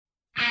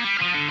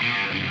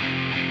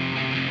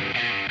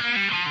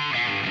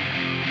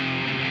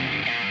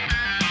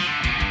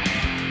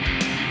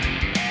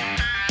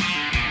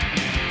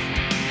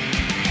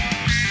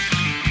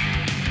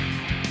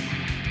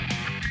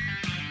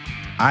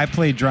I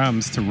played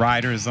drums to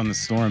Riders on the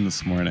Storm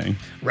this morning.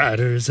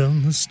 Riders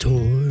on the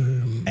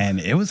Storm. And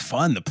it was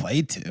fun to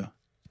play to.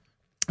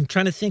 I'm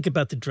trying to think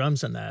about the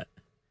drums on that.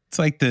 It's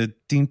like the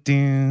ding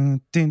ding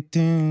ding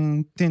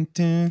ding ding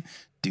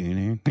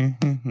ding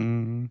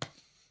ding.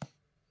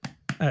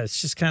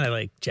 It's just kind of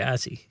like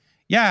jazzy.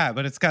 Yeah,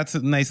 but it's got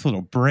some nice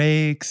little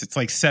breaks. It's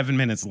like 7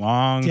 minutes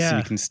long, so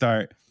you can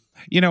start.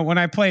 You know, when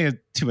I play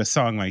to a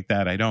song like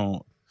that,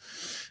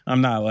 I'm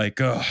not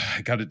like, oh,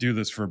 I got to do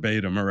this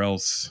verbatim or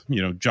else,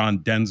 you know, John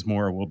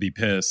Densmore will be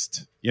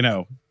pissed. You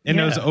know, in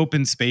those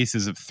open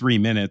spaces of 3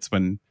 minutes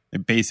when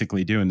they're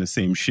basically doing the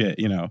same shit,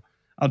 you know,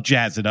 I'll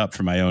jazz it up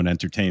for my own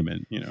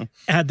entertainment, you know.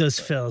 Add those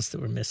fills that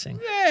we're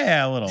missing.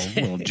 Yeah, a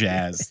little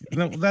jazz.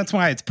 That's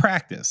why it's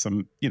practice.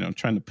 I'm, you know,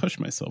 trying to push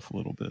myself a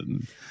little bit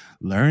and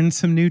learn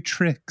some new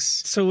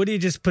tricks. So what do you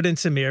just put in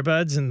some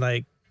earbuds and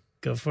like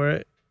go for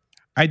it?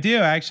 I do.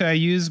 Actually, I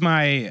use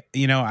my,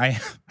 you know, I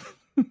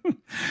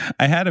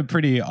had a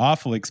pretty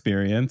awful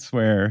experience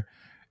where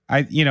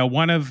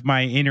one of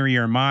my inner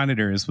ear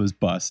monitors was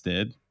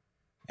busted.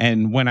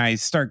 And when I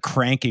start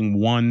cranking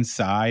one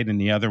side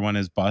and the other one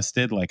is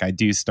busted, like I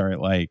do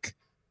start like,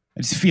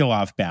 I just feel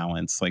off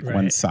balance. Like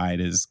one side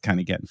is kind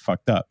of getting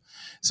fucked up.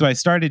 So I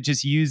started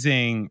just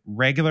using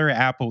regular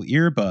Apple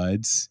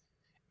earbuds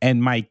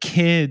and my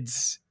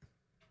kids'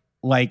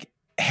 like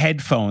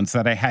headphones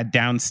that I had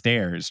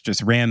downstairs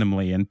just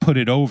randomly and put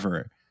it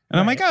over. And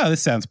I'm like, oh,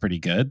 this sounds pretty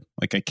good.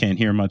 Like I can't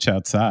hear much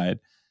outside.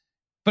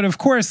 But of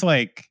course,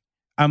 like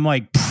I'm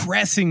like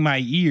pressing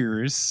my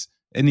ears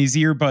and these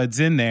earbuds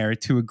in there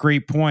to a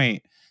great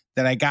point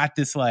that I got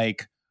this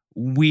like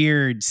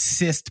weird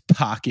cyst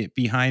pocket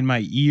behind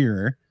my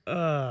ear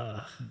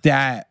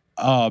that,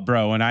 oh,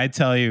 bro, when I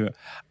tell you,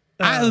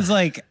 I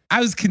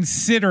was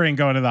considering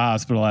going to the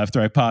hospital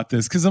after I popped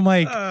this because I'm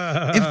like,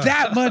 if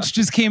that much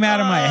just came out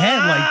of my head,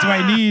 like, do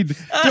I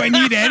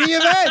need any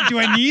of that? Do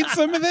I need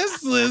some of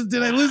this?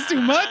 Did I lose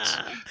too much?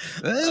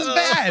 This is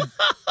bad.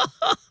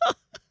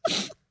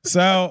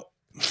 So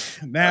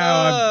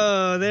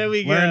now there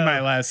we go. Learned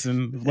my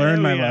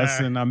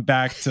lesson. I'm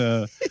back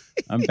to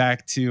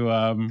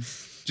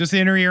just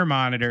inner ear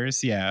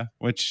monitors. Yeah,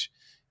 which,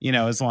 you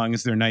know, as long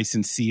as they're nice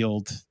and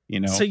sealed,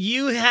 you know. So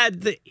you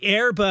had the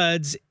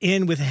earbuds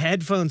in with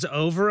headphones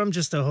over them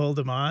just to hold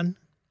them on?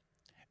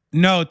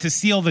 No, to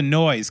seal the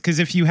noise. Because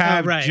if you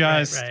have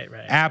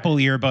Apple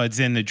earbuds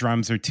in, the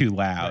drums are too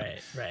loud.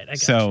 Right. I got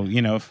so, you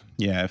know,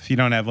 if you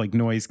don't have like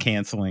noise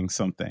canceling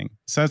something.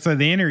 So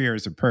the inner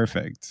ears are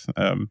perfect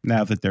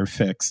now that they're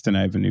fixed and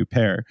I have a new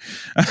pair.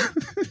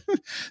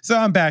 So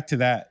I'm back to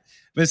that.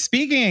 But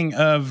speaking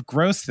of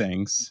gross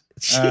things,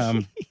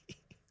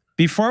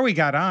 before we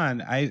got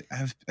on, I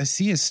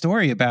see a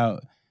story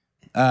about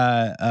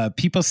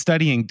people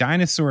studying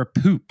dinosaur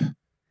poop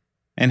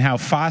and how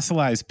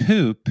fossilized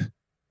poop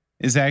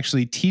is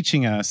actually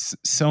teaching us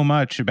so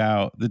much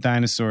about the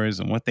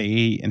dinosaurs and what they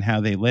ate and how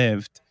they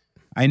lived.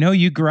 I know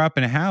you grew up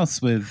in a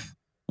house with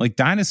like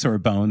dinosaur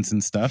bones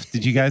and stuff.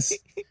 Did you guys,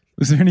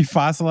 was there any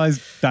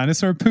fossilized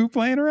dinosaur poop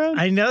laying around?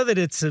 I know that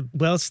it's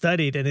well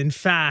studied. And in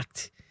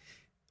fact,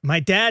 my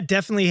dad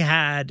definitely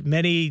had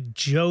many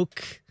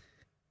joke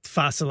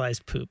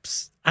fossilized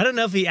poops. I don't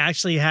know if he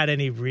actually had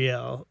any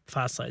real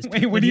fossilized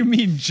poop. Wait, what do you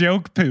mean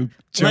joke poop?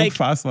 Joke like,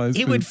 fossilized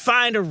he poop? He would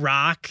find a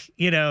rock,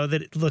 you know,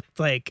 that it looked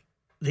like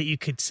that you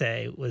could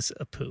say was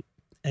a poop.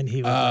 And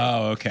he would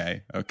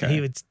okay.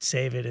 He would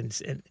save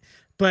it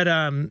but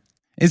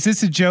is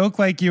this a joke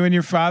like you and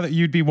your father,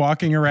 you'd be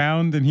walking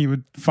around and he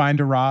would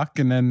find a rock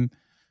and then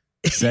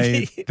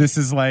say this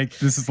is like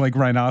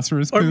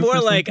rhinoceros poop? Or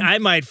more like I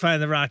might find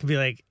the rock and be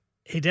like,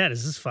 hey Dad,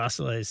 is this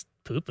fossilized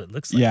poop? It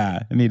looks like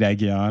yeah, and he'd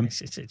egg you on. I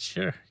said,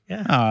 sure.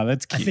 Yeah. Oh,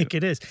 that's cute. I think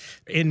it is.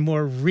 In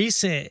more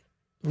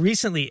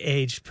recently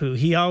aged poo,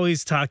 he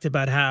always talked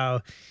about how,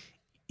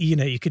 you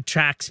know, you could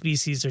track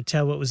species or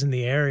tell what was in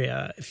the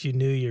area if you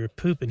knew your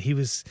poop. And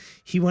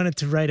he wanted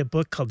to write a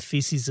book called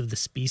Feces of the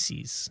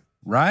Species.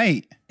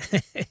 Right.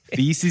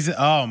 Feces.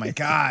 Oh my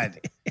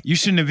God. You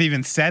shouldn't have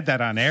even said that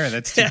on air.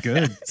 That's too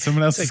good.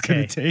 Someone else is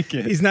going to take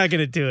it. He's not going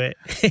to do it.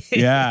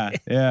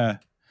 Yeah.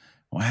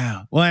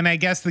 Wow. Well, and I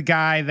guess the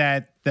guy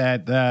that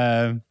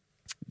the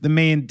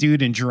main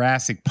dude in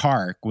Jurassic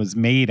Park was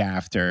made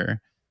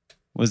after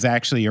was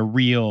actually a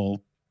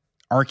real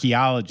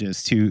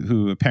archaeologist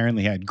who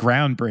apparently had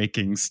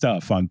groundbreaking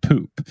stuff on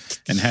poop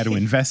and how to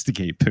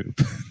investigate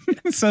poop.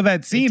 So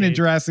that scene in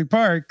Jurassic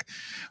Park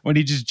when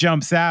he just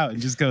jumps out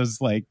and just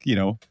goes like, you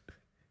know,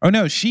 oh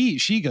no,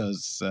 she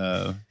goes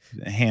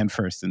hand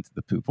first into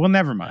the poop. Well,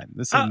 never mind.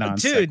 This is a non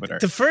sequitur.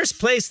 Dude, the first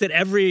place that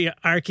every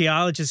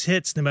archaeologist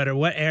hits, no matter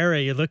what era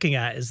you're looking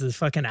at, is the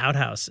fucking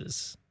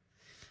outhouses.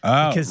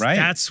 Oh, because right.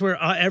 That's where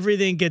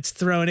everything gets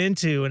thrown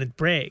into and it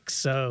breaks.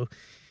 So,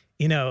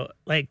 you know,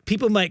 like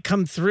people might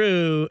come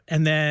through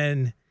and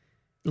then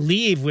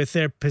leave with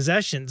their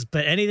possessions,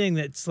 but anything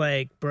that's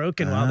like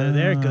broken while they're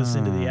there goes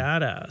into the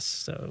outhouse.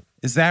 So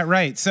is that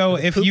right? So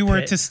if you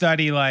were to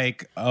study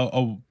like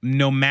a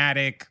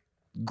nomadic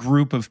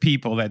group of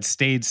people that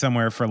stayed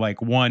somewhere for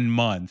like 1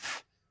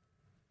 month,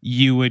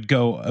 you would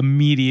go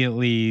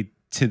immediately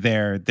to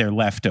their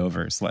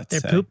leftovers, let's say.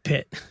 Their poop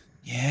pit.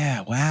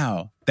 Yeah,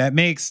 wow. That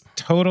makes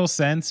total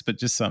sense, but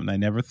just something I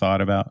never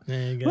thought about.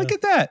 There you go. Look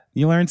at that.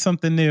 You learned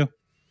something new.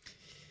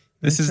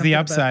 This is the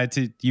upside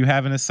to you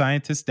having a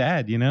scientist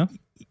dad, you know?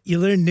 You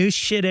learn new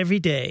shit every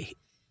day.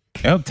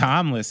 I hope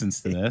Tom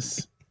listens to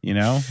this. You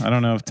know, I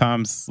don't know if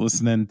Tom's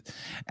listening.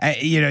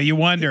 You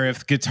wonder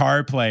if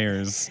guitar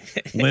players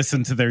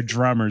listen to their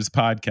drummer's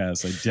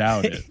podcast. I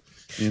doubt it,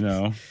 you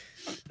know.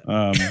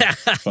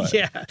 But.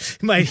 Yeah,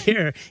 you might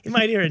hear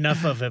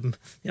enough of him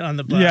on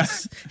the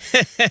bus.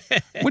 Yeah.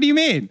 What do you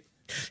mean?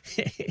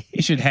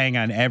 You should hang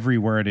on every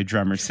word a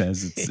drummer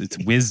says. It's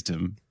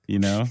wisdom, you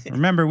know.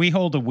 Remember, we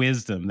hold a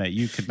wisdom that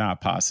you could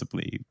not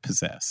possibly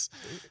possess.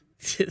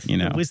 You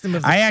know, the wisdom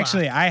of the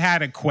I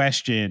had a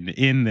question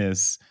in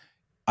this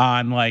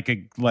on like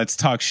a let's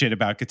talk shit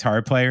about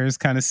guitar players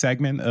kind of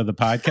segment of the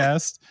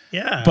podcast.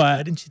 Yeah, but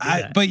why didn't you do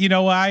that? But you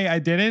know why I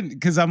didn't?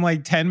 Because I'm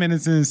like 10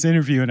 minutes in this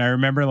interview and I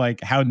remember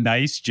like how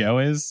nice Joe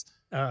is.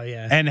 Oh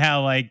yeah, and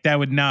how like that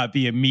would not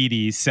be a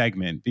meaty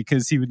segment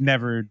because he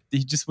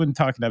just wouldn't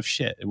talk enough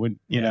shit. It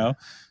wouldn't, you know.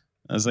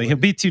 I was like, he'll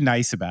be too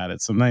nice about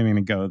it, so I'm not even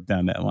going to go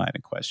down that line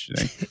of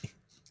questioning.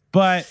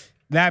 But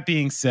that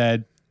being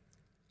said,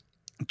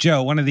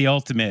 Joe, one of the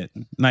ultimate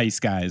nice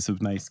guys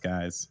of nice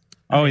guys.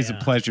 Always a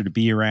pleasure to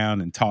be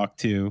around and talk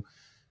to.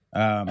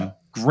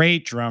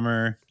 Great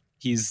drummer.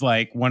 He's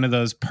like one of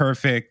those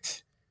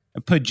perfect. I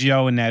put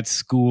Joe in that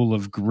school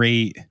of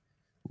great,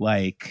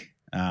 like,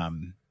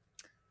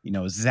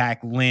 Zach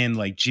Lind,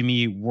 like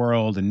Jimmy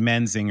World and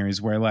Menzingers,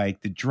 where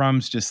like the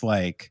drums just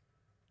like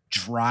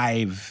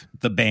drive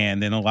the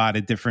band in a lot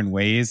of different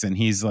ways. And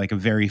he's like a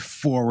very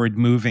forward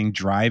moving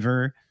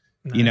driver,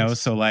 you know?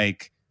 So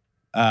like,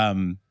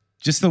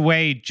 just the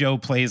way Joe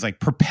plays, like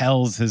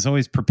has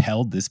always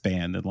propelled this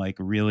band in like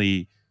a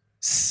really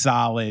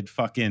solid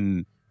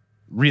fucking,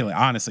 really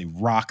honestly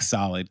rock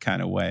solid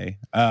kind of way.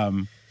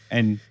 And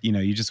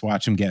you just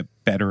watch him get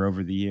better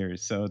over the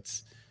years. So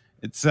it's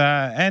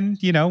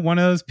one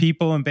of those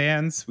people in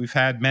bands. We've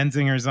had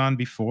Menzingers on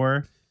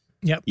before.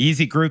 Yep.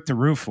 Easy group to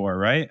root for,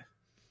 right?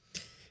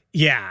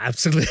 Yeah,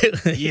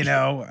 absolutely.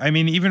 I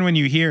mean, even when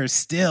you hear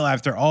still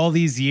after all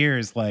these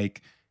years,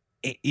 like,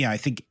 I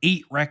think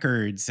 8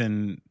 records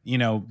and,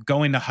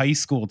 going to high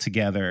school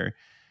together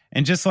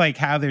and just like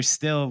how there's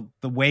still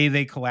the way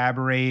they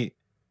collaborate,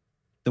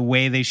 the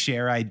way they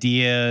share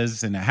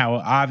ideas and how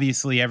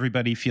obviously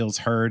everybody feels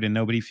heard and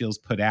nobody feels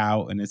put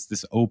out. And it's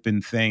this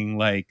open thing.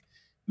 Like,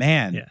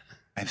 man,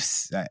 I've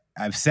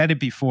said it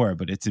before,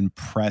 but it's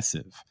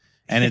impressive.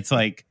 And it's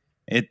like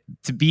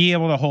to be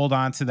able to hold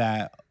on to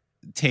that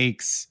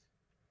takes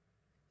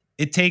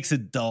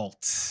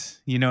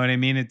adults, you know what I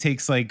mean? It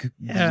takes like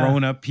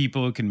grown up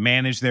people who can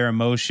manage their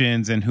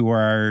emotions and who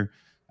are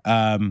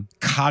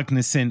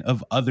cognizant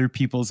of other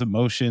people's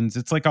emotions.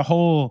 It's like a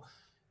whole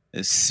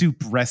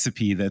soup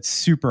recipe that's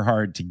super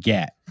hard to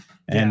get.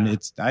 And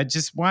I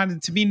just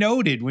wanted to be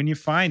noted when you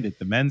find it.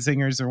 The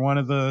Menzingers are one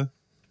of the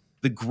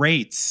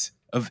greats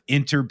of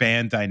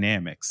interband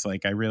dynamics.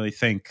 Like I really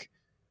think,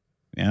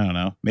 I don't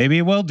know, maybe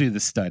we'll do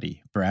the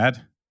study.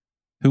 Brad,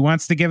 who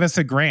wants to give us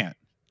a grant?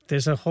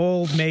 There's a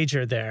whole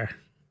major there.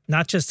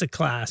 Not just a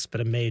class,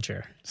 but a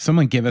major.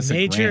 Someone give us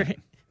a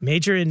grant.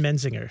 Major in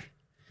Menzinger.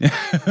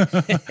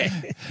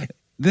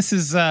 This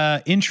is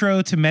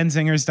Intro to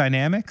Menzinger's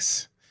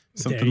Dynamics.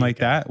 Something like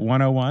that.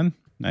 101.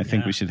 I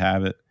think we should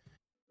have it.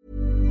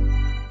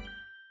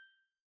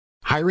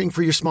 Hiring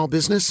for your small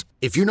business?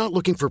 If you're not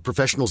looking for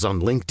professionals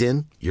on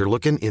LinkedIn, you're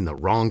looking in the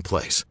wrong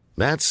place.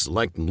 That's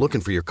like looking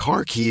for your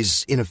car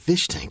keys in a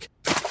fish tank.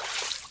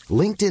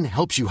 LinkedIn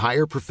helps you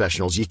hire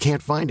professionals you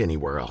can't find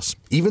anywhere else,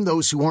 even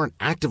those who aren't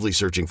actively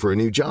searching for a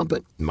new job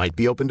but might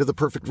be open to the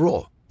perfect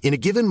role. In a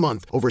given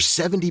month, over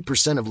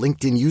 70% of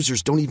LinkedIn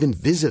users don't even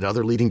visit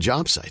other leading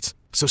job sites.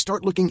 So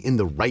start looking in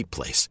the right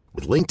place.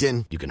 With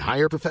LinkedIn, you can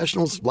hire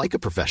professionals like a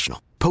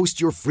professional.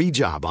 Post your free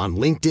job on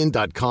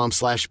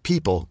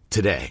linkedin.com/people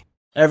today.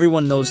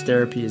 Everyone knows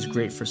therapy is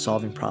great for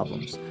solving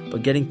problems,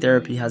 but getting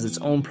therapy has its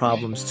own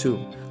problems too,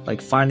 like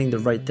finding the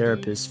right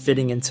therapist,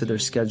 fitting into their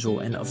schedule,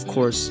 and of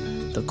course,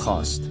 the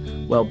cost.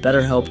 Well,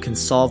 BetterHelp can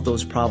solve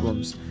those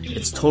problems.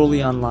 It's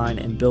totally online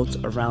and built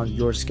around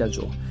your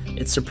schedule.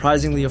 It's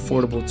surprisingly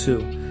affordable too.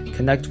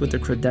 Connect with a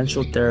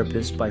credentialed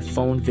therapist by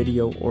phone,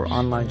 video, or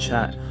online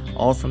chat,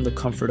 all from the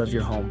comfort of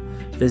your home.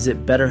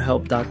 Visit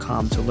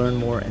BetterHelp.com to learn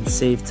more and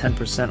save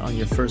 10% on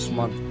your first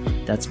month.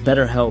 That's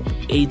BetterHelp,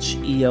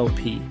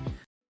 H-E-L-P.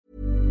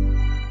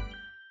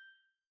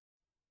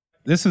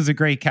 This was a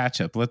great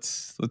catch-up.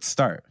 Let's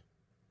start.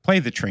 Play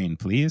the train,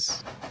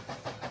 please.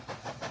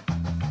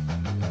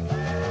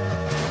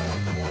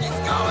 It's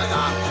going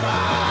off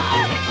track.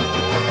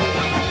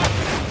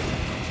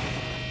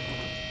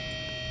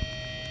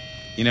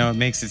 It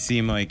makes it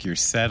seem like you're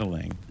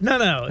settling.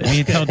 No. When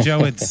you tell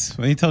Joe it's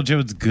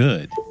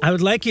good. I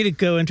would like you to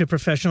go into a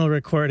professional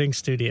recording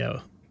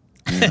studio.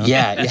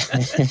 Yeah.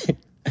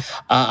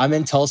 I'm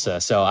in Tulsa,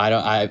 so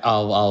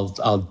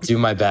I'll do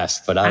my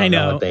best, but I don't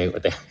know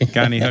what they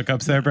Got any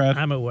hookups there, Brad?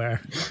 I'm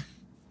aware.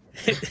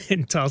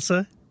 In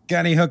Tulsa?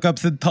 Got any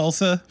hookups in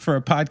Tulsa for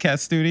a podcast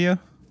studio?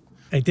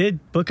 I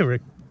did book a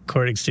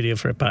recording studio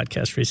for a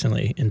podcast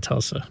recently in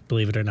Tulsa,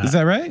 believe it or not. Is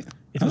that right?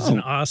 It was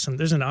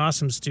there's an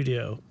awesome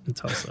studio in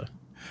Tulsa.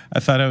 I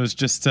thought I was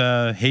just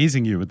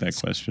hazing you with that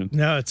question.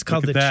 No, it's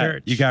called The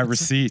Church. You got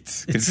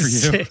receipts. Good for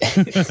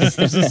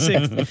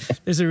you.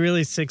 There's a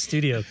really sick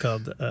studio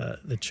called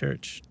The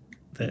Church.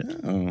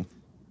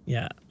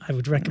 Yeah, I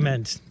would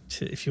recommend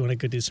if you want to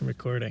go do some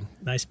recording.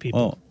 Nice people.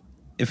 Well,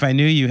 if I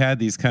knew you had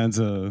these kinds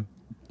of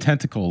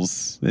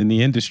tentacles in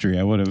the industry,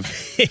 I would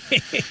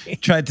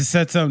have tried to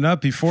set something up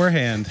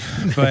beforehand.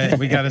 But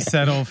we got to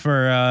settle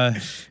for.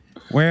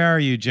 Where are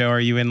you, Joe? Are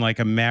you in like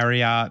a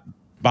Marriott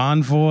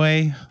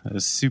Bonvoy, a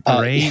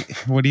Super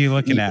 8? What are you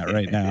looking at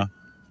right now?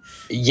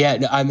 Yeah,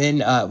 no, I'm in.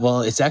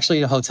 Well, it's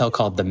actually a hotel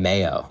called the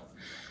Mayo.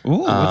 Ooh,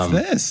 what's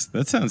this?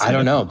 That sounds. I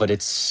don't know, but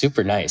it's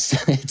super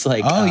nice. It's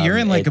like you're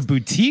in like a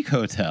boutique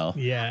hotel.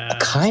 Yeah,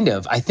 kind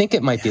of. I think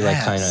it might be like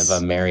kind of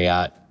a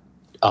Marriott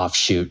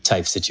offshoot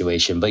type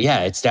situation. But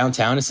yeah, it's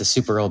downtown. It's a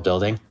super old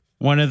building.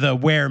 One of the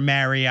we're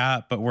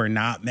Marriott, but we're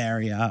not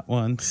Marriott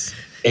ones.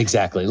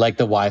 Exactly. Like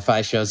the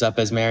Wi-Fi shows up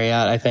as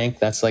Marriott. I think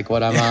that's like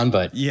what I'm on.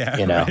 But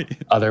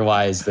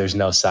otherwise, there's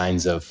no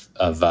signs of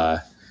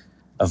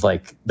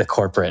like the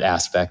corporate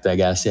aspect, I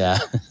guess. Yeah.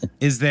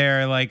 Is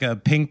there like a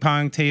ping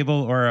pong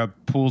table or a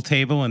pool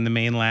table in the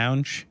main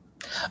lounge?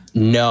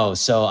 No.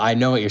 So I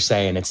know what you're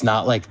saying. It's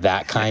not like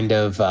that kind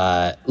of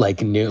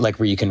like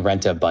where you can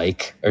rent a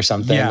bike or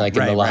something in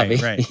the lobby.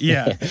 Right.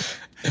 Yeah.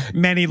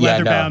 Many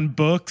leather-bound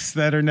books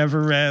that are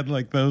never read,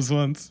 like those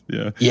ones.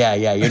 Yeah.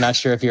 Yeah. You're not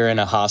sure if you're in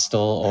a hostel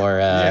or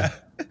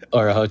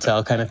a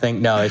hotel kind of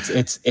thing. No,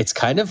 it's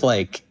kind of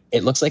like,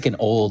 it looks like an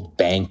old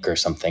bank or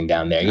something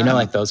down there. You know,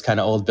 like those kind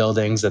of old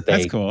buildings that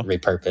they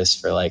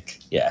repurpose for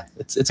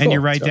it's cool. And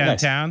you're right really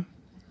downtown? Nice.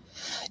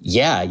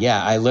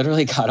 Yeah. I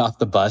literally got off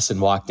the bus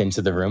and walked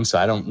into the room, so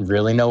I don't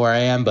really know where I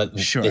am, but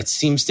it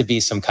seems to be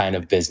some kind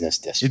of business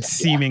district. It's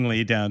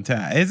seemingly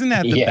downtown. Isn't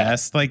that the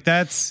best? Like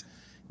that's,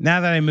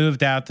 now that I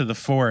moved out to the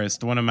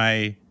forest, one of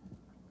my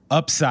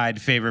upside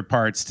favorite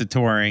parts to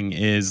touring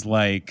is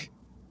like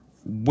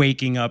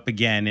waking up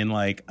again in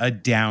like a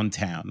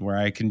downtown where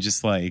I can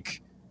just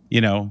like,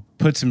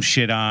 put some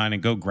shit on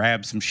and go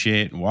grab some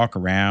shit and walk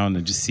around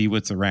and just see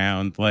what's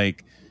around.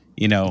 Like,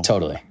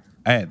 totally.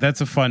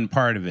 That's a fun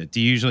part of it.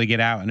 Do you usually get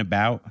out and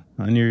about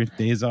on your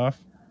days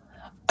off?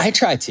 I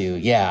try to.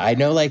 Yeah. I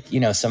know like,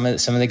 some of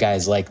the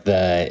guys like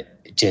the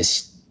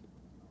just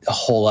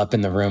hole up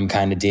in the room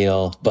kind of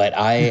deal, but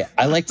I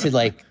like to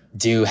like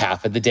do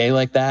half of the day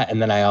like that.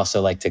 And then I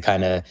also like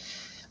to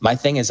my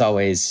thing is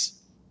always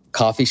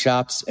coffee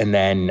shops and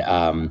then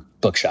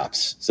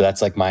bookshops. So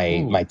that's like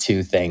my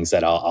two things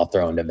that I'll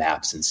throw into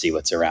maps and see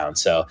what's around.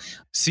 So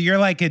you're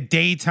like a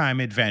daytime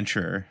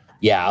adventurer.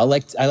 Yeah, I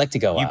like to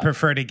go out. You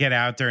prefer to get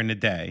out during the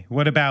day.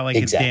 What about like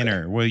a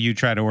dinner? Will you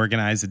try to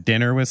organize a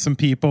dinner with some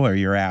people, or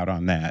you're out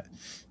on that?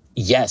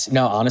 Yes.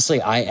 No, honestly,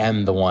 I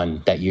am the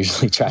one that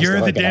usually tries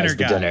to organize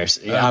the dinners.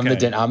 Okay.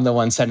 I'm the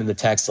one sending the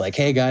text like,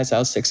 "Hey guys,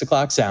 how's 6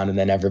 o'clock sound?" And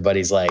then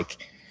everybody's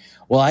like,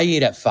 "Well, I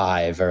eat at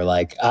 5," or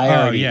like, "I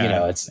already,"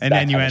 it's. And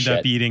then you end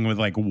up eating with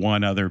like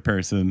one other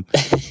person.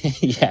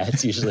 Yeah,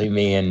 it's usually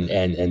me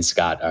and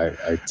Scott, our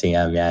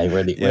TM. Yeah,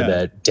 we're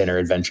the dinner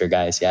adventure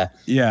guys. Yeah.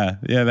 Yeah,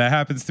 that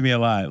happens to me a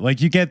lot. Like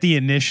you get the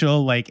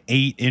initial like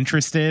 8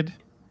 interested,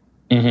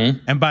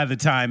 and by the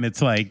time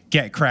it's like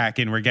get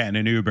cracking, we're getting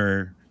an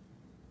Uber.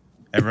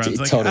 Everyone's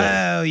like,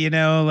 totally.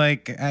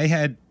 Like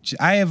I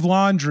have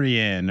laundry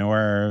in,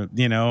 or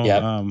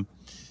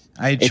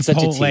I had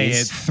Chipotle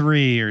at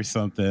 3 or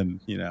something,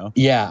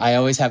 Yeah, I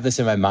always have this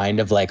in my mind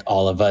of like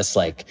all of us,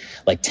 like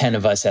 10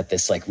 of us at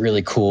this like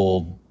really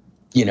cool,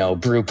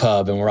 brew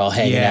pub, and we're all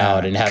hanging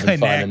out and having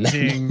fun. And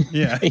then,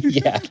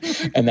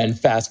 and then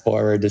fast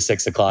forward to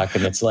 6 o'clock,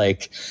 and it's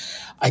like,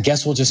 I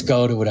guess we'll just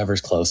go to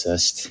whatever's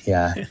closest.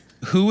 Yeah.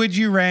 Who would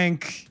you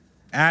rank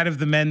out of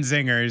the men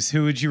zingers?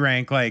 Who would you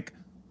rank like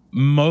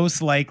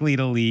most likely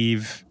to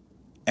leave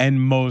and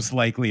most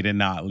likely to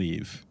not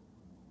leave?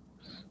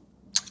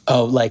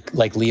 Oh,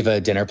 like leave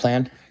a dinner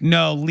plan?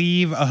 No,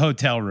 leave a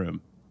hotel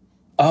room.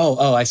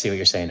 Oh, I see what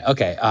you're saying.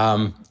 Okay.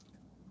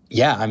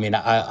 Yeah, I mean,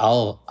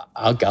 I'll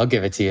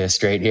give it to you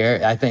straight here.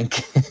 I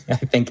think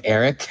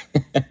Eric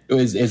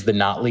is the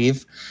not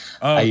leave.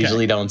 Oh, okay. I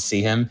usually don't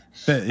see him.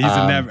 He's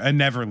a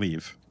never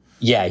leave.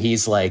 Yeah,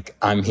 he's like,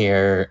 I'm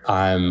here.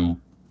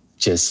 I'm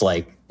just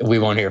like, we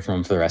won't hear from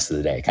him for the rest of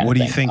the day. What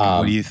do you think?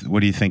 What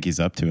do you think he's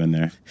up to in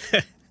there?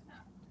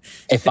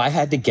 If I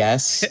had to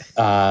guess,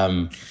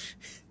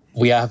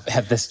 we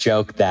have this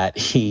joke that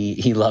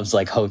he loves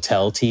like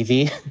hotel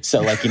TV.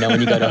 So like,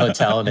 when you go to a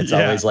hotel and it's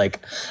always like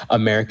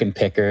American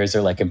Pickers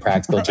or like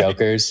Impractical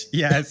Jokers.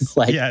 Yes.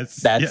 Like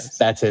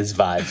that's his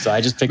vibe. So I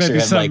just picture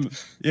him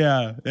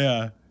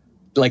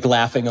like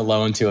laughing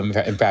alone to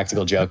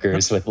Impractical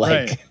Jokers with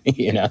like,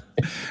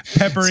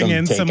 peppering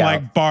in some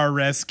like bar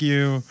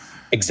rescue.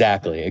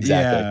 Exactly.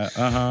 Yeah.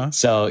 Uh-huh.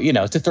 So,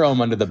 to throw him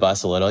under the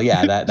bus a little,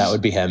 that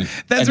would be him.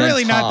 That's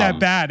really not that Tom,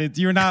 bad.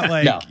 You're not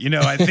like, No.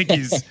 I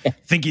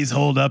think he's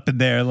holed up in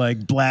there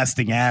like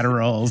blasting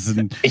Adderalls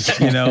and,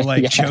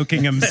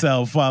 choking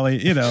himself while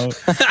he,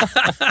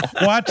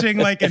 watching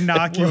like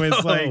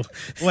innocuous,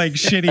 like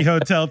shitty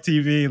hotel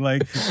TV.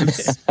 Like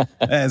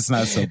it's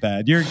not so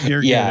bad. You're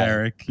good,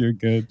 Eric. You're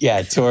good.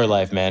 Yeah. Tour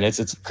life, man.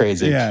 It's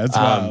crazy. Yeah. It's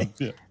wild.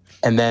 Yeah.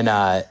 And then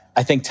I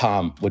think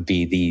Tom would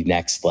be the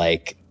next,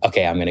 like,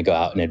 okay, I'm going to go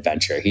out and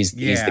adventure. He's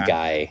the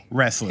guy.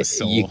 Restless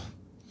soul.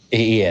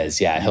 He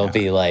is. Yeah. He'll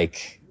be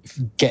like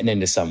getting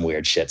into some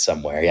weird shit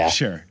somewhere. Yeah.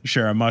 Sure.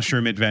 A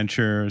mushroom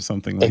adventure or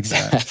something like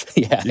that.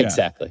 Yeah,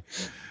 exactly.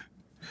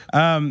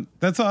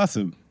 That's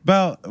awesome.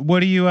 Well, what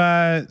do you,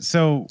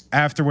 so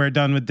after we're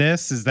done with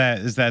this, is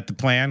that the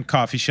plan?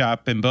 Coffee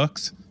shop and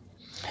books?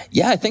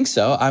 Yeah, I think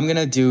so. I'm going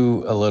to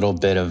do a little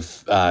bit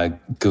of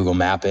Google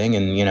mapping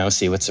and,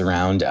 see what's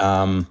around.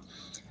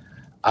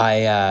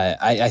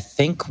 I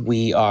think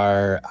we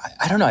are,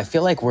 I don't know. I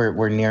feel like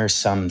we're near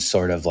some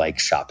sort of like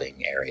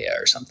shopping area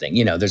or something.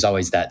 There's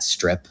always that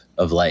strip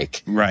of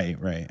like, right.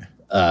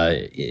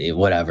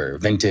 Whatever,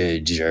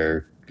 vintage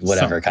or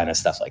whatever kind of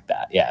stuff like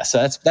that. Yeah.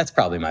 So that's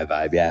probably my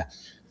vibe. Yeah.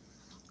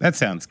 That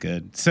sounds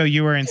good. So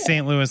you were in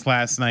St. Louis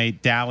last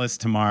night, Dallas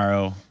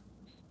tomorrow.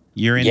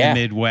 You're in the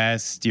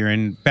Midwest. You're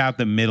in about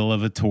the middle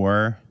of a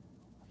tour.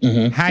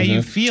 Mm-hmm, How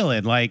you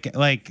feeling? Like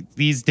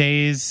these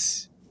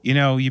days,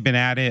 you've been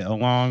at it a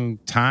long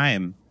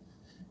time.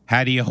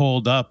 How do you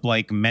hold up,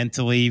 like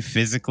mentally,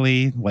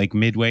 physically, like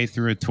midway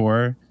through a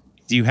tour?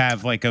 Do you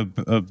have like a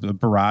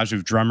barrage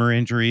of drummer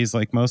injuries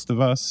like most of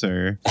us,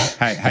 or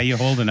how you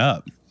holding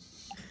up?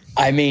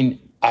 I mean,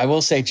 I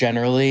will say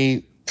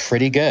generally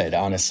pretty good,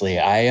 honestly.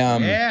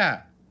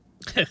 Yeah,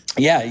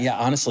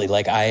 honestly,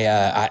 like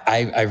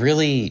I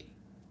really,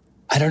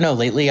 I don't know,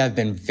 lately I've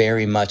been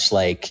very much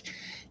like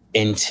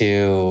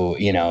into,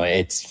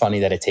 it's funny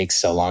that it takes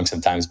so long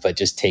sometimes, but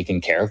just taking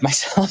care of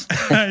myself.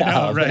 I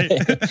know, right?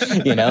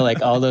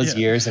 Like all those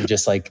years of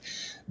just like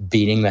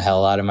beating the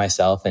hell out of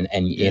myself and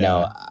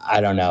I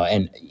don't know.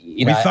 And,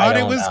 we thought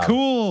it was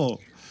cool.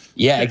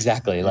 Yeah,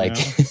 exactly. Like,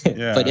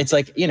 but it's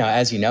like,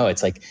 as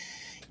it's like,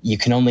 you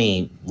can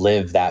only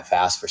live that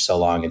fast for so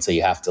long. And so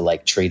you have to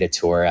like treat a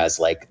tour as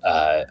like,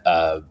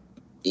 I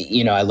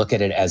look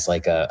at it as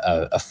like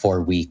a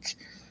 4-week,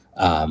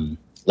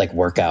 like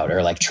workout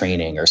or like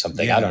training or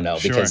something. I don't know,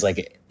 because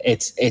like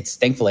it's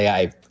thankfully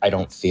I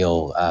don't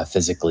feel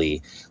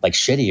physically like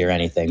shitty or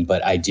anything,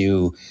 but I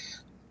do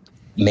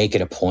make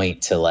it a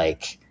point to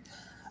like,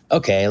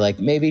 okay, like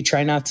maybe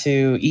try not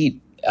to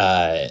eat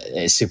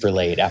super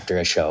late after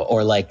a show,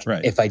 or like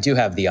if I do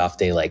have the off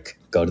day, like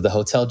go to the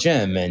hotel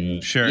gym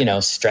and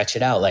stretch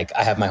it out. Like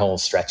I have my whole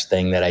stretch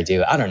thing that I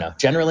do. I don't know.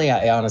 Generally,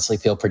 I honestly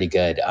feel pretty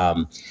good.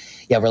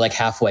 We're like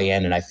halfway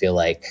in, and I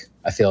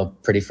feel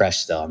pretty fresh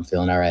still. I'm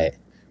feeling all right.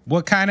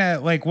 What kind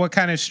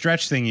of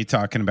stretch thing you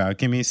talking about?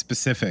 Give me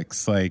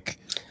specifics. Like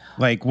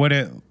what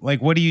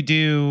do you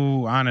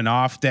do on an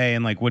off day,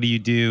 and like what do you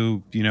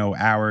do,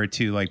 hour or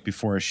two like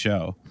before a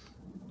show?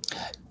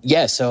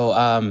 Yeah.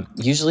 So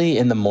usually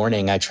in the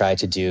morning I try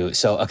to do,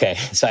 so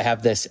I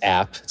have this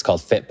app, it's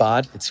called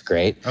Fitbod. It's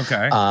great.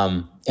 Okay.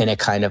 And it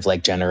kind of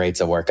like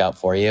generates a workout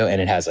for you,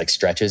 and it has like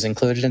stretches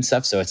included and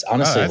stuff. So it's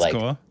honestly that's like,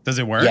 cool. Does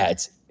it work? Yeah,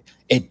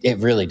 it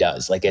really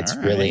does. Like it's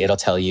really, it'll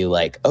tell you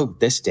like, oh,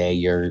 this day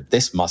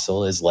this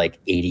muscle is like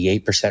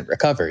 88%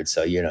 recovered.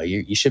 So,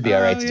 you should be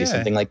all right to do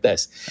something like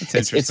this.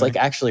 It's like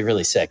actually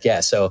really sick. Yeah.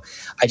 So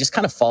I just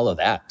kind of follow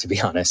that, to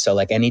be honest. So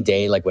like any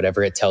day, like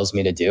whatever it tells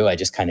me to do, I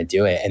just kind of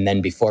do it. And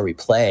then before we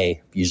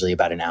play, usually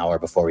about an hour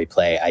before we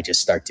play, I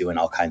just start doing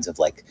all kinds of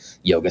like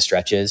yoga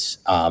stretches.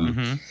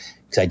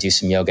 Cause I do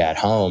some yoga at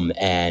home,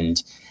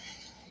 and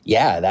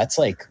that's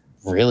like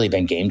really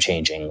been game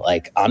changing.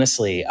 Like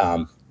honestly,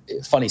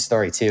 funny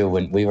story too,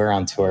 when we were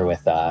on tour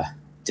with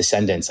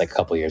Descendants like a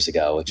couple years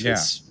ago, which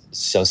was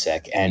so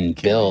sick,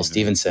 and Bill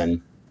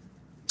Stevenson,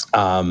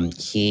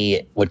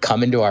 he would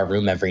come into our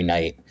room every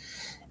night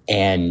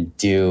and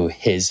do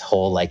his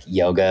whole like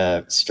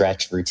yoga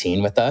stretch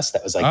routine with us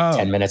that was like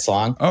 10 minutes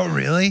long. Oh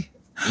really?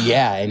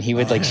 Yeah, and he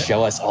would like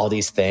show us all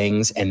these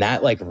things, and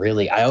that like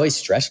really, I always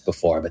stretched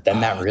before, but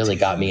then that really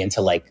got me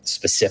into like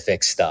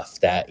specific stuff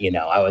that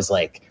I was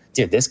like,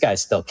 dude, this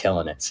guy's still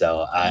killing it.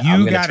 So I'm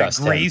going to trust him. You got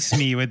to grace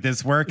me with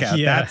this workout.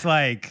 That's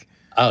like,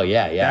 oh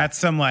yeah. That's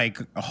some like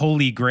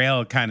holy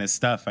grail kind of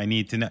stuff I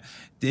need to know.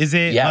 Is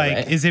it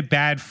is it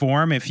bad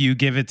form if you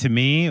give it to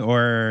me,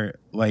 or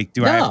like,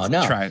 do I have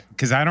to try?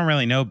 Cause I don't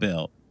really know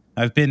Bill.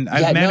 I've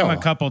met him a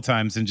couple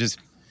times and just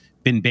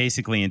been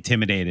basically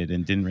intimidated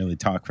and didn't really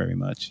talk very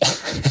much.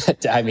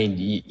 I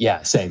mean,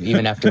 yeah, same.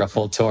 Even after a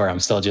full tour, I'm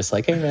still just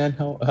like, hey man,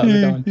 how's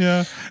it going?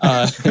 Yeah.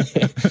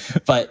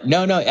 But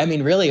no. I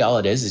mean, really all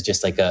it is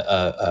just like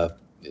a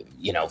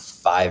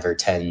 5 or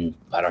 10,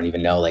 I don't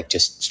even know, like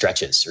just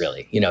stretches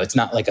really. It's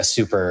not like a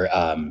super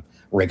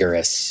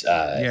rigorous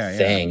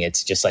thing.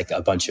 It's just like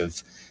a bunch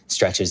of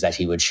stretches that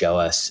he would show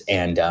us.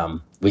 And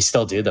we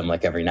still do them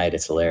like every night.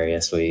 It's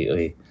hilarious.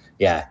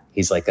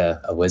 He's like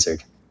a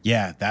wizard.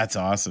 Yeah, that's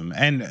awesome.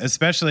 And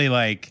especially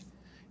like,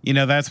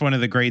 that's one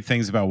of the great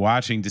things about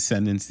watching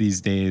Descendants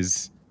these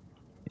days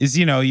is,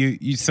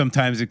 you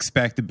sometimes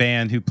expect a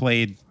band who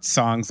played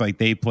songs like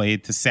they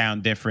played to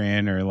sound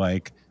different or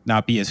like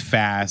not be as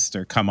fast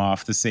or come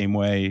off the same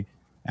way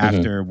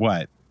after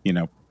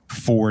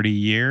 40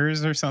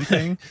 years or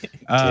something.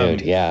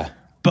 Dude, yeah.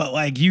 But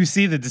like you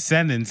see the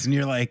Descendants and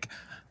you're like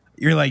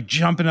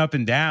jumping up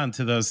and down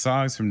to those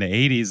songs from the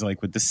 80s,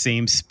 like with the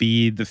same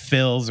speed. The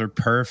fills are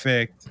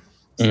perfect.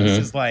 So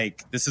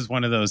this is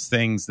one of those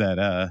things that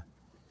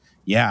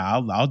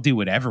I'll do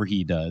whatever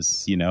he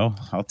does,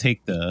 I'll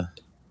take the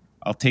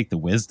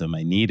wisdom.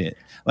 I need it.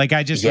 Like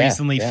I just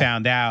recently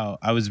found out,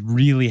 I was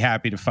really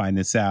happy to find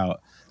this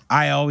out.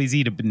 I always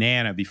eat a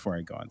banana before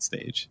I go on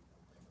stage.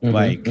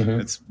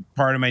 It's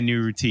part of my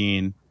new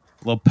routine.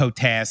 A little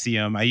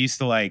potassium. I used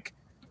to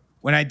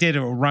when I did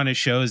a run of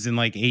shows in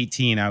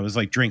 18, I was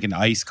drinking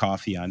iced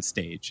coffee on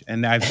stage.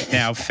 And I've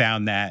now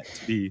found that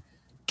to be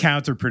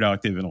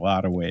counterproductive in a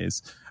lot of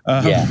ways.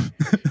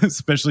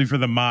 Especially for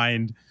the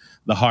mind,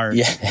 the heart.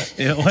 Yeah.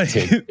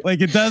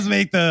 It does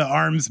make the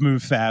arms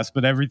move fast,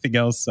 but everything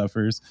else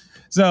suffers.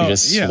 So you're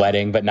just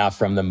sweating, but not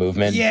from the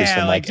movement. Just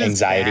from just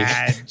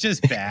anxiety.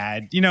 Just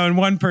bad. And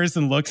one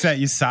person looks at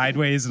you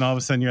sideways and all of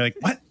a sudden you're like,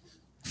 what?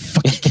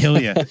 Fucking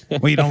kill you.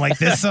 Well, you don't like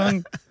this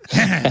song?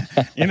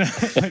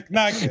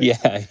 Not good.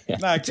 Yeah.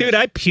 Not good. Dude,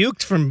 I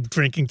puked from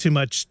drinking too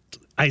much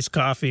iced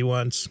coffee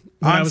once.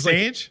 On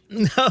stage?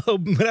 No,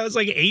 when I was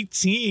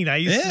 18, I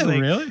used to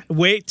really?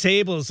 wait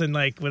tables and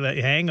with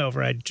a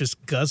hangover, I'd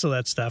just guzzle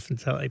that stuff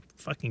until I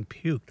fucking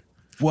puked.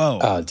 Whoa.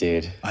 Oh,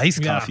 dude.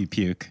 Iced coffee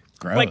puke.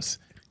 Gross.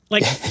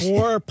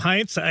 4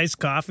 pints of iced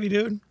coffee,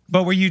 dude.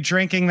 But were you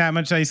drinking that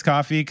much iced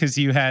coffee because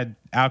you had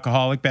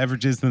alcoholic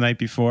beverages the night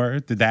before?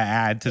 Did that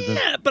add to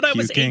the but I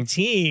was puking?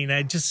 18.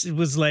 It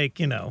was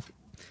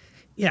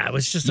I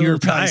was just a you were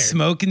little probably tired.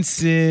 Smoking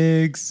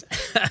cigs,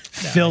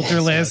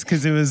 filterless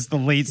because it was the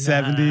late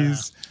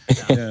 70s.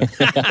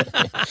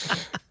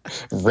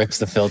 Rips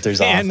the filters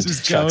off And and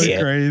Just chucks going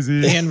it.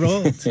 crazy. And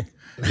rolled.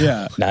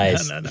 Yeah.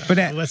 Nice. No. But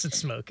I wasn't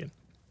smoking.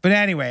 But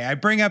anyway, I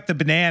bring up the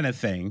banana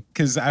thing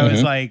because I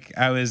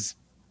was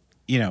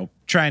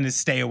trying to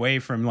stay away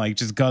from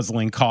just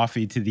guzzling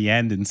coffee to the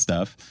end and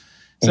stuff.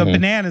 So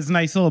banana's a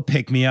nice little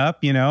pick me up,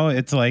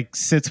 it's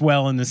sits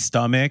well in the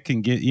stomach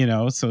and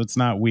so it's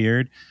not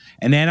weird.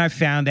 And then I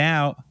found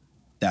out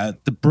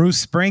that the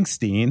Bruce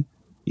Springsteen,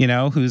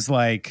 who's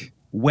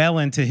well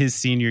into his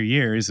senior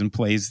years and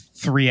plays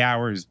 3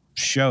 hours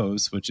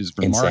shows, which is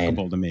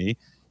remarkable to me,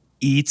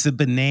 eats a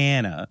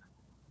banana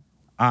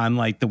on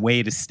the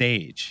way to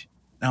stage.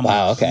 And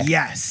I'm okay.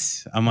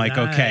 Yes. I'm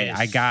okay, I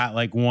Nice.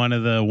 got one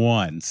of the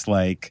ones.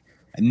 I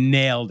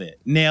nailed it.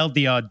 Nailed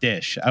the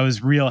audition. I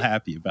was real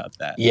happy about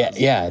that.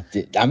 Yeah.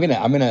 I'm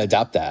gonna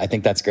adopt that. I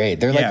think that's great.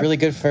 They're really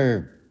good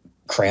for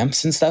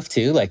cramps and stuff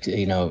too.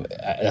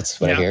 That's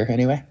what I hear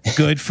anyway.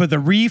 Good for the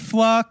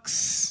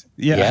reflux.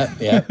 Yeah.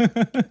 Yeah.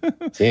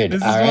 Dude,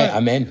 all right,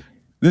 I'm in.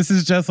 This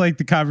is just like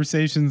the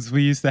conversations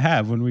we used to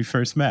have when we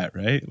first met,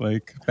 right?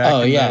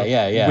 Back in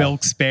the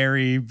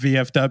Wilkes-Barre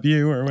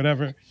VFW or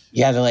whatever.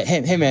 Yeah, they're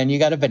hey man, you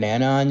got a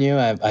banana on you?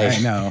 I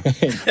know.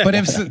 But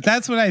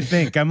that's what I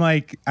think. I'm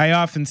I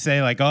often say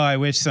oh, I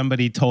wish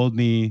somebody told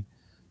me,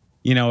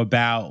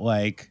 about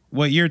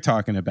what you're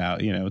talking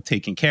about,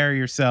 taking care of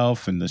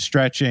yourself and the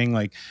stretching.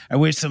 I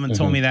wish someone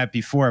told me that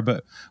before.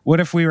 But what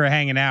if we were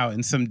hanging out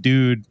and some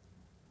dude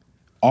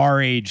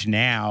our age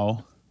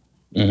now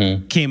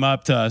came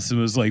up to us and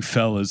was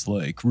fellas,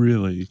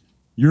 really,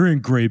 you're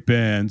in great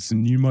bands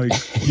and you might,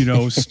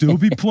 still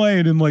be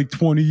playing in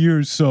 20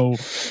 years. So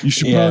you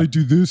should probably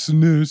do this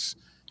and this.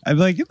 I'd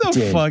be get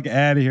the fuck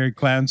out of here,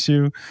 clown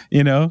shoe.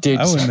 Dude, I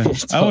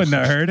wouldn't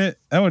have heard it.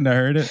 I wouldn't have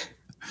heard it.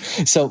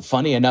 So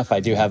funny enough, I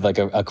do have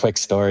a quick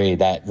story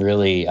that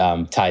really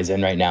ties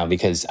in right now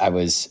because I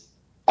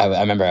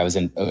remember I was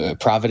in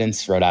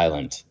Providence, Rhode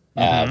Island.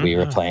 We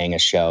were playing a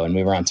show and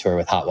we were on tour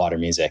with Hot Water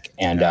Music.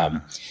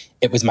 And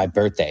it was my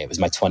birthday. It was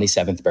my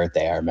 27th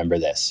birthday. I remember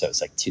this. So it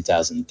was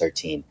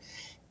 2013.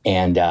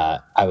 And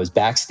I was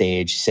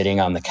backstage sitting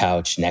on the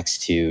couch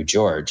next to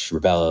George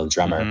Rebello, the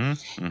drummer.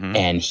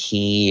 And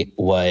he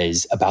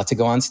was about to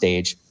go on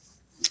stage.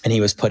 And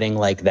he was putting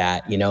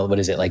that, what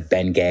is it,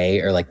 Ben Gay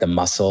or the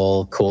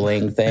muscle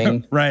cooling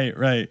thing? Right.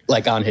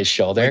 On his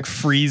shoulder.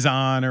 Freeze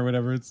on or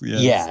whatever. It's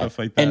stuff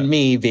like that. And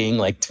me being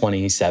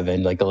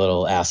 27, a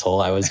little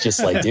asshole, I was just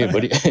dude,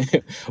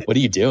 what are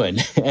you doing?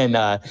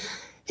 And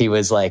he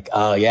was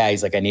oh yeah,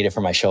 he's I need it for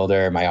my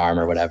shoulder or my arm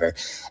or whatever.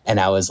 And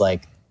I was oh,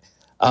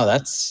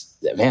 that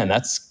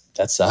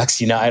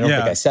sucks. I don't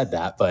think I said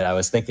that, but I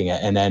was thinking it.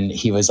 And then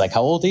he was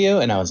how old are you?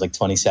 And I was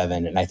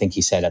 27. And I think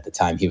he said at the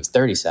time he was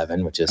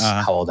 37, which is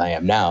how old I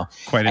am now.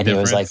 Quite a and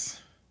difference. He was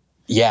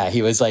yeah,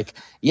 he was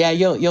yeah,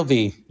 you'll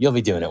be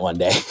doing it one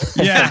day.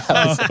 Yeah.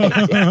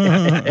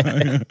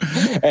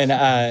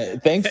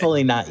 And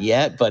thankfully not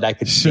yet, but I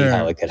could see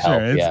how it could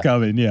help. It's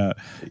coming. Yeah.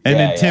 And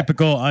in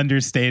typical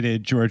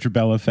understated George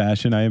Rebello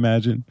fashion, I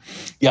imagine.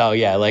 Oh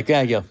yeah.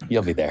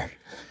 You'll be there.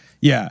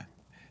 Yeah.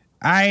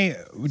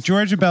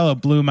 George Abella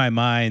blew my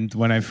mind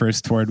when I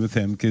first toured with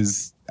him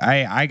because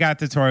I got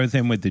to tour with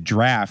him with the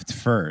Draft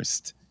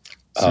first.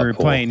 So we were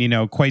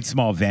playing, quite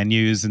small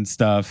venues and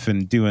stuff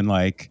and doing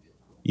like,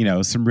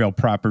 some real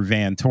proper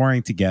van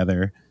touring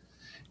together.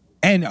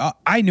 And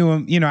I knew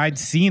him, I'd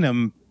seen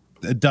him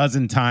a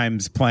dozen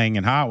times playing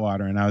in Hot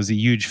Water and I was a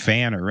huge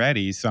fan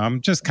already. So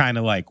I'm just kind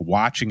of like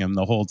watching him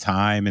the whole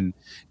time and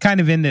kind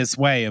of in this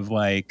way of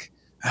like,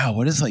 oh,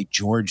 what does like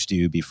George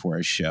do before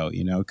a show?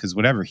 Because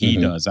whatever he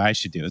does, I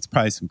should do. It's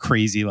probably some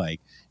crazy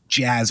like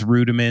jazz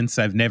rudiments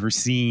I've never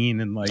seen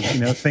and like,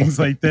 things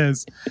like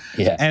this.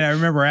 Yeah. And I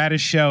remember at a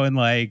show in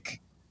like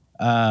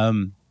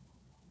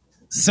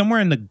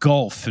somewhere in the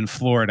Gulf in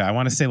Florida. I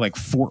want to say like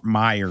Fort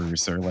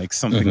Myers or like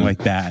something like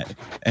that.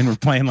 And we're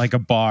playing like a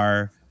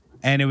bar.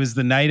 And it was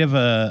the night of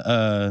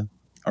a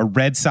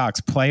Red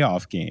Sox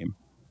playoff game.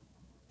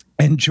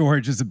 And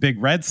George is a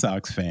big Red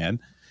Sox fan.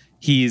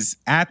 He's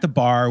at the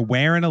bar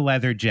wearing a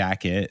leather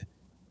jacket,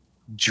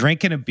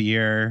 drinking a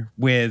beer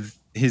with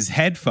his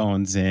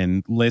headphones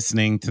in,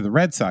 listening to the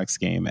Red Sox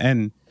game.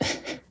 And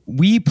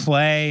we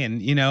play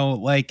and,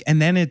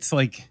 and then it's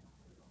like,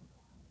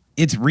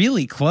 it's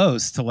really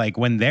close to like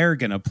when they're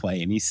going to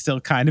play. And he's still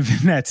kind of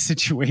in that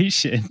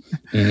situation.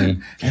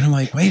 And I'm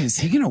like, wait, is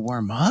he going to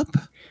warm up?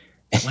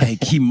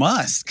 Like he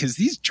must, because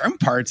these drum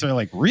parts are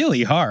like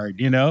really hard,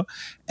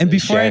 And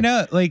before I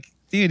know it, like,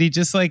 dude, he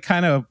just like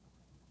kind of,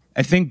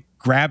 I think,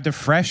 grabbed a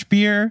fresh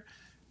beer,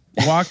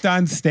 walked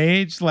on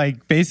stage,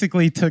 like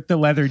basically took the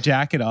leather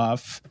jacket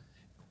off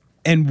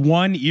and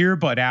one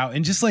earbud out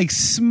and just like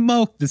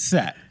smoked the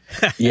set.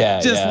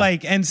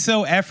 Like, and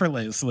so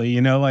effortlessly,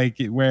 like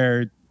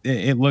where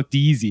it looked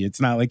easy. It's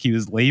not like he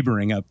was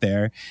laboring up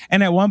there.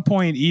 And at one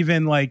point,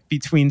 even like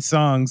between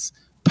songs,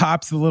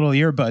 pops the little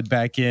earbud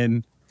back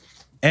in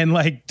and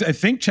like, I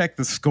think checked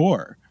the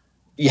score.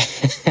 Yeah.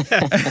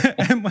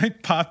 And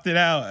like popped it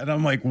out. And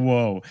I'm like,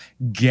 whoa,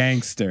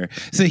 gangster.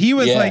 So he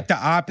was like the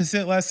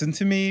opposite lesson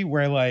to me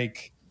where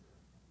like,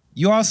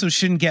 you also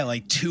shouldn't get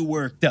like too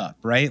worked up,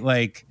 right?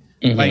 Like,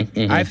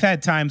 I've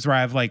had times where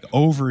I've like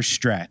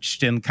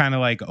overstretched and kind of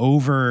like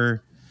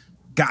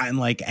gotten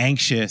like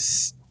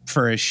anxious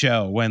for a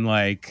show when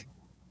like,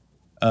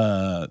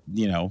 a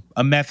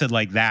method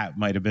like that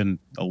might have been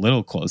a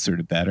little closer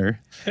to better.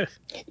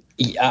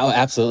 Oh,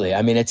 absolutely.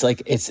 I mean, it's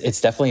like,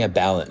 it's definitely a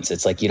balance.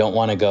 It's like, you don't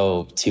want to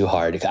go too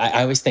hard.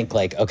 I always think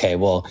like, okay,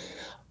 well,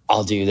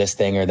 I'll do this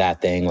thing or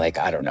that thing. Like,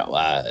 I don't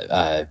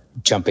know,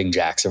 jumping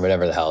jacks or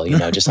whatever the hell,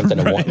 just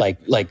something to want,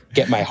 like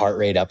get my heart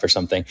rate up or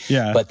something.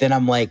 Yeah. But then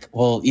I'm like,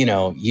 well,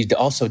 you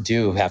also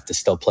do have to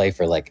still play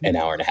for like an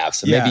hour and a half.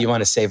 So maybe you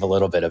want to save a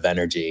little bit of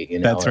energy,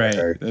 That's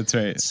right. That's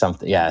right.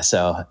 Something. Yeah.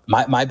 So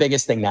my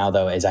biggest thing now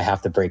though, is I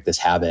have to break this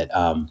habit.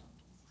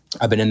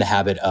 I've been in the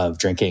habit of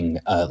drinking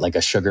like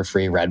a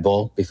sugar-free Red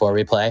Bull before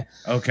we play.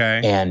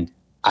 Okay. And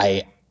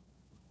I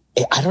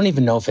don't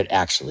even know if it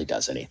actually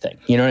does anything.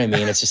 You know what I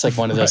mean? It's just like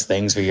one of those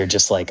things where you're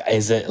just like,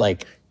 is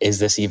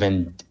this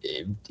even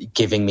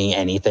giving me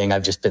anything?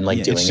 I've just been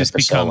like doing it for so long. It's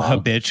just become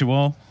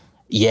habitual.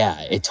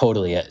 Yeah, it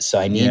totally is. So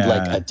I need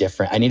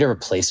I need a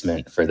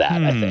replacement for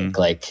that. I think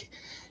like,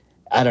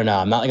 I don't know.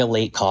 I'm not like a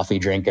late coffee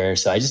drinker.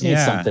 So I just need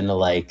something to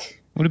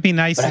like. Would it be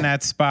nice in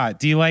that spot?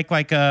 Do you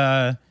like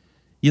a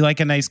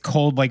nice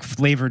cold, like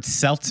flavored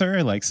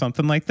seltzer, like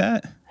something like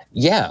that?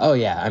 Yeah. Oh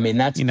yeah. I mean,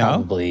 that's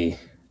probably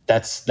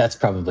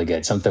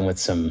good. Something with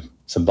some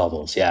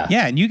bubbles. Yeah.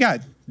 Yeah. And you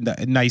got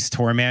nice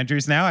tour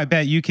managers now. I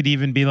bet you could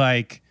even be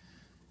like,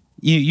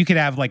 you could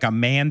have like a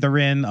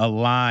mandarin, a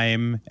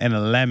lime, and a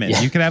lemon.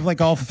 Yeah. You could have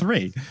like all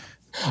three.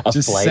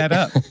 Just flight. Set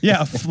up.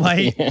 Yeah. A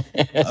flight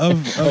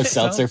of a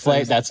seltzer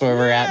flight. That's where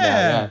we're at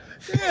now.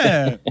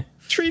 Yeah.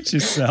 Treat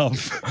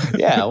yourself.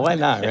 Yeah, why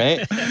not,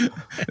 right?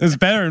 It's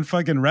better than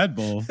fucking Red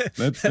Bull.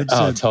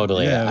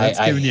 Totally. Yeah, that's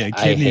giving you a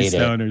kidney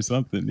stone or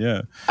something.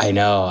 Yeah. I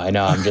know.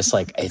 I'm just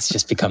like, it's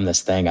just become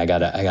this thing. I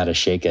gotta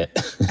shake it.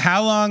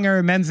 How long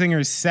are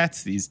Menzinger's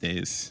sets these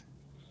days?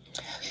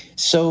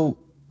 So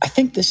I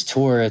think this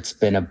tour, it's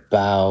been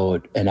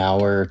about an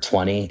hour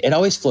 20. It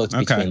always floats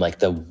between like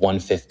the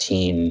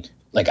 1:15,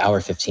 like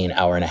hour 15,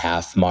 hour and a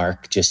half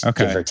mark, just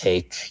give or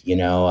take,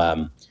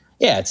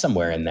 it's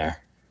somewhere in there.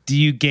 Do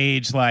you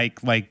gauge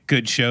like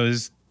good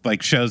shows,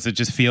 like shows that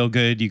just feel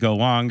good, you go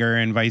longer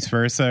and vice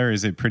versa, or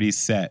is it pretty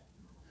set?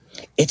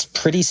 It's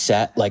pretty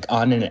set. Like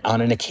on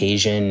an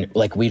occasion,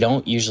 like we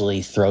don't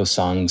usually throw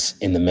songs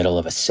in the middle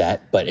of a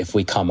set, but if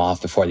we come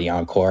off before the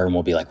encore and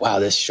we'll be like, wow,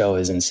 this show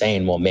is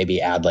insane, we'll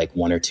maybe add like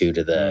one or two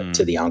to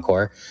the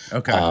encore.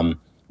 Okay.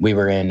 We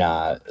were in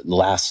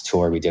last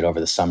tour we did over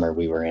the summer,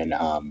 we were in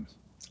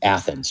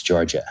Athens,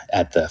 Georgia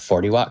at the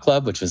 40 Watt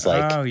Club, which was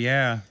like, oh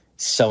yeah,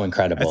 so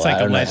incredible. It's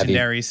like a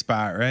legendary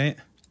spot, right?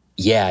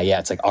 Yeah.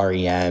 It's like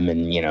REM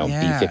and,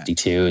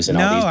 B-52s and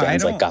all these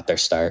bands like got their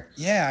start.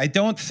 Yeah, I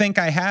don't think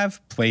I have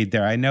played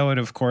there. I know it,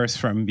 of course,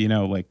 from,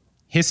 like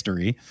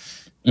history.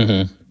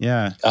 Mm-hmm.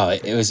 Yeah. Oh,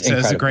 it was incredible.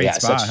 It was a great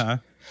spot, huh?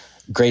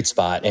 Great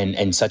spot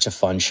and such a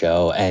fun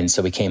show. And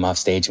so we came off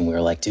stage and we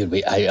were like, dude,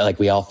 we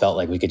all felt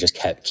like we could just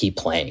keep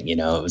playing, It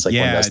was like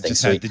one of those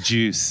things. Just had the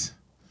juice.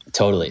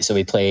 Totally. So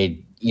we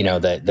played,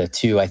 the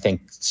two, I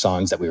think,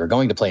 songs that we were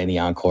going to play in the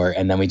encore,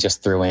 and then we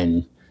just threw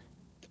in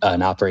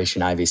an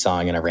Operation Ivy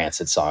song and a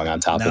Rancid song on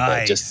top of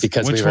it, just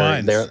because Which we were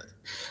ones? there.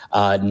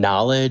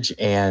 Knowledge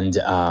and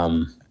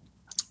oh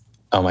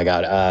my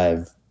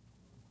God,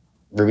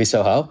 Ruby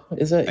Soho,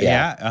 is it?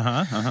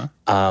 Yeah.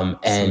 And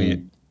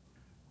Sweet.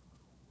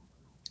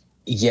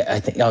 yeah,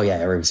 I think,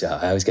 Ruby Soho.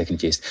 I always get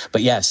confused.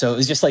 But yeah, so it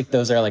was just like,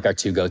 those are like our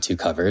two go-to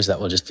covers that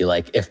will just be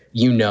like, if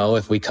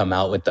we come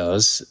out with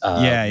those,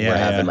 we're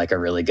having like a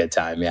really good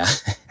time. Yeah.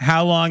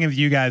 How long have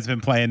you guys been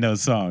playing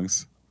those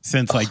songs?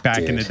 Since like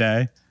back in the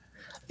day?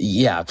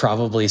 Yeah,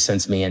 probably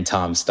since me and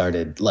Tom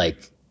started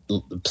like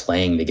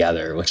playing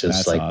together, which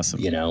is like,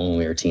 awesome. When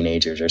we were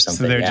teenagers or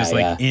something. So they're just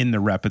like in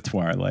the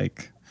repertoire,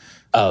 like.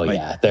 Oh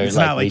yeah, it's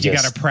not like you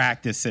got to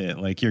practice it.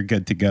 Like you're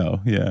good to go.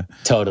 Yeah,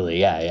 totally.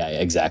 Yeah,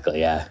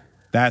 exactly. Yeah,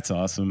 that's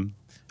awesome.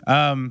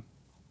 And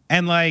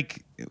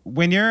like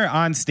when you're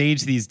on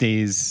stage these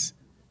days,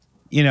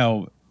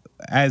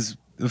 as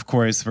of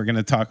course we're going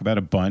to talk about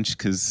a bunch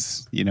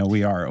because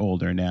we are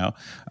older now.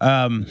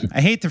 I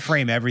hate to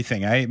frame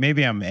everything.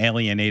 Maybe I'm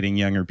alienating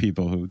younger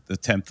people who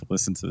attempt to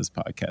listen to this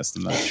podcast.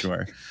 I'm not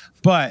sure,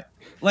 but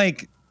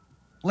like.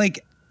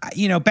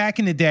 Back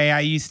in the day, I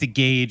used to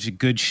gauge a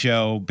good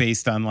show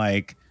based on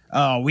like,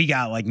 oh, we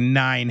got like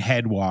 9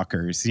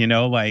 headwalkers,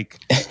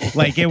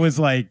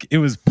 it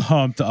was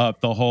pumped up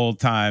the whole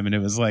time. And it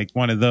was like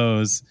one of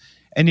those.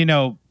 And,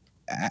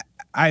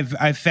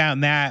 I've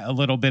found that a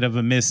little bit of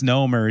a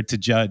misnomer to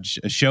judge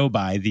a show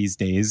by these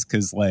days.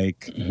 Cause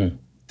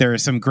there are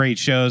some great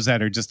shows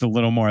that are just a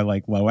little more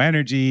like low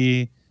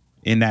energy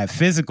in that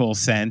physical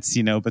sense,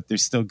 but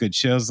there's still good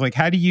shows. Like,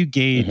 how do you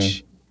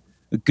gauge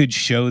a good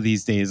show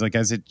these days? Like,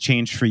 has it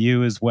changed for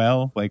you as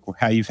well? Like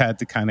how you've had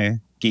to kind of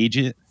gauge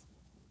it?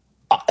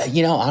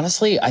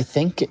 Honestly, I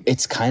think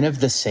it's kind of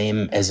the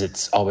same as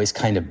it's always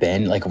kind of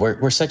been. Like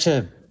we're such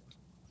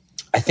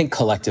I think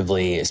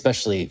collectively,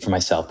 especially for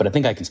myself, but I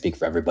think I can speak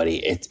for everybody.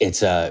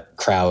 It's a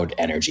crowd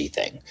energy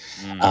thing.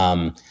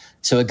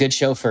 So a good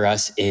show for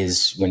us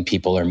is when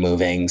people are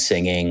moving,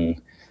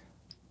 singing,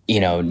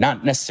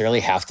 not necessarily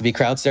have to be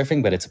crowd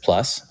surfing, but it's a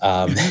plus.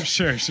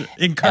 Sure.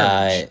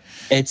 Encouraged.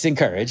 It's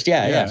encouraged.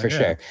 Yeah, for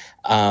sure.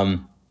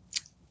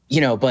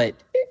 But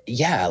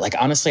yeah, like,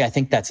 honestly, I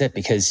think that's it,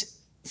 because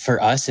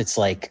for us, it's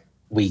like,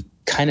 we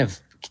kind of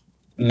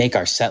make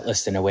our set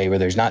list in a way where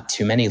there's not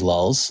too many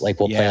lulls. Like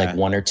we'll play like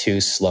 1 or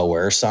 2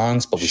 slower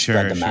songs, but we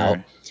spread them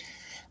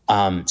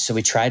out. So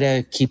we try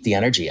to keep the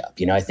energy up.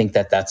 I think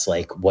that's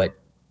like what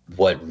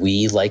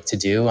we like to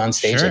do on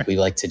stage. Like we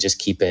like to just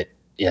keep it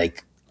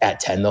like at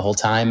 10 the whole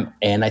time.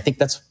 And I think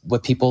that's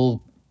what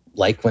people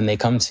like when they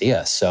come see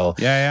us. So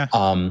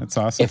that's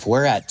awesome. If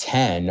we're at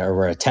 10 or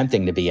we're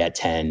attempting to be at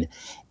 10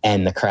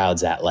 and the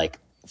crowd's at like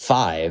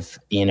 5,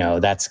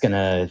 that's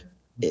gonna,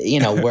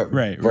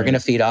 we're going to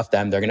feed off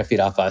them. They're going to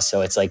feed off us.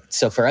 So it's like,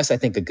 so for us, I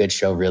think a good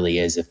show really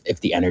is if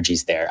the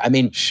energy's there. I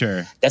mean,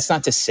 that's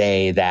not to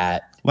say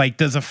that, like,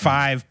 does a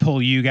 5 pull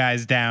you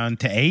guys down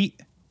to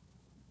 8?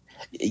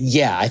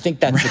 Yeah, I think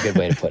that's a good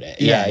way to put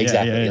it. Yeah,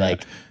 exactly. Yeah.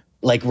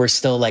 Like we're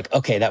still like,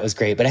 okay, that was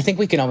great. But I think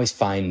we can always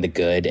find the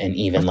good, and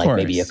even like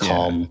maybe a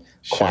calm,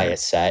 quiet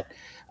set.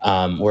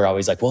 We're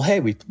always like, well, hey,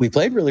 we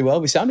played really well.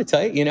 We sounded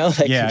tight, shit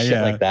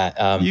like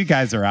that. You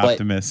guys are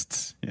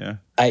optimists. Yeah.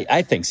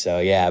 I think so.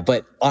 Yeah.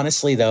 But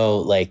honestly though,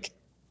 like,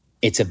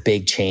 it's a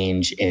big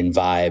change in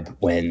vibe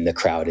when the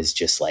crowd is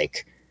just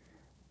like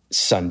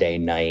Sunday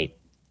night,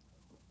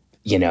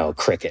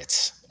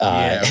 crickets.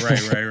 Right.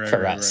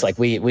 For us, like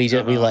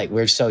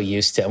we're so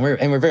used to,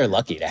 and we're very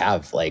lucky to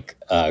have like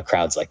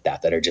crowds like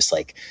that are just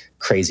like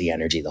crazy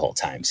energy the whole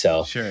time.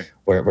 So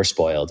we're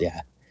spoiled. Yeah.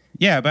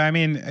 Yeah, but I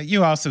mean,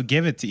 you also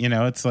give it to,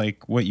 it's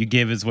like what you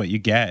give is what you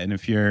get. And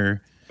if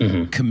you're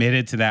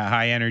committed to that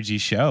high energy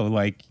show,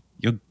 like,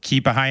 you'll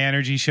keep a high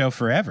energy show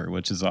forever,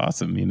 which is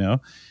awesome.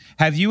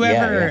 Have you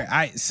ever,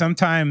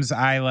 sometimes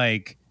I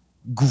like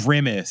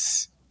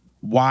grimace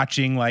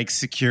watching like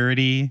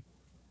security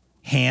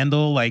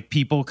handle like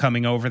people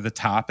coming over the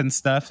top and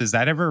stuff. Is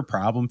that ever a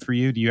problem for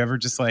you? Do you ever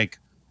just like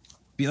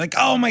be like,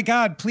 oh my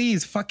God,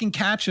 please fucking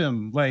catch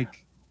him?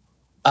 Like,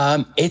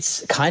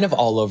 it's kind of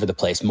all over the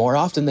place. More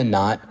often than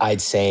not, I'd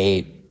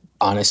say,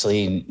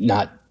 honestly,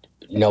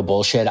 no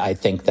bullshit. I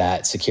think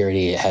that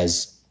security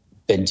has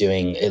been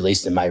doing, at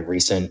least in my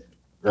recent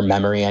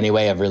memory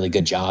anyway, a really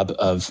good job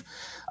of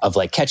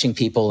like catching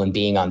people and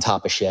being on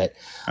top of shit.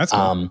 That's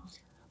cool.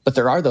 But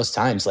there are those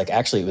times, like,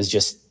 actually it was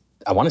just,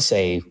 I want to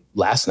say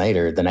last night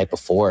or the night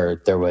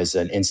before, there was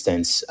an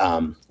instance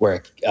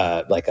where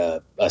like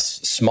a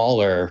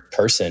smaller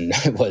person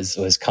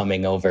was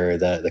coming over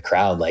the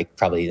crowd, like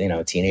probably,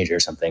 a teenager or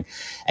something,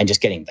 and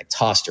just getting like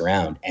tossed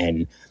around.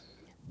 And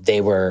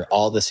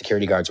all the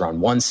security guards were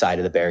on one side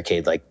of the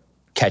barricade, like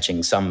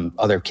catching some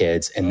other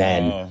kids. And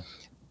then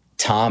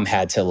Tom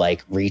had to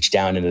like reach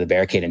down into the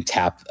barricade and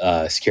tap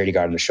a security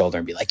guard on the shoder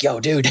and be like, yo,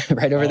 dude,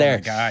 right over there. Oh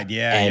my God.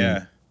 Yeah.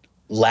 And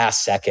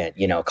last second,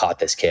 caught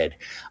this kid.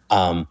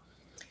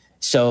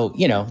 So,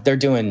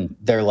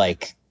 they're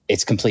like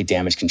it's complete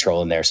damage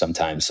control in there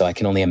sometimes. So I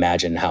can only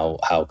imagine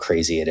how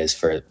crazy it is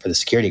for the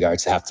security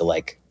guards to have to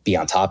like be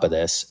on top of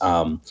this.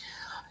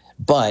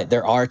 But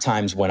there are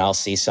times when I'll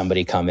see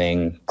somebody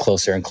coming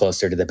closer and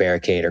closer to the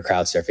barricade or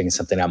crowd surfing and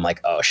something. I'm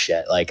like, oh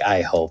shit. Like,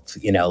 I hope,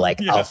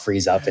 I'll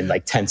freeze up and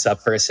like tense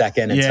up for a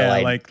second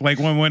until like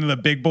when one of the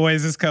big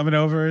boys is coming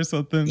over or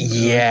something.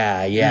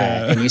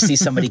 Yeah. And you see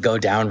somebody go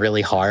down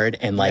really hard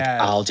and like,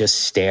 I'll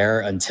just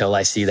stare until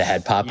I see the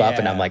head pop up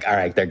and I'm like, all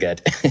right, they're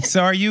good.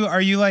 So are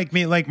you like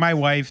me? Like my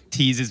wife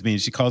teases me.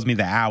 She calls me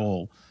the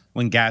owl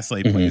when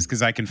Gaslight plays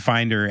because I can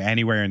find her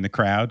anywhere in the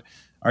crowd.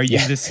 Are you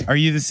Are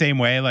you the same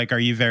way? Like, are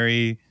you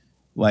very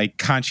like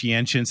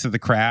conscientious of the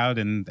crowd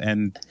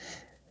and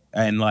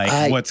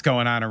like what's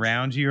going on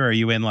around you? Or are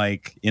you in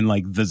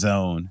the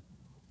zone?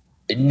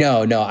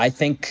 No. I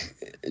think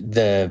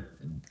the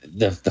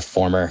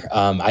former.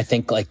 I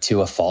think like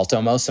to a fault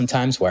almost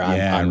sometimes where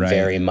I'm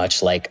very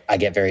much like I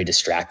get very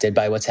distracted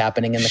by what's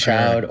happening in the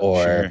crowd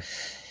or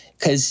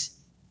because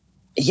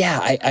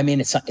I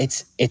mean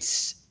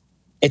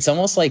it's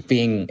almost like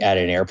being at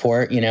an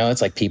airport,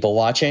 it's like people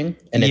watching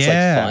and it's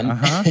like fun.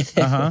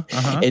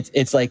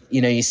 It's like,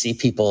 you see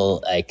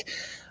people like,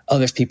 oh,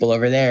 there's people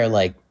over there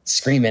like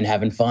screaming,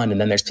 having fun.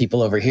 And then there's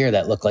people over here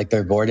that look like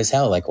they're bored as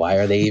hell. Like, why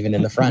are they even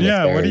in the front? What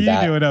are you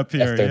doing up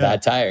here? If they're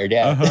that tired.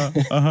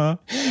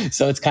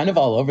 So it's kind of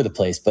all over the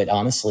place. But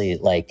honestly,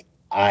 like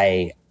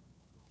I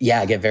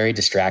get very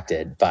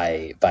distracted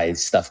by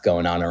stuff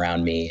going on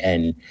around me.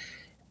 And,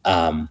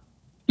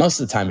 most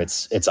of the time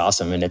it's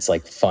awesome and it's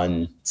like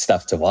fun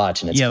stuff to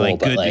watch and it's cool. Like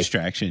but good like,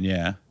 distraction.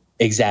 Yeah,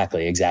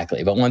 exactly.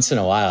 But once in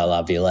a while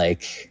I'll be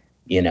like,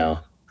 you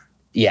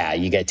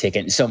get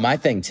taken. So my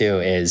thing too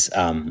is,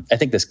 I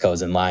think this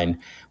goes in line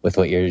with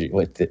what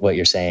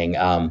you're saying.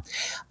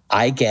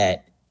 I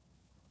get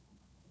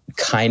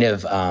kind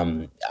of,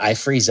 I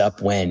freeze up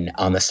when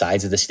on the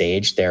sides of the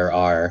stage, there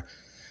are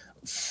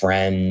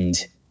friend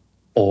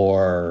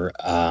or,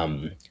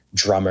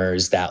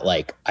 drummers that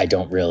like I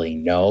don't really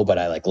know but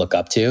I like look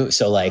up to.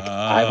 So like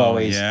I've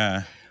always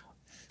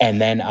and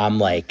then I'm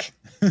like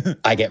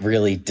I get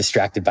really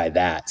distracted by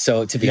that.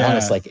 So to be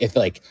honest, like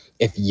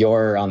if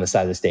you're on the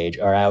side of the stage,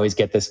 or I always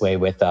get this way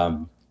with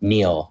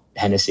Neil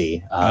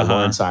Hennessy,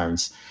 Lawrence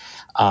Arms.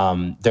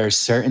 There's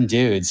certain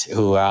dudes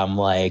who I'm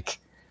like,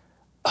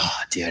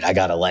 oh dude, I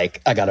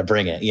gotta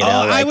bring it.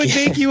 I would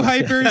make you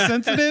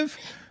hypersensitive.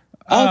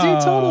 Oh,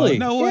 dude, totally.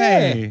 No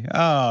way.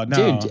 Oh,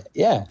 no. Dude,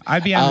 yeah.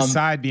 I'd be on the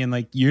side being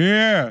like,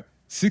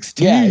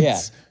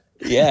 16s.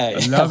 Yeah.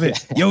 I love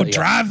it. Yo,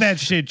 drive that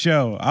shit,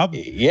 Joe.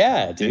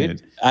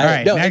 Dude. All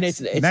right.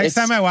 Next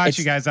time I watch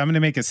you guys, I'm going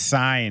to make a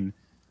sign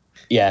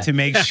to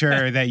make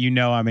sure that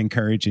I'm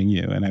encouraging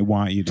you and I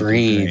want you to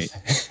breathe.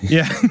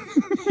 Yeah.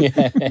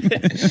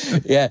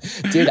 Yeah.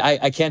 Dude,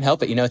 I can't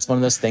help it. It's one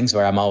of those things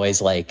where I'm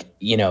always like,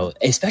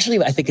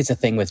 especially I think it's a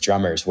thing with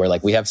drummers where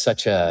like we have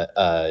such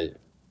a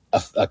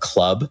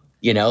club,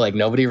 like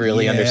nobody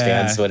really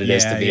understands what it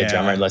is to be a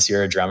drummer unless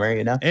you're a drummer,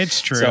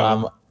 It's true.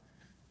 So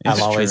I'm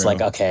always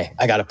like, okay,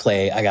 I gotta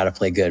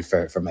play good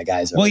for my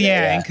guys. Well,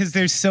 and because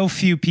there's so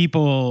few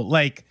people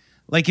like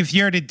if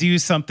you're to do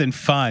something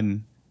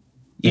fun,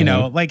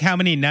 like how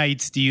many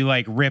nights do you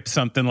like rip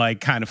something like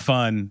kind of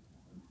fun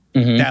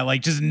that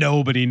like just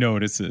nobody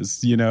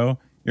notices,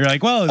 You're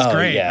like, well, it's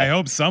great. Yeah. I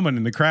hope someone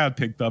in the crowd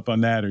picked up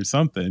on that or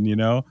something,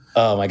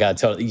 Oh my God.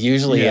 Totally.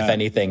 Usually if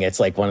anything, it's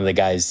like one of the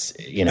guys,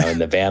 in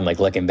the band, like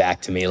looking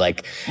back to me,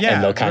 like,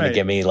 and they'll kind of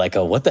give me like,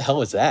 what the hell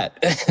was that?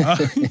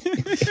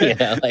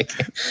 Like,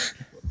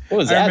 what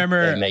was that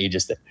thing that you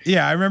just did?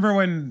 Yeah. I remember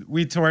when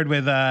we toured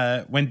with,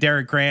 when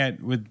Derek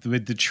Grant with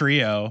the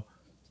trio.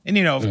 And,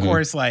 of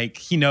course, like,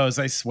 he knows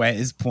I Sweat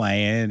is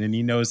playing and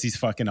he knows he's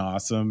fucking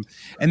awesome.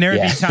 And there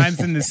would be times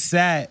in the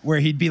set where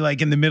he'd be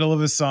like in the middle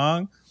of a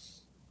song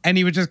and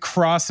he would just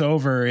cross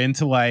over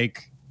into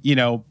like,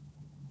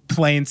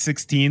 playing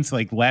 16ths,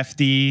 like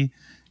lefty,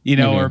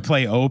 or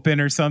play open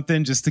or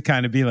something just to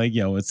kind of be like,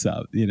 yo, what's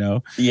up?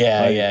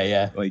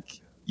 Yeah. Like,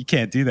 you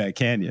can't do that,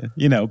 can you?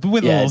 But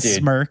with a little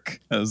smirk,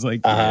 I was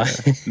like,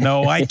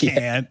 no, I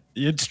can't.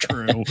 It's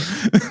true.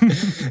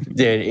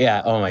 Dude,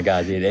 yeah. Oh my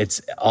God, dude.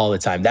 It's all the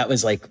time. That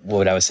was like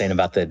what I was saying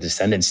about the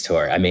Descendants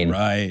tour. I mean,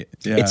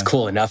 it's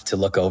cool enough to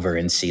look over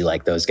and see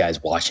like those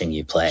guys watching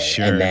you play.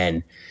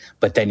 Sure.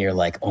 But then you're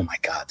like, oh my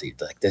God,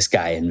 dude, like this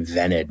guy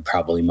invented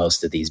probably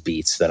most of these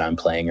beats that I'm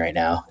playing right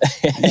now.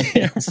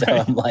 So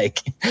I'm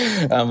like,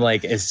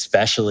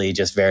 especially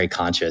just very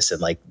conscious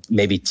and like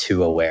maybe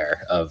too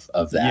aware of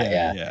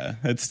that. Yeah.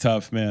 It's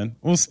tough, man.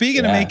 Well,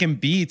 speaking of making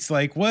beats,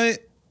 like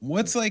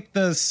what's like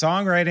the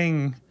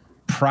songwriting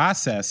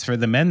process for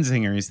the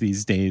Menzingers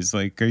these days?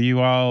 Like, are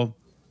you all,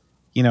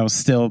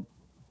 still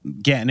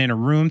getting in a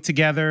room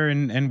together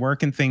and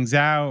working things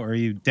out? Or are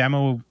you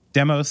demo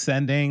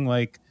sending?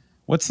 Like,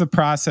 what's the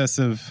process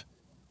of,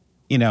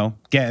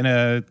 getting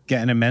a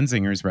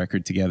Menzingers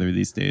record together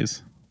these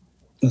days?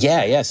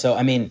 Yeah. So,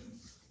 I mean,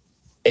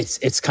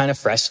 it's kind of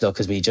fresh still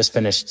because we just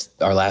finished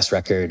our last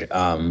record,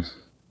 writing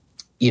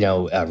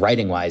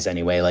wise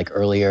anyway, like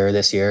earlier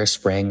this year,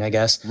 spring, I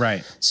guess.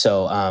 Right.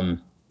 So,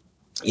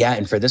 Yeah.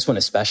 And for this one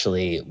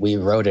especially, we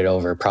wrote it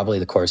over probably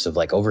the course of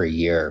like over a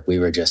year. We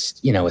were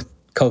just, with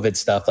COVID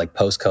stuff, like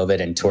post-COVID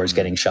and tours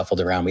getting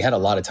shuffled around. We had a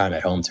lot of time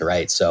at home to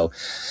write. So,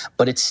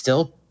 but it's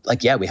still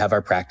like, yeah, we have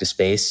our practice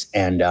space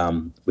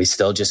and we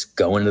still just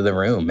go into the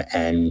room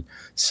and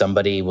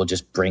somebody will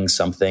just bring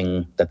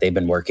something that they've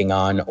been working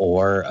on,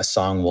 or a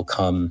song will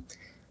come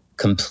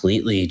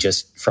completely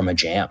just from a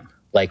jam.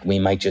 Like we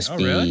might just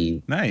be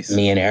really? Nice.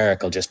 Me and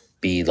Eric will just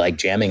be like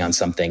jamming on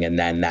something, and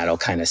then that'll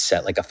kind of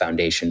set like a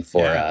foundation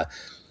for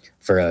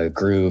a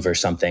groove or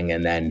something.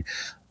 And then,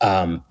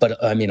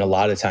 but I mean, a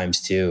lot of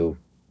times too,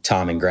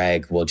 Tom and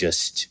Greg will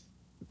just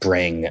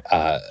bring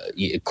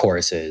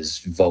choruses,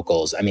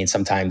 vocals. I mean,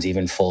 sometimes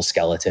even full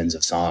skeletons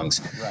of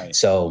songs. Right.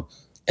 So,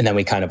 and then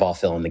we kind of all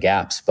fill in the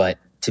gaps. But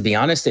to be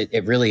honest,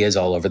 it really is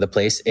all over the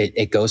place.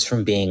 It goes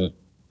from being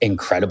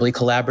incredibly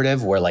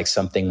collaborative, where like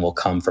something will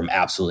come from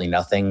absolutely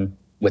nothing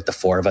with the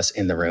four of us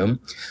in the room,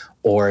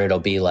 or it'll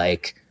be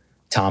like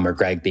Tom or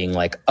Greg being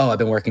like, oh, I've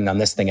been working on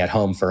this thing at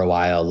home for a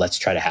while. Let's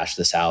try to hash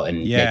this out and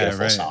make it a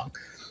full song.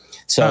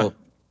 So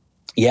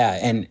yeah.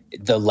 And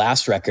the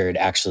last record,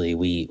 actually,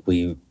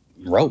 we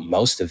wrote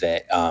most of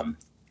it.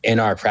 In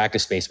our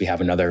practice space, we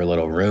have another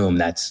little room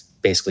that's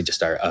basically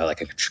just our like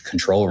a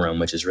control room,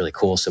 which is really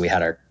cool. So we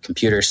had our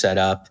computer set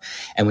up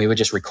and we would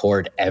just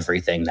record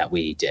everything that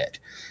we did.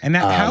 And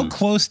now, how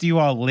close do you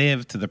all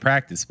live to the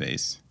practice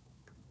space?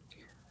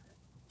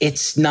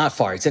 It's not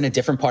far. It's in a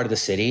different part of the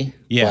city,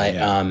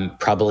 but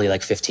probably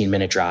like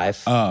 15-minute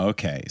drive. Oh,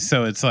 okay.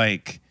 So it's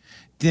like,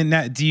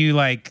 do you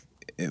like,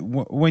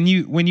 when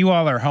you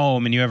all are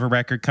home and you have a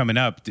record coming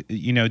up, do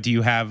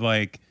you have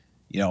like,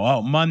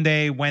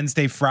 Monday,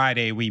 Wednesday,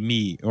 Friday we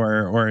meet,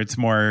 or it's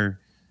more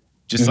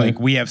just like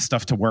we have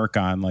stuff to work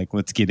on, like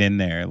let's get in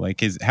there.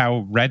 Like,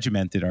 how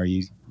regimented are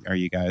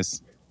you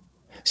guys?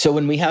 So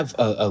when we have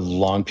a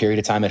long period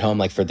of time at home,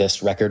 like for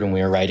this record when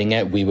we were writing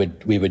it, we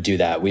would do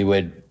that. We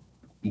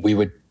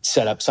would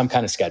set up some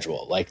kind of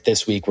schedule. Like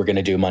this week we're going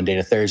to do Monday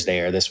to Thursday,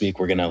 or this week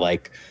we're going to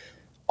like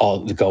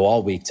go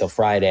all week till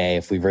Friday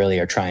if we really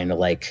are trying to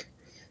like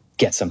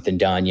get something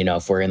done,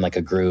 if we're in like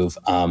a groove.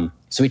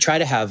 So we try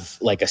to have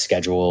like a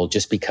schedule,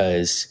 just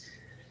because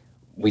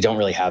we don't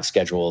really have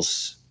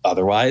schedules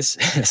otherwise.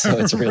 So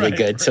it's really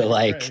good to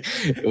like,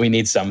 we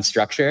need some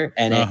structure,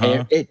 and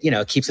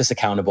it keeps us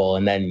accountable.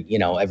 And then,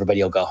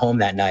 everybody will go home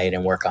that night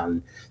and work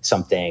on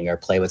something or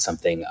play with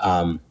something.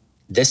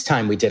 This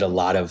time we did a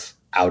lot of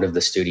out of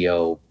the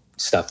studio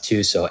stuff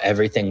too. So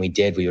everything we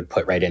did, we would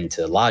put right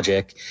into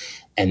Logic,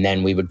 and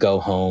then we would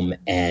go home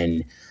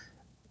and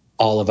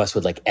all of us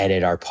would like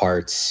edit our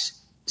parts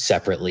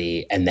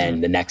separately, and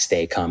then the next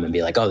day come and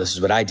be like, oh, this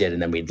is what I did.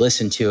 And then we'd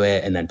listen to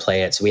it and then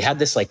play it. So we had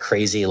this like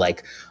crazy,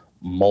 like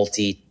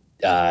multimedia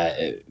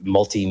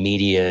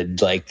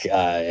like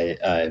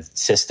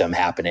system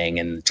happening,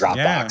 and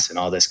Dropbox and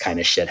all this kind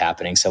of shit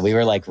happening. So we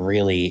were like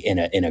really in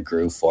a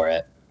groove for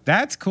it.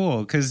 That's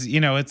cool. Cause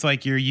it's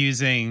like you're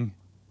using,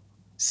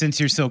 since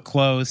you're so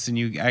close and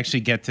you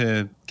actually get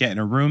to get in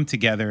a room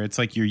together, it's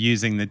like you're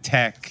using the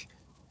tech,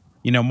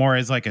 more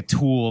as like a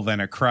tool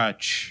than a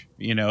crutch,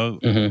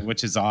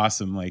 which is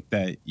awesome. Like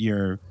that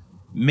you're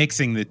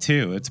mixing the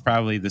two. It's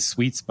probably the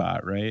sweet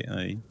spot, right?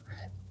 Like,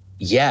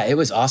 yeah, it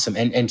was awesome.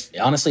 And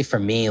honestly, for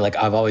me, like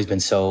I've always been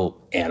so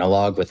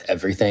analog with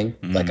everything.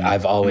 Like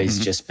I've always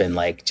just been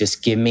like,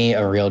 just give me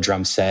a real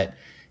drum set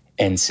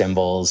and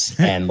cymbals.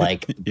 And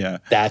like,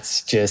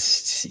 that's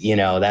just,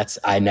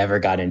 I never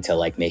got into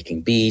like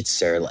making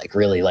beats or like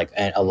really like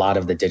a lot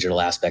of the digital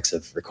aspects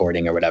of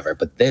recording or whatever.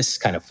 But this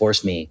kind of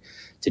forced me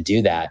to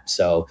do that.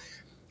 So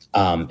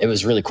it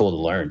was really cool to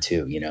learn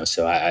too,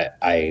 so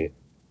I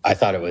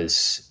thought it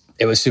was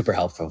super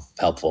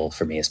helpful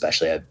for me,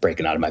 especially at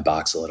breaking out of my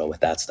box a little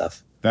with that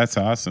stuff. That's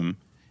awesome.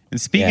 And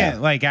speaking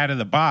of, like out of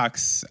the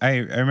box, I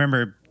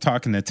remember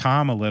talking to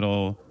Tom a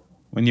little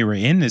when you were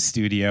in the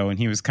studio, and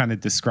he was kind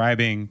of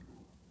describing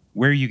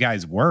where you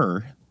guys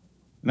were.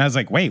 And I was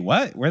like, wait,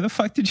 what? Where the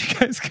fuck did you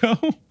guys go?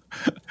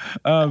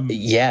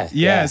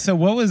 Yeah. So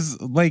what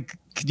was like,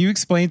 could you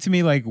explain to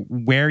me like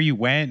where you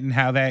went and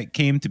how that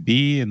came to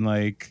be? And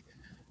like,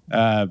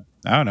 I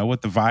don't know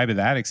what the vibe of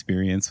that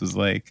experience was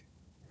like.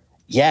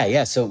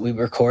 Yeah. So we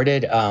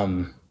recorded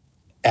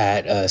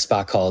at a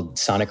spot called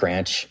Sonic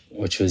Ranch,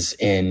 which was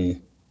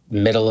in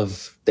middle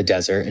of the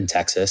desert in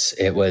Texas.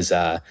 It was,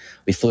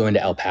 we flew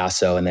into El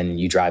Paso, and then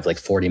you drive like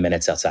 40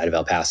 minutes outside of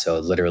El Paso,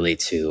 literally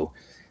to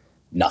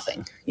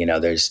nothing. There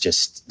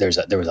was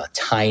a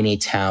tiny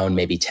town,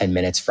 maybe 10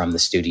 minutes from the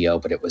studio,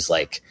 but it was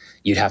like,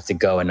 you'd have to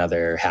go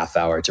another half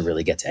hour to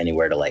really get to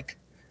anywhere to like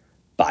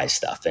buy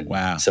stuff. And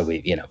wow. So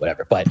we,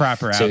 whatever, but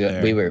proper so out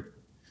there. we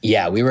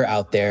were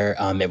out there.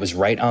 It was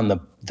right on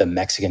the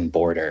Mexican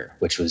border,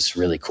 which was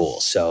really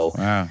cool. So,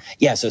 wow.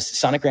 Yeah. So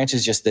Sonic Ranch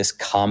is just this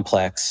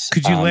complex.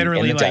 Could you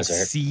literally in the like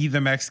desert. see the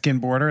Mexican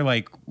border,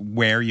 like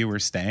where you were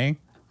staying?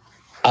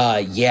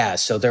 Yeah.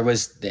 So there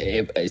was,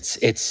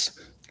 it's,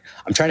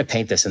 I'm trying to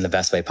paint this in the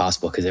best way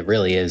possible, because it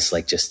really is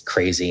like just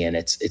crazy, and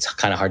it's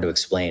kind of hard to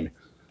explain.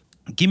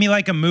 Give me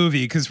like a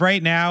movie, because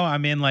right now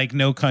I'm in like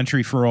No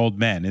Country for Old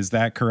Men. Is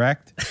that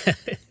correct?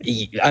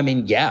 I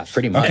mean, yeah,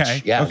 pretty much.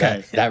 Okay, yeah,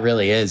 okay. That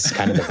really is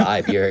kind of the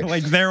vibe. You're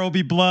like There Will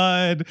Be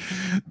Blood,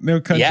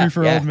 No Country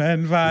for Old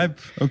Men vibe.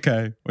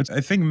 Okay, which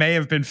I think may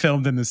have been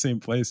filmed in the same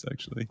place,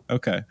 actually.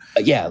 Okay.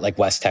 Yeah, like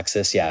West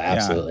Texas. Yeah,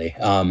 absolutely.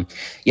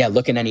 Yeah,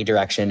 look in any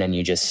direction and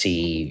you just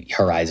see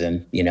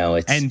horizon. You know,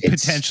 it's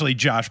potentially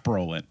Josh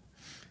Brolin.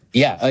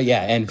 Yeah,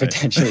 and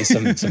potentially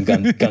some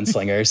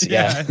gunslingers.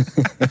 Yeah.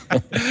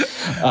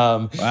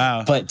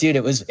 Wow. But dude,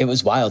 it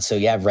was wild. So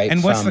yeah, right.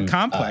 And what's the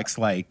complex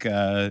like?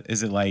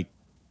 Is it like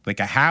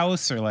a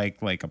house or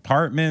like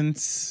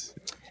apartments?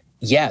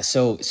 Yeah.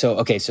 So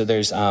okay. So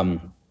there's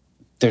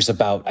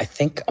about, I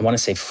think I want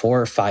to say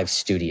 4 or 5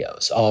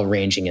 studios, all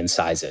ranging in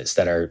sizes,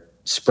 that are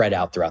spread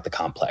out throughout the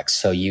complex.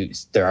 So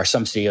there are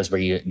some studios where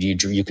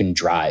you can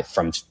drive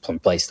from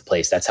place to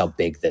place. That's how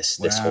big this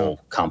whole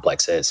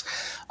complex is.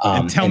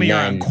 And tell me you're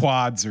on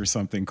quads or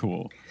something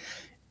cool.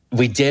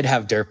 We did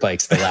have dirt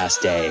bikes the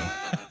last day.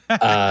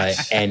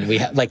 And we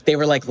they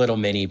were like little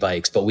mini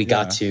bikes, but we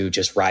got to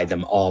just ride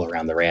them all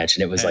around the ranch.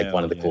 And it was like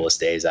one of the coolest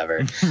days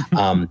ever.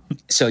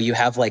 So you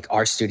have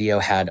our studio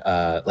had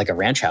like a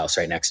ranch house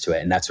right next to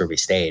it. And that's where we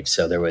stayed.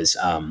 So there was,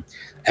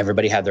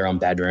 everybody had their own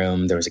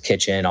bedroom. There was a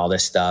kitchen, all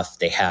this stuff.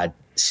 They had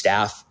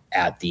staff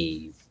at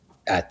the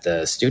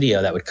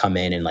studio that would come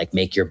in and like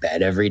make your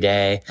bed every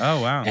day.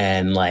 Oh, wow.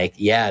 And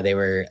they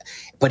were,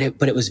 but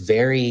it was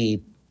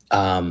very,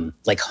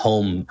 like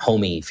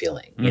homey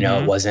feeling, you know,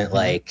 it wasn't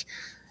like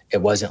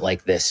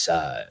this,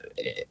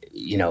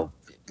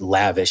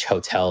 lavish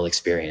hotel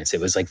experience. It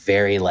was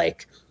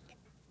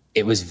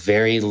it was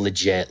very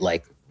legit,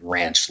 like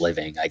ranch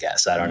living, I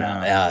guess. I don't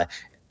know.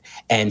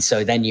 And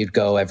so then you'd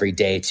go every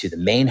day to the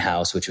main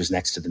house, which was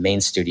next to the main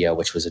studio,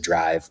 which was a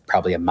drive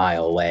probably a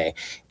mile away.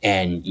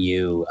 And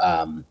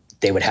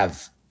they would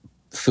have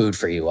food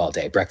for you all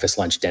day, breakfast,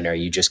 lunch, dinner.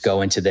 You just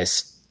go into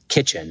this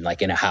kitchen,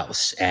 like in a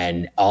house,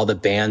 and all the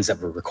bands that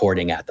were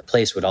recording at the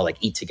place would all like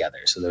eat together.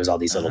 So there was all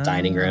these little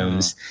dining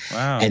rooms.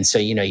 Wow. And so,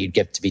 you'd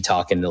get to be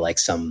talking to like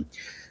some,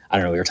 I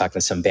don't know, we were talking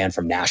to some band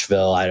from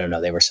Nashville. I don't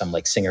know. They were some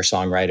like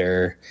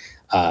singer-songwriter,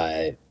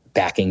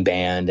 backing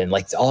band, and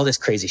like all this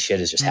crazy shit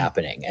is just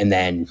happening. And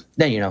then,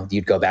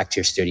 you'd go back to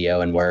your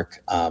studio and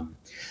work.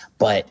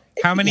 But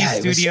how many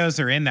studios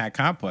are in that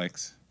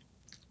complex?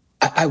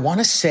 I want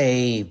to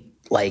say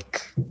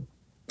like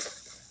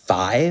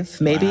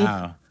 5, maybe.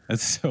 Wow.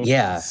 That's so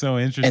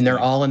interesting. And they're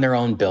all in their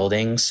own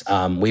buildings.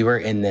 We were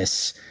in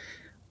this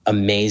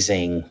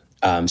amazing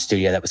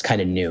studio that was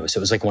kind of new. So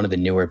it was like one of the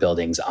newer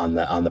buildings on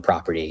the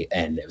property,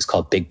 and it was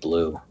called Big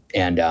Blue.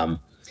 And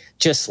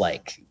just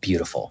like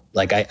beautiful.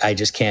 Like I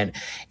just can't,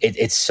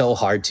 it's so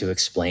hard to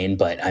explain,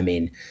 but I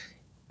mean,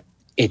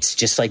 it's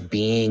just like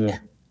being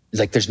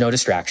like, there's no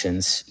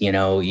distractions,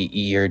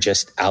 you're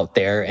just out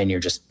there and you're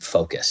just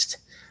focused.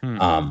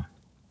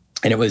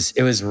 And it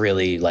was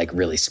really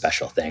really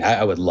special thing.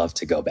 I would love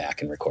to go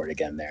back and record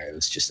again there. It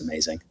was just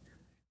amazing.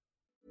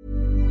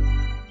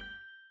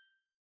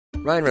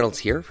 Ryan Reynolds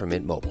here from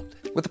Mint Mobile.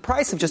 With the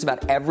price of just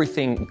about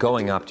everything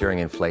going up during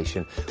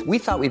inflation, we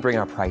thought we'd bring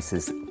our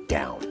prices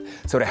down.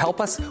 So to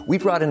help us, we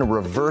brought in a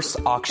reverse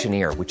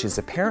auctioneer, which is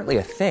apparently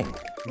a thing.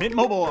 Mint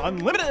Mobile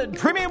Unlimited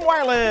Premium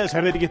Wireless.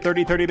 How to get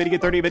 30, 30, bit to get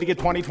 30, bit to get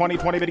 20, 20,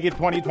 20, bit to get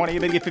 20, 20,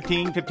 bit to get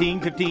 15,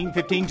 15, 15,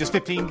 15, just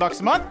 $15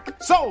 a month?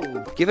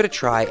 Sold! Give it a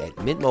try at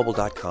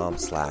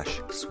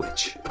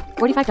mintmobile.com/switch.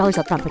 $45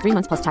 up front for 3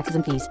 months plus taxes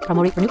and fees.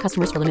 Promo rate for new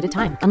customers for limited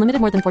time. Unlimited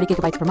more than 40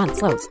 gigabytes per month.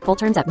 Slows full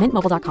terms at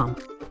mintmobile.com.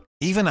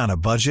 Even on a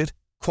budget,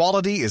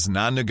 quality is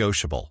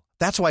non-negotiable.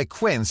 That's why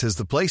Quince is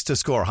the place to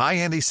score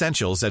high-end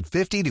essentials at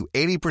 50 to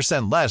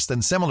 80% less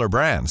than similar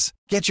brands.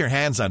 Get your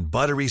hands on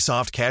buttery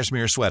soft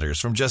cashmere sweaters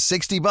from just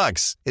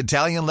 $60,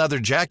 Italian leather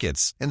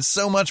jackets, and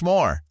so much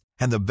more.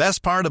 And the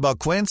best part about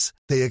Quince,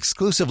 they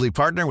exclusively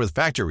partner with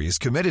factories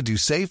committed to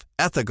safe,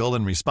 ethical,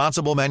 and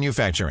responsible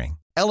manufacturing.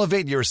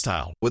 Elevate your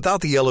style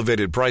without the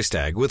elevated price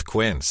tag with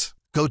Quince.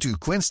 Go to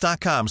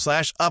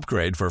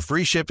quince.com/upgrade for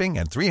free shipping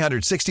and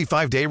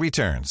 365-day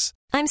returns.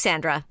 I'm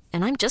Sandra,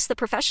 and I'm just the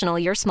professional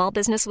your small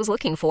business was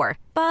looking for.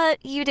 But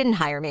you didn't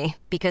hire me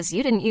because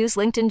you didn't use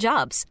LinkedIn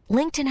Jobs.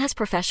 LinkedIn has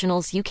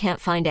professionals you can't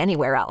find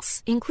anywhere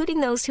else, including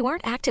those who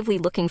aren't actively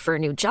looking for a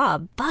new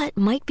job, but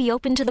might be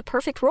open to the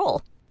perfect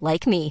role,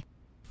 like me.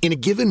 In a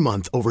given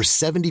month, over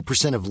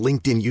 70% of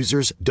LinkedIn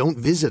users don't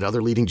visit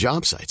other leading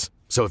job sites.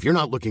 So if you're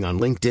not looking on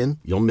LinkedIn,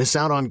 you'll miss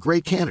out on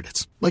great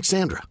candidates like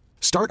Sandra.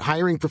 Start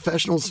hiring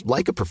professionals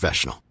like a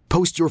professional.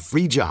 Post your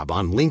free job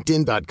on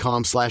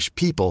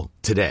linkedin.com/people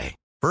today.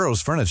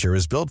 Burrow's furniture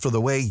is built for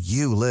the way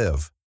you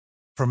live.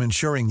 From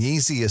ensuring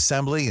easy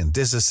assembly and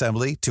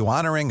disassembly to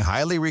honoring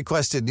highly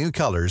requested new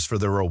colors for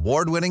their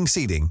award-winning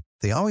seating,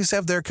 they always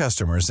have their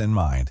customers in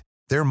mind.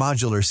 Their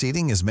modular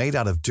seating is made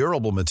out of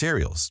durable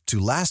materials to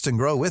last and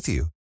grow with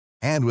you.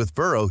 And with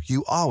Burrow,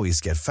 you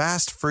always get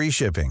fast, free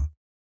shipping.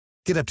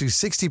 Get up to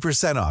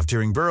 60% off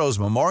during Burrow's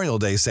Memorial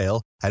Day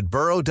sale at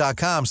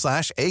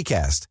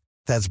burrow.com/ACAST.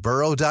 That's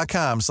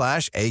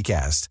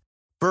burrow.com/ACAST.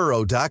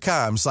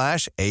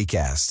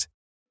 burrow.com/ACAST.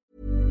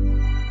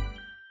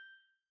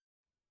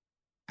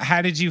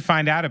 how did you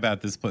find out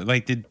about this place?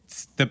 Like, did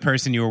the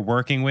person you were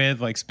working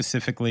with like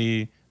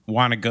specifically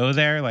want to go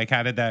there? Like,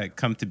 how did that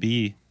come to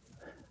be?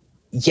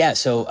 Yeah.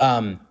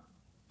 So,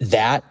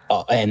 that,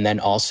 and then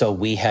also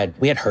we had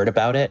heard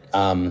about it.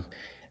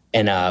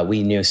 And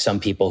we knew some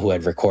people who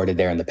had recorded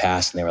there in the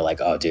past, and they were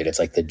like, "Oh, dude, it's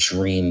like the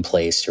dream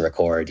place to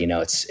record. You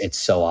know, it's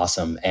so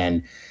awesome."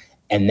 And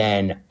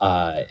then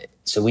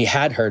so we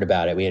had heard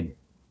about it. We had,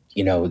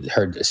 you know,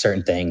 heard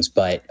certain things,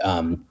 but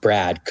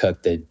Brad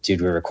Cook, the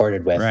dude we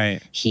recorded with,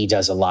 right, he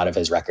does a lot of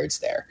his records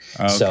there.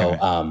 Okay.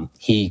 So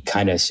he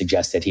kind of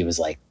suggested, he was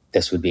like,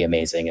 "This would be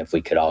amazing if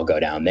we could all go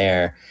down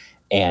there."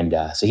 And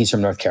so he's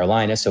from North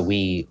Carolina, so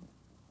we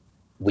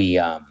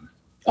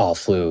all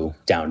flew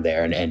down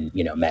there and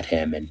you know, met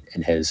him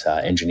and his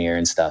engineer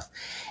and stuff.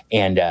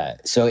 And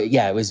so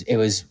yeah, it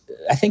was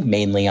I think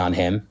mainly on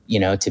him, you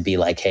know, to be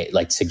like, hey,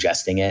 like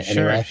suggesting it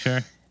anyway.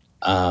 Sure.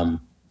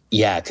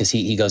 Yeah, because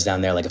he goes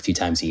down there like a few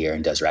times a year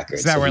and does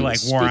records. Is that so where like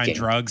War on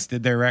Drugs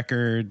did their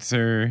records,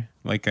 or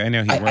like I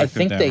know he worked with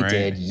them, right? I think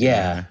they did.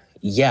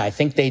 Yeah, I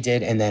think they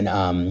did. And then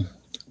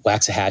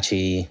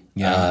Waxahachie,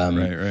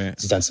 right.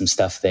 has done some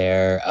stuff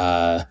there.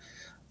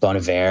 Bon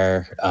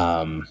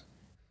Iver.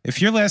 If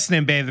you're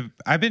listening, babe,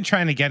 I've been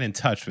trying to get in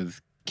touch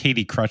with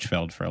Katie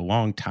Crutchfield for a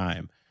long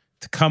time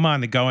to come on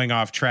the Going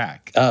Off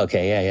Track. Oh,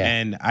 okay, yeah.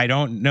 And I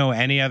don't know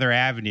any other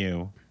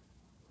avenue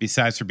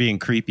besides for being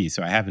creepy,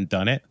 so I haven't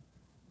done it.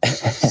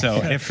 So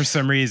if for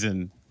some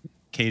reason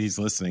Katie's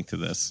listening to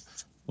this,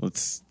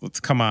 let's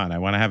come on. I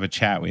want to have a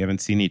chat. We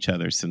haven't seen each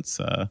other since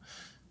the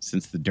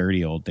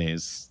dirty old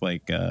days,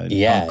 like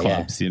punk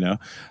clubs, you know,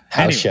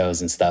 house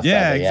shows and stuff.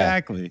 Yeah,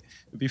 exactly.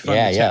 It'd be fun.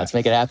 Yeah, let's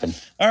make it happen.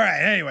 All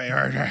right. Anyway,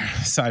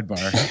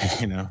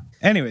 sidebar. You know.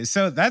 Anyway,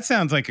 so that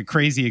sounds like a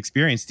crazy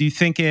experience. Do you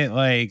think it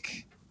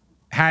like?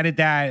 How did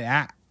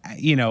that,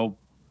 you know,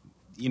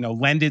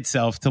 lend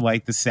itself to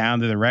like the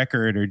sound of the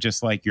record, or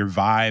just like your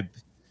vibe?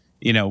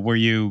 You know, were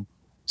you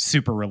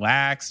super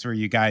relaxed? Were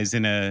you guys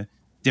in a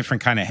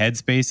different kind of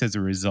headspace as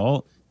a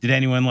result? Did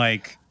anyone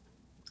like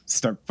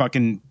start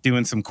fucking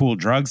doing some cool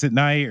drugs at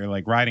night, or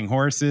like riding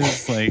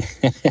horses?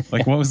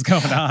 Like what was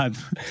going on?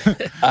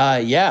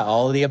 Yeah,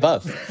 all of the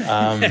above.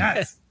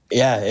 Yes.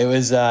 Yeah, it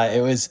was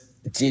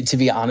to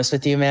be honest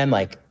with you, man,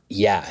 like,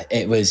 yeah,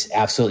 it was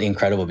absolutely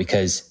incredible,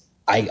 because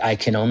I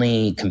can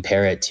only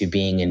compare it to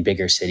being in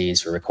bigger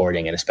cities for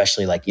recording. And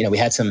especially like, you know, we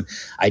had some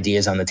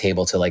ideas on the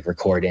table to like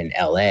record in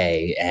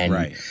LA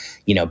and,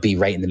 you know, be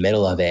right in the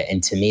middle of it.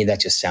 And to me, that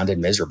just sounded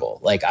miserable.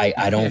 Like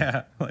I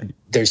don't,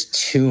 there's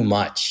too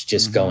much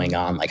just going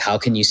on. Like, how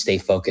can you stay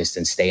focused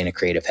and stay in a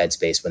creative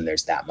headspace when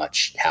there's that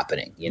much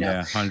happening, you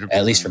know, 100%.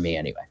 At least for me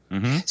anyway.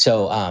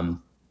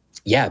 So,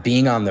 yeah,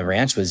 being on the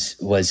ranch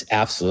was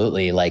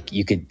absolutely like,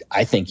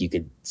 I think you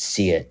could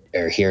see it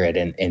or hear it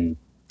in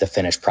the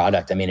finished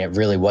product. I mean, it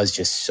really was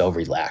just so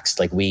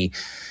relaxed. Like the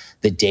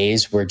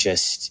days were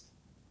just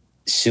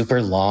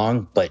super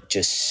long, but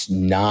just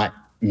not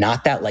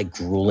that like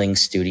grueling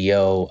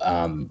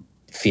studio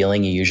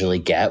feeling you usually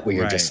get, where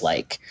you're just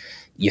like,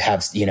 you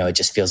have, you know, it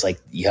just feels like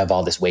you have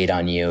all this weight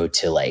on you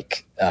to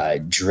like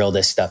drill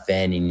this stuff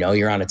in, you know,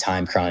 you're on a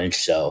time crunch.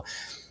 So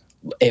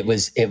it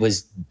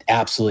was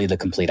absolutely the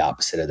complete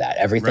opposite of that.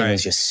 Everything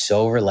was just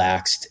so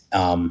relaxed.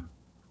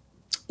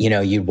 You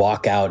know, you'd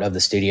walk out of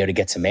the studio to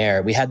get some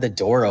air. We had the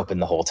door open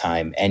the whole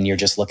time, and you're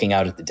just looking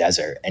out at the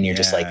desert, and you're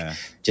just like,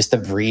 just the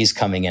breeze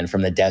coming in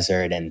from the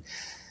desert. And,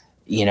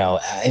 you know,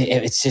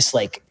 it's just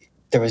like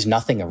there was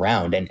nothing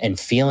around, and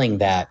feeling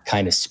that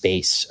kind of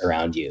space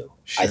around you,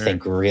 I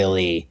think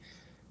really,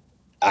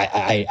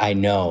 I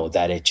know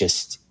that it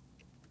just,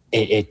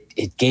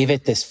 it gave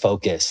it this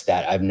focus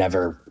that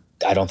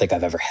I don't think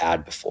I've ever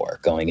had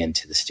before going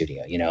into the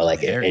studio, you know,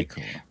 like it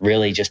cool.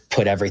 Really just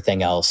put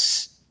everything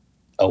else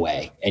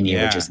away, and you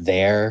were just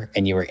there,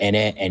 and you were in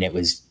it, and it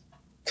was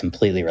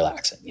completely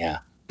relaxing. Yeah.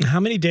 How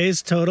many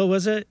days total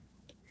was it?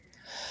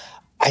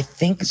 I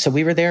think so.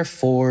 We were there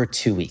for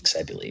 2 weeks,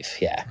 I believe.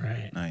 Yeah.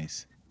 Right.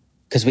 Nice.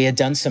 Because we had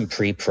done some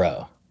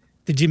pre-pro.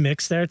 Did you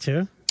mix there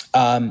too?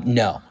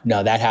 No,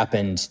 that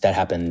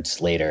happened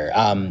later.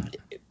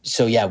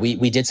 So yeah,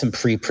 we did some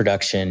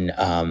pre-production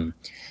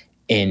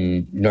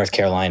in North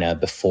Carolina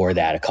before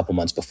that, a couple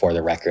months before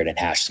the record, and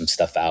hashed some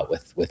stuff out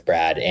with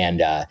Brad.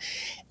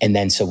 And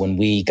then so when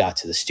we got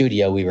to the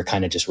studio, we were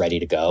kind of just ready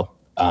to go.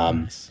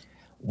 Nice.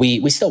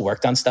 We still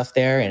worked on stuff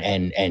there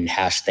and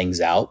hashed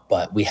things out,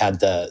 but we had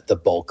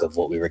the bulk of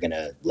what we were going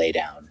to lay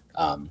down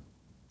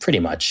pretty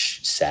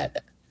much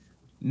set.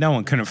 No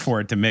one can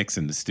afford to mix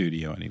in the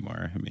studio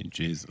anymore. I mean,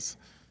 Jesus.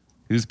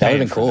 Who's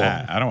paying for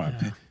that? I don't want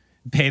to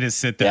pay to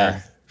sit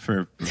there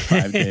for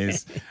 5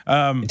 days.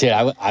 Dude,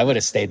 I would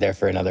have stayed there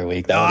for another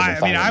week.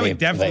 I would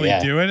definitely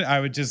do it. I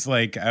would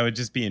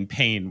just be in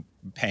pain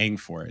paying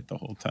for it the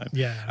whole time.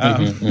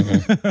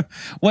 Yeah.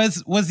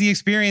 Was the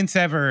experience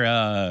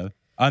ever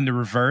on the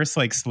reverse,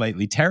 like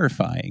slightly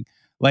terrifying?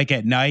 Like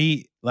at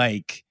night,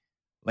 like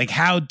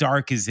how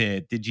dark is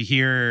it? Did you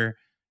hear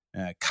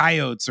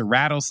coyotes or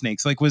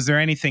rattlesnakes? Like, was there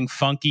anything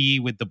funky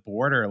with the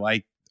border?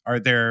 Like, are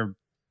there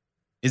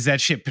is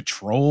that shit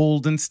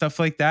patrolled and stuff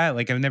like that?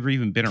 Like, I've never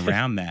even been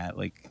around that.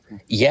 Like,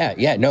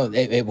 yeah, no,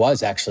 it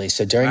was actually.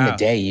 So during the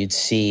day, you'd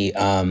see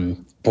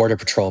Border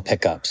Patrol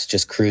pickups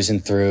just cruising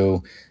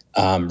through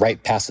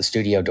right past the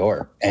studio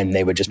door, and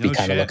they would just be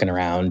kind of looking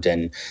around.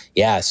 And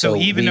yeah, so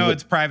even though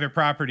it's private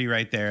property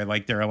right there,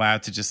 like they're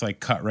allowed to just like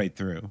cut right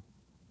through.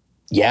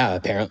 Yeah,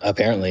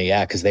 apparently,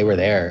 yeah, because they were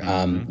there.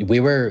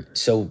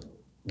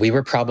 We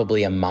were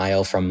probably a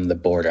mile from the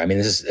border. I mean,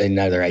 this is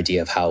another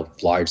idea of how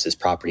large this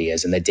property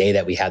is. And the day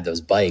that we had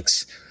those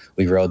bikes,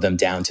 we rode them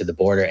down to the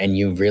border, and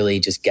you really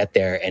just get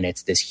there, and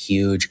it's this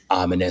huge,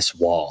 ominous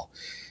wall.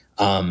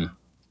 And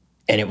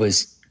it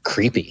was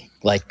creepy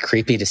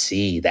to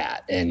see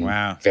that,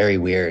 and very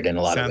weird in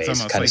a lot of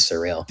ways, kind of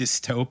surreal.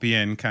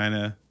 Dystopian kind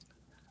of.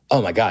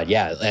 Oh my God,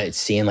 yeah.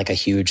 Seeing like a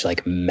huge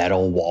like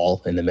metal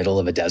wall in the middle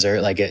of a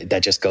desert, like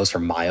that just goes for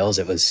miles.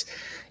 It was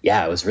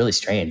really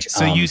strange.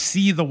 So you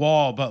see the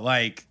wall, but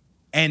like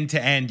end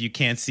to end, you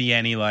can't see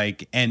any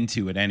like end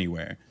to it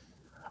anywhere.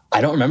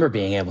 I don't remember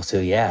being able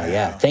to.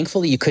 Yeah.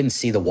 Thankfully, you couldn't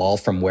see the wall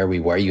from where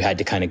we were. You had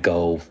to kind of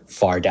go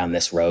far down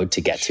this road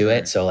to get to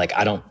it. So like,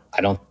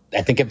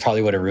 I think it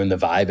probably would have ruined the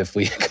vibe if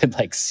we could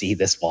like see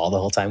this wall the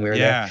whole time we were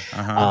there.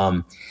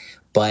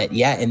 But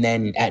yeah, and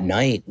then at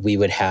night we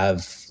would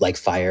have like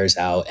fires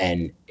out,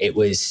 and it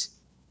was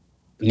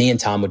me and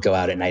Tom would go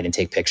out at night and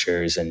take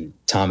pictures, and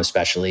Tom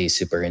especially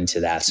super into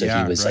that. So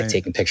he was like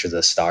taking pictures of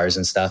the stars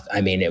and stuff.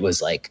 I mean, it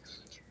was like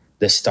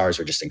the stars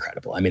were just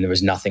incredible. I mean, there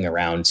was nothing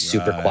around,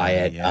 super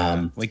quiet.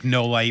 Like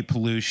no light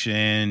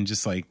pollution,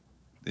 just like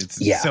it's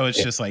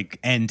just like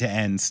end to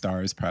end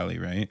stars probably,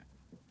 right?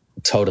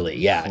 Totally.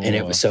 Yeah. Cool. And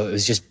it was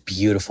just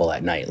beautiful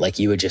at night. Like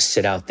you would just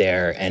sit out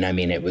there, and I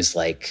mean, it was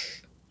like,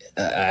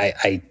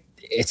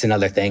 it's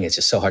another thing. It's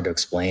just so hard to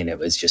explain. It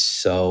was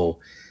just so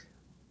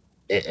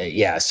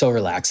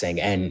relaxing,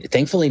 and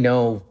thankfully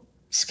no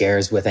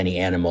scares with any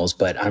animals.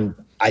 But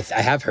I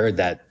have heard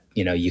that,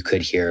 you know, you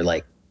could hear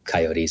like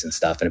coyotes and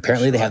stuff, and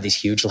apparently they have these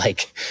huge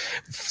like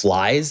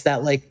flies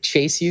that like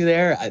chase you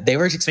there. They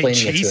were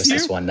explaining it to us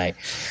this one night.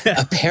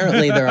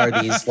 Apparently there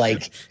are these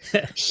like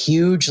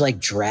huge like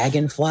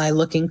dragonfly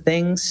looking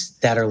things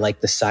that are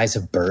like the size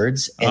of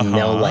birds, and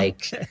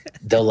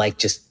they'll like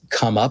just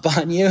come up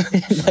on you.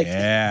 Like,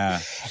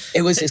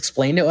 it was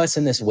explained to us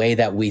in this way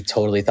that we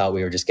totally thought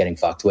we were just getting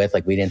fucked with.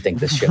 Like we didn't think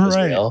this shit was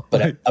real,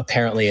 but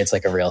apparently it's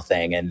like a real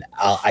thing. And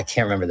I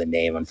can't remember the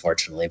name,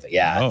 unfortunately,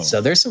 but so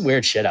there's some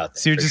weird shit out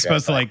there. So you're just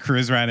supposed to like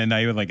cruise around at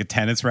night with like a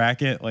tennis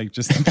racket, like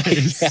just in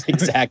case.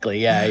 Exactly.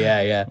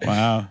 Yeah.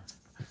 Wow.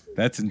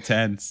 That's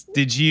intense.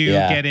 Did you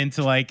get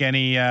into like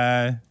any,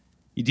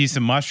 you do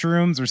some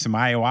mushrooms or some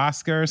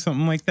ayahuasca or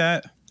something like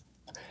that?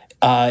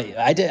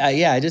 I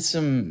did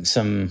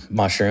some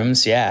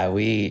mushrooms. Yeah,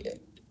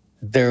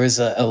 there was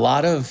a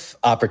lot of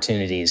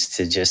opportunities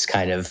to just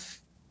kind of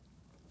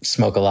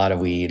smoke a lot of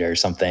weed or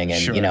something.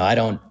 And, you know, I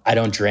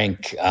don't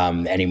drink,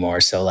 anymore.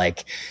 So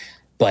like,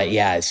 but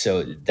yeah,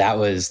 so that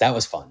was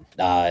fun.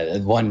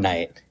 One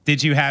night.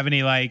 Did you have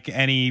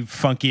any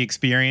funky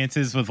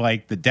experiences with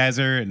like the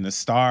desert and the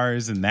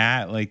stars and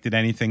that? Like, did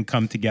anything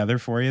come together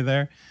for you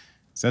there?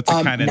 So that's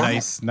a kind of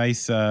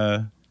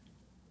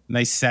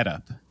nice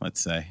setup,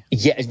 let's say.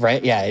 Yeah,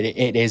 right. Yeah,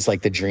 it is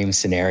like the dream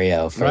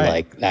scenario for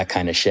like that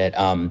kind of shit.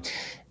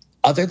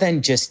 Other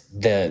than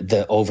just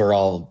the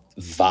overall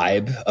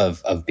vibe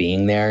of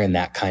being there and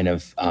that kind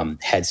of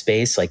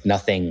headspace, like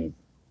nothing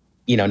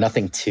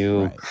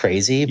too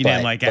crazy. You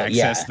didn't like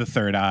access the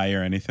third eye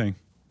or anything?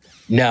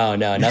 No,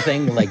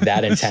 nothing like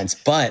that intense.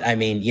 But I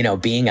mean, you know,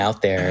 being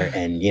out there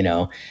and, you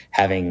know,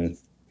 having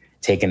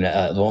taken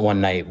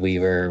one night we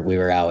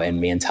were out,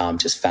 and me and Tom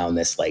just found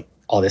this like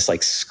all this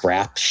like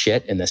scrap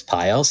shit in this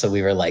pile. So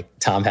we were like,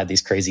 Tom had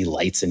these crazy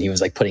lights, and he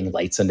was like putting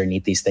lights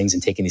underneath these things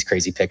and taking these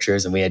crazy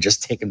pictures. And we had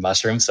just taken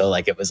mushrooms. So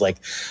like, it was like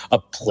a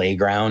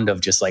playground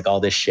of just like all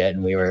this shit.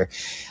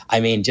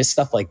 And just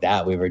stuff like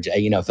that. We were,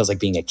 you know, it feels like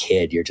being a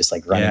kid. You're just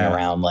like running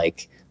around,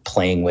 like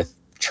playing with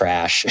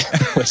trash,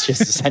 which is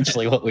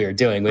essentially what we were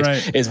doing, which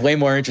is way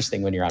more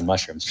interesting when you're on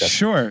mushrooms.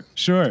 Sure.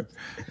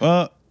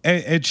 Well,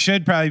 it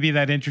should probably be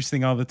that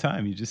interesting all the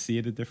time. You just see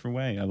it a different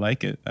way. I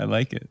like it.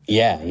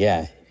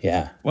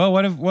 Yeah. Well,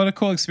 what a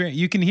cool experience.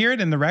 You can hear it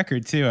in the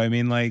record too. I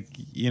mean, like,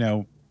 you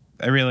know,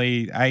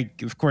 I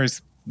of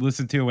course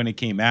listened to it when it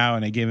came out,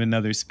 and I gave it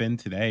another spin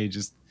today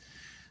just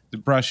to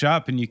brush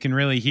up, and you can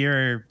really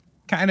hear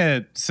kind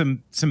of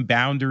some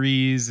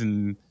boundaries.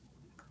 And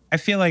I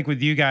feel like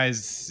with you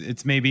guys,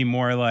 it's maybe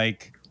more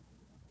like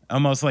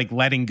almost like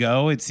letting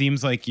go. It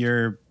seems like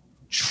you're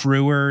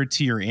truer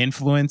to your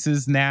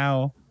influences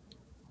now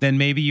than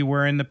maybe you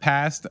were in the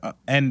past.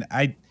 And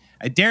I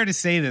dare to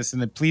say this,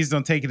 and please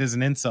don't take it as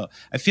an insult.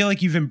 I feel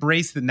like you've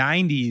embraced the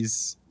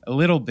 90s a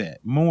little bit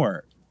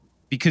more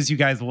because you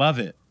guys love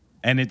it,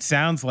 and it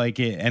sounds like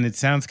it, and it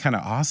sounds kind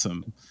of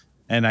awesome.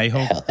 And I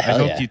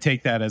hope you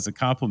take that as a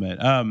compliment.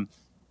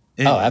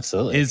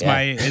 Absolutely. Is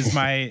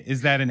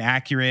that an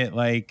accurate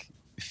like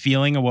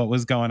feeling of what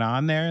was going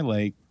on there,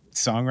 like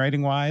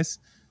songwriting wise?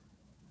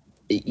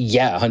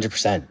 Yeah,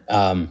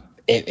 100%.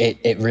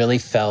 It really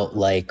felt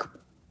like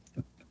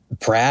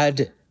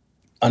Brad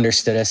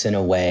understood us in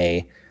a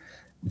way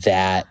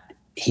that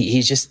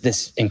he's just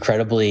this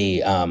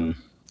incredibly, I'm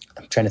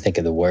trying to think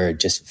of the word,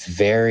 just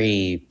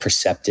very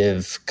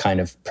perceptive kind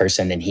of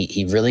person. And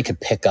he really could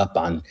pick up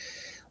on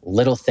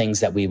little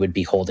things that we would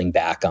be holding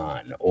back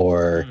on,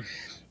 or,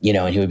 you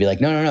know, and he would be like,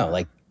 no,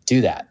 like,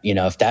 do that. You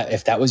know, if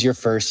that was your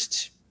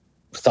first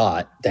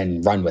thought,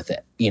 then run with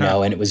it, you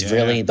know? And it was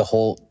really the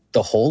whole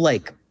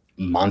like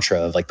mantra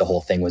of like the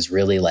whole thing was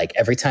really like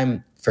every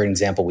time, for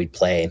example, we'd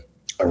play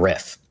a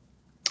riff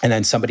and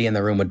then somebody in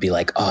the room would be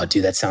like, oh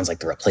dude, that sounds like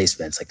The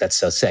Replacements. Like, that's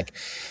so sick.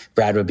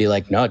 Brad would be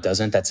like, no, it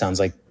doesn't. That sounds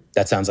like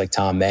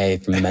Tom May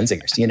from the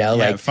Menzingers, you know?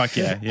 Yeah, like, fuck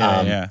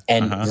yeah.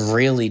 And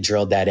really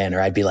drilled that in.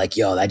 Or I'd be like,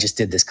 yo, I just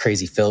did this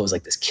crazy fill. It was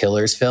like this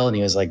Killers fill. And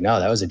he was like, no,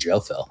 that was a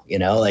drill fill, you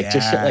know? Like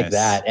just shit like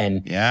that.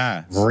 And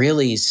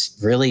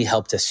really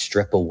helped us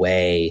strip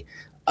away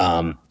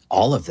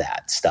all of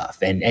that stuff.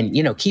 And,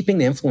 you know, keeping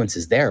the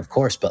influences there, of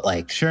course, but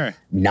like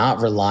not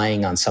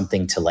relying on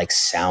something to like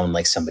sound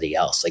like somebody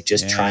else, like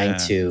just trying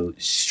to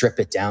strip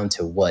it down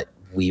to what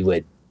we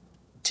would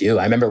do.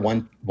 I remember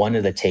one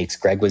of the takes,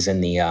 Greg was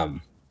in the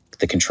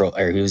control,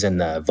 or he was in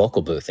the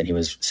vocal booth and he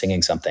was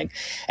singing something.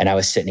 And I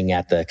was sitting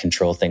at the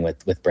control thing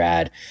with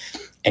Brad,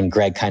 and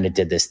Greg kind of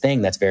did this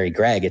thing that's very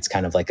Greg. It's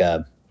kind of like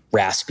a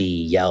raspy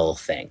yell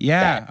thing.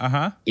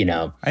 Yeah. You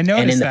know, I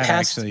noticed and in that the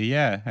past, actually.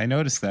 Yeah. I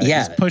noticed that.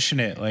 Yeah. He's pushing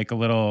it like a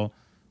little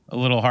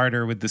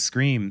harder with the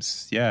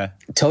screams. Yeah.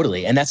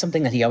 Totally. And that's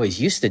something that he always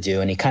used to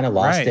do. And he kind of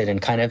lost it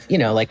and kind of, you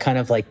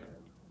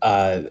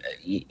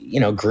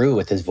know, grew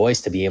with his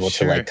voice to be able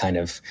to like kind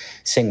of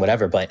sing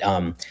whatever. But,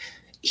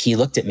 he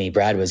looked at me,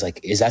 Brad was like,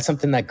 is that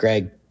something that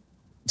Greg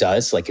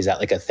does? Like, is that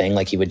like a thing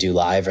like he would do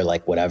live or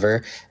like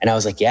whatever? And I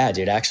was like, yeah,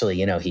 dude, actually,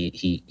 you know,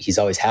 he's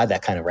always had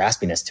that kind of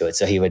raspiness to it.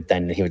 So he would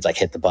like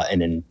hit the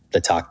button and the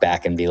talk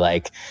back and be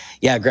like,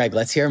 yeah, Greg,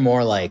 let's hear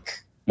more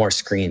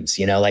screams,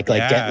 you know,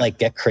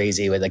 get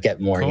crazy with it, get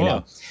more, you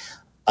know,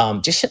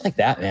 just shit like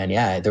that, man.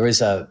 Yeah. There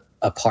was a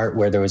part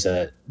where there was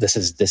this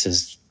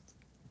is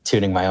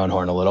tuning my own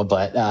horn a little,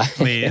 but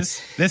please,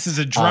 this is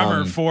a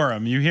drummer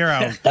forum. You hear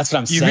how that's what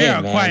I'm saying. You hear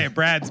how man. Quiet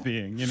Brad's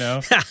being, you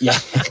know. Yeah,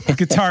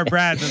 Guitar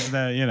Brad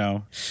doesn't, you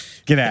know,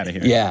 get out of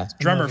here. Yeah,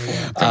 drummer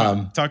forum. Come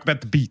on, talk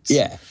about the beats.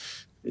 Yeah,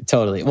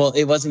 totally. Well,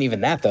 it wasn't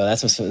even that though.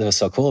 That's what was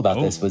so cool about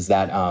this was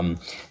that.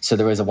 So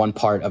there was one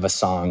part of a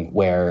song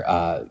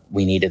where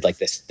we needed like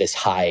this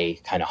high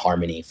kind of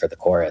harmony for the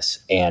chorus,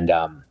 and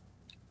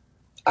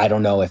I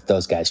don't know if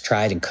those guys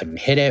tried and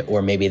couldn't hit it,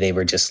 or maybe they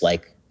were just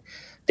like.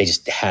 They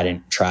just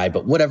hadn't tried,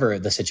 but whatever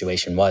the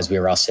situation was, we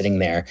were all sitting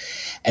there.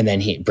 And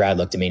then Brad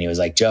looked at me and he was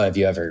like, Joe, have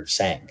you ever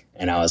sang?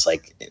 And I was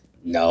like,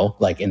 no,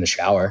 like in the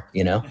shower,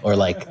 you know, or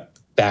like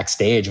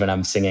backstage when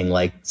I'm singing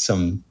like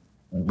some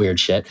weird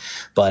shit.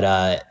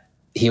 But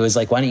he was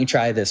like, why don't you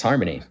try this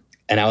harmony?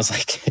 And I was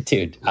like,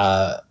 dude,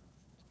 I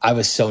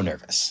was so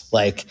nervous.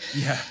 Like,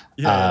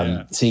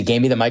 so he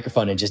gave me the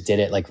microphone and just did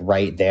it like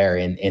right there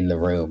in the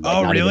room. Like,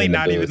 oh, really?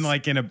 Not even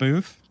like in a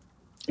booth?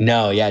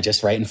 No, yeah,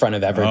 just right in front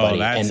of everybody. Oh,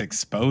 that's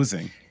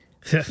exposing.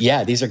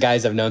 Yeah, these are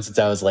guys I've known since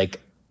I was like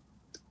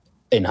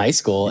in high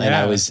school, and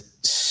I was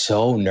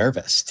so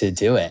nervous to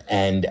do it.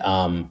 And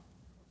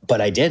but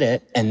I did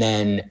it, and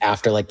then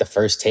after like the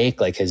first take,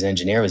 like his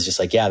engineer was just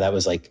like, "Yeah, that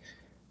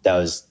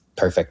was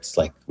perfect.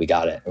 Like we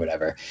got it, or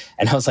whatever."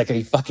 And I was like, "Are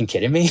you fucking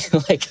kidding me?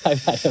 Like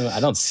I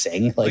don't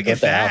sing. Like look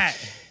at that."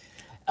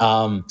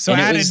 Hell? So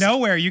out of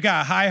nowhere, you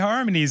got high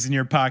harmonies in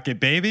your pocket,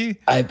 baby.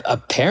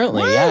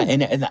 Apparently,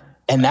 yeah,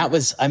 and that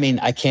was, I mean,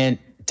 I can't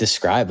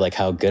describe like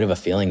how good of a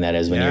feeling that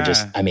is when you're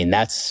just, I mean,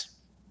 that's,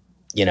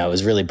 you know, it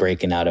was really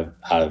breaking out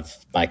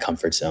of my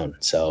comfort zone.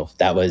 So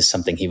that was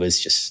something he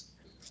was just,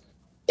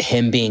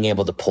 him being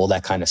able to pull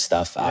that kind of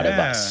stuff out of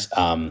us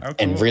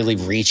and really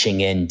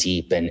reaching in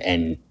deep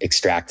and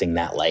extracting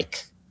that,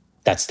 like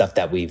that stuff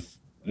that we've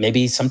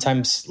maybe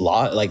sometimes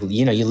like,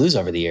 you know, you lose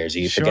over the years or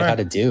you forget how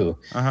to do.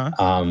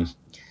 So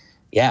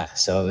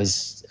it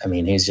was, I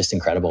mean, he's just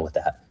incredible with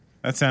that.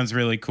 That sounds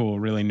really cool,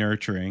 really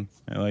nurturing.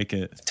 I like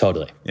it.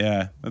 Totally.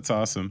 Yeah, that's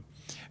awesome.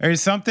 There's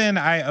something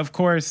of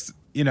course,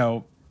 you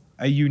know,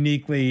 I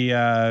uniquely,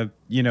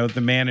 you know,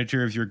 the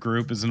manager of your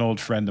group is an old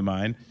friend of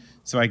mine.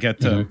 So I get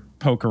to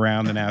poke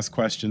around and ask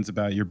questions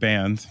about your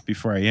band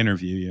before I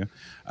interview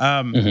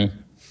you.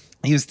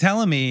 He was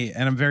telling me,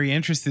 and I'm very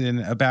interested in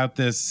about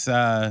this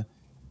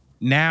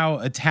now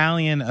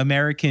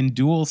Italian-American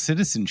dual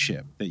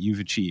citizenship that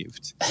you've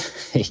achieved.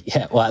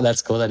 Yeah, well,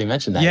 that's cool that he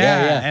mentioned that.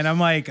 Yeah. And I'm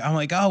like,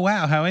 oh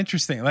wow, how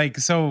interesting. Like,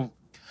 so,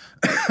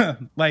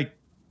 like,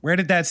 where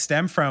did that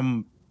stem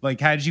from? Like,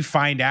 how did you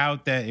find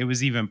out that it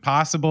was even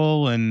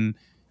possible, and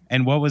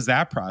what was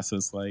that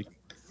process like?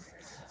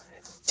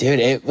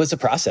 Dude, it was a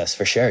process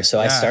for sure. So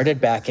I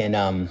started back in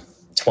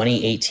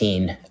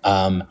 2018.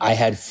 I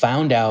had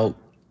found out.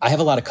 I have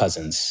a lot of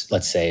cousins,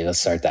 let's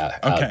start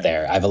that out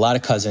there. I have a lot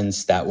of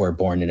cousins that were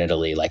born in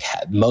Italy. Like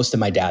most of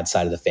my dad's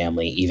side of the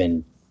family,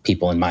 even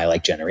people in my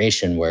like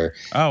generation were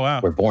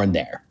born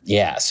there.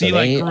 Yeah. So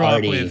you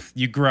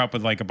grew up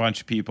with like a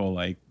bunch of people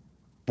like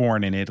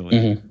born in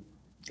Italy.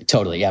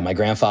 Totally. Yeah. My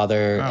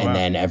grandfather and wow.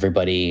 then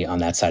everybody on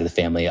that side of the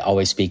family,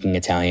 always speaking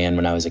Italian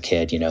when I was a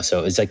kid, so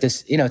it was like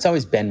this, it's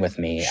always been with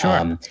me.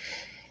 Sure.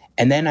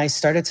 And then I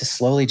started to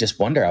slowly just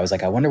wonder, I was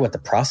like, I wonder what the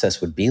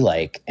process would be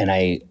like. And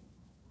I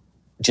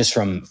just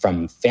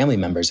from family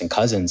members and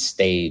cousins,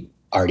 they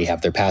already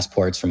have their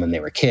passports from when they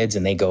were kids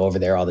and they go over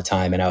there all the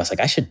time. And I was like,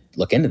 I should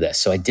look into this.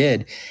 So I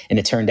did. And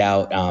it turned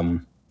out,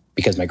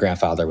 because my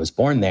grandfather was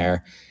born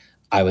there,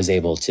 I was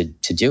able to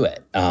do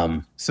it.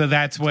 So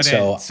that's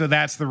so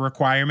that's the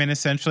requirement,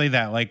 essentially,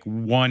 that like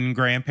one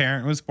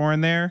grandparent was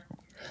born there?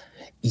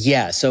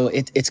 Yeah. So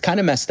it's kind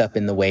of messed up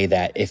in the way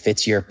that if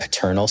it's your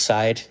paternal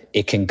side,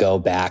 it can go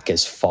back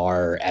as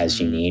far as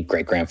you need.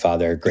 Great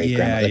grandfather, great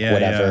grandma,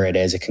 whatever it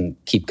is, it can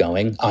keep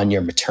going. On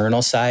your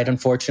maternal side,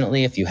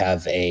 unfortunately, if you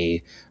have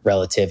a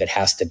relative,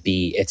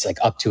 it's like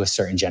up to a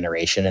certain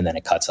generation and then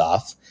it cuts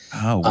off.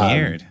 Oh,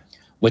 weird.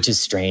 Which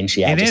is strange.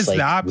 Yeah. It is like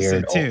the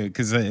opposite too,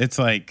 because it's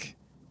like,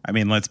 I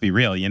mean, let's be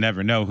real. You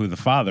never know who the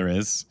father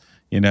is,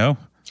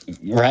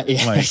 Right.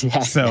 Yeah. Like,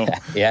 so,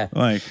 yeah.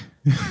 Like,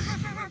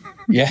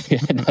 yeah.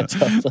 No,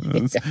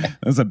 totally.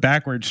 That's a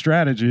backward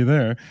strategy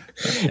there.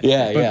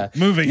 Yeah.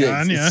 Moving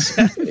on. Yeah.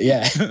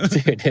 Yeah.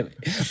 Dude,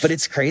 but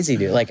it's crazy,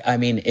 dude. Like, I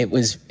mean, it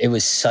was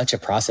such a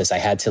process. I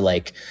had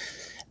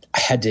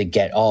to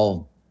get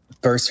all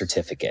birth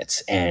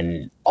certificates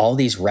and all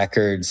these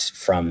records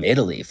from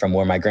Italy, from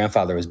where my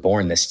grandfather was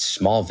born, this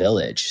small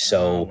village.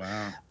 So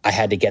I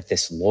had to get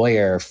this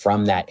lawyer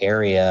from that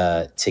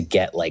area to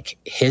get like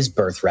his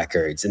birth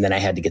records. And then I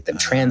had to get them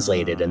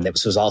translated. And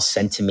this was all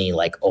sent to me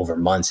like over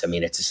months. I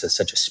mean, it's just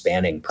such a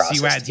spanning process.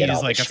 So you had to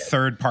use like a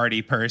third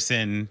party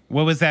person.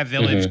 What was that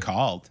village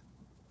called?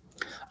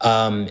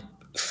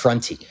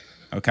 Fronti.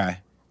 Okay.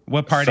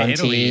 What part of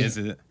Italy is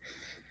it?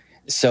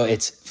 So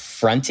it's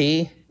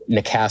Fronti,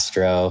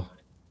 Nicastro,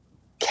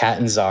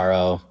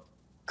 Catanzaro,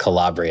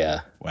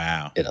 Calabria.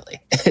 Wow.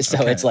 Italy.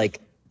 So it's like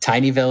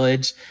tiny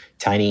village,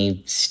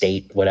 tiny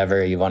state,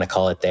 whatever you want to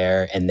call it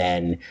there. And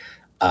then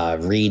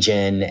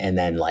region. And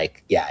then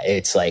like,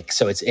 it's like,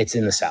 so it's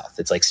in the South.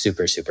 It's like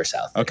super, super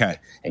South. Okay.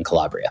 In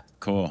Calabria.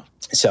 Cool.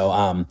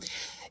 So,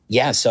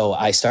 so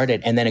I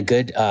started, and then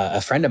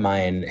a friend of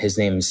mine, his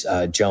name's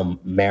Joe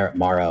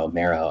Maro.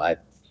 I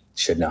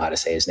should know how to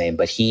say his name,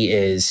 but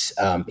he's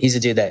a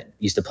dude that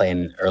used to play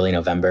in Early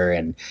November,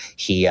 and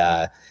he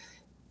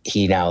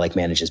now like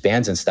manages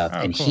bands and stuff.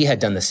 And cool. He had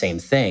done the same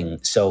thing.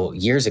 So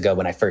years ago,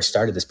 when I first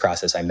started this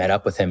process, I met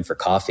up with him for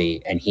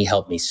coffee, and he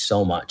helped me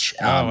so much.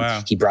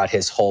 Wow. He brought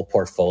his whole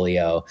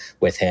portfolio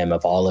with him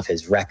of all of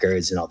his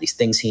records and all these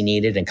things he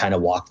needed, and kind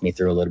of walked me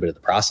through a little bit of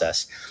the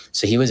process.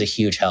 So he was a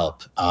huge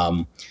help.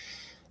 And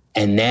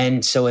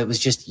then, so it was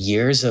just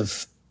years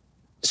of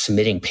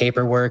submitting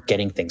paperwork,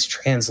 getting things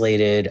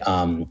translated.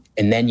 And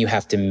then you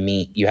have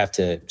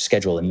to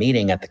schedule a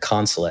meeting at the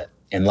consulate.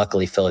 And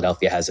luckily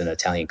Philadelphia has an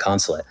Italian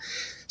consulate.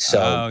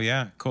 So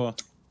cool.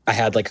 I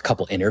had like a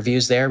couple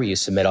interviews there where you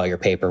submit all your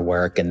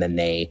paperwork, and then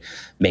they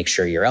make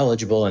sure you're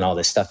eligible and all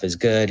this stuff is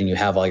good and you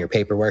have all your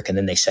paperwork, and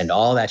then they send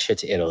all that shit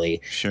to Italy.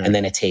 Sure. And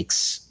then it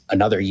takes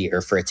another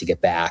year for it to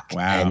get back.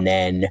 Wow. And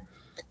then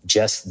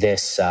just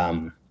this,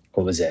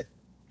 what was it?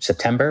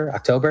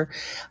 October,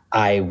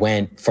 I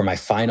went for my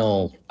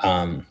final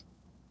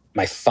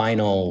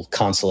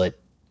consulate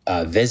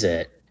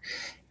visit.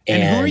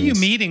 And who are you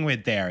meeting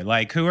with there?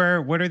 Like,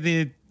 what are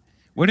the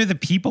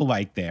people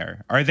like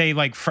there? Are they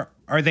like,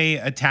 are they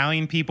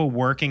Italian people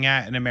working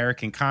at an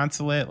American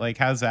consulate? Like,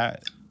 how's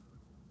that?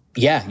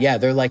 Yeah.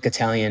 They're like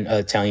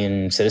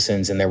Italian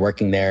citizens, and they're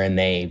working there, and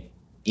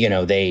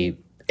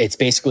it's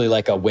basically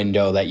like a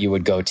window that you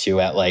would go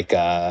to at like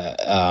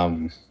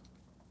a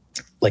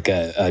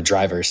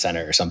driver's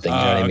center or something. You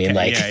know what I mean?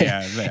 Like,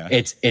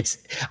 it's,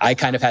 I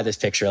kind of had this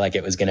picture like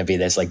it was going to be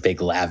this like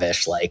big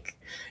lavish, like,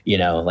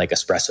 like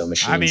espresso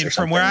machines. I mean, or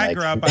from where I like,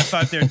 grew up, I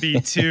thought there'd be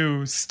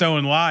two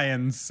stone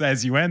lions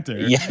as you enter.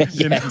 Yeah,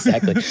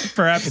 exactly.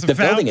 Perhaps the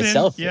building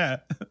itself. Yeah.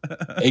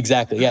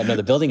 Exactly. Yeah. No,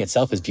 the building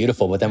itself is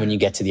beautiful, but then when you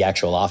get to the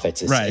actual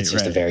office, it's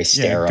just a very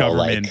sterile,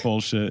 government like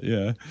bullshit.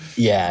 Yeah.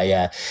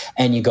 Yeah.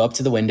 And you go up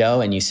to the window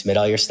and you submit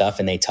all your stuff,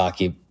 and they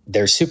talk you.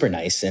 They're super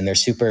nice, and they're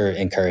super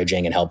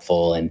encouraging and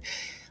helpful. And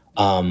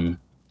I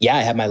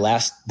had my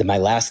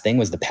last thing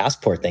was the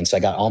passport thing. So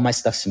I got all my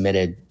stuff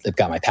submitted. I've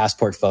got my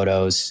passport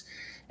photos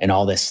and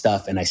all this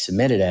stuff, and I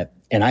submitted it.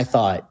 And I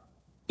thought,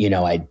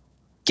 I'd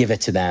give it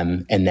to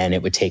them, and then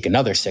it would take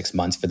another 6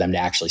 months for them to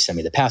actually send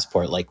me the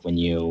passport, like when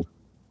you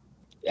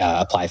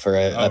apply for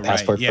a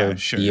passport for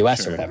the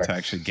US or whatever. To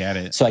actually get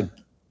it. So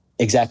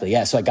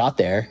So I got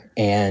there,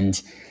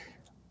 and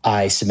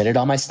I submitted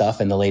all my stuff,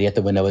 and the lady at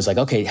the window was like,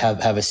 okay,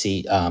 have a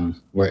seat.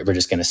 We're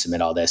just going to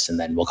submit all this, and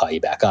then we'll call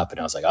you back up.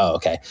 And I was like, oh,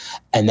 okay.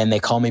 And then they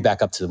called me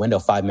back up to the window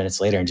 5 minutes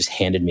later and just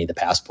handed me the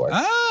passport.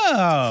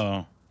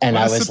 Oh, and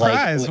I was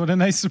surprise. What a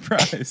nice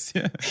surprise.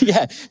 Yeah.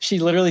 Yeah. She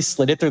literally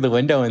slid it through the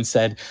window and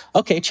said,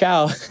 okay,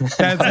 ciao.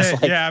 That's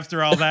it. Like,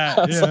 after all that.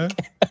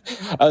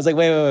 I was like,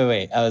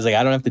 wait. I was like,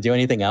 I don't have to do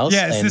anything else.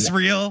 Yeah. Is this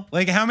real?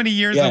 Like, how many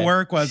years of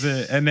work was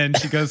it? And then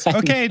she goes,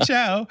 okay,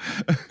 ciao.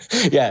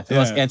 The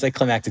most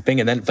anticlimactic thing.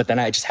 But then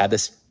I just had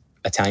this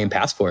Italian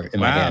passport in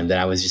my hand. And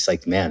I was just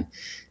like, man.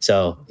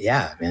 So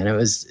yeah, man, it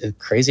was a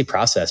crazy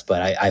process,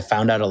 but I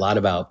found out a lot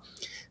about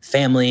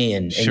family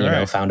and you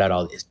know, found out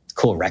all these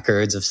cool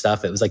records of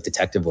stuff. It was like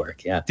detective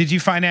work. Yeah. Did you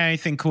find out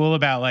anything cool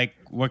about like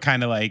what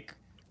kind of like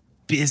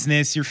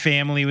business your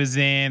family was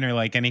in, or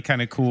like any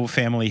kind of cool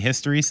family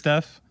history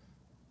stuff?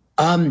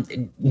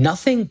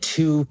 Nothing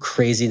too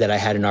crazy that I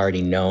hadn't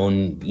already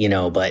known, you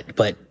know,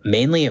 but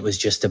mainly it was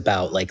just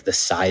about like the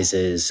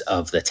sizes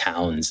of the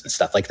towns and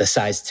stuff, like the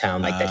size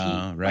town, like that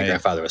my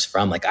grandfather was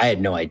from. Like I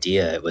had no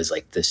idea it was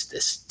like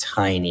this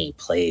tiny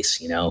place,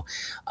 you know?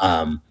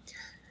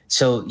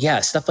 So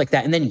yeah, stuff like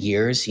that. And then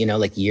years, you know,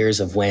 like years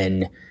of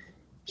when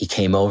he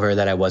came over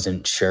that I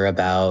wasn't sure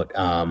about.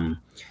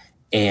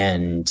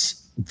 And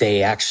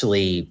they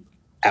actually,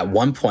 at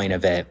one point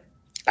of it,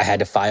 I had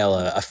to file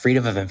a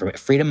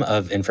Freedom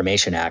of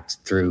Information Act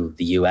through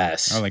the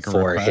U.S. like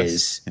for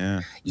his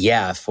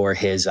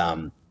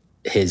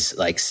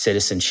like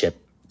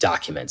citizenship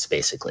documents,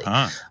 basically.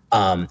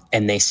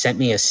 And they sent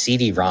me a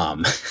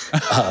CD-ROM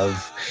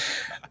of,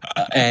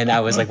 and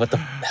I was like, "What the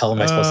hell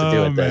am I supposed to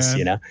do with this?"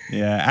 You know?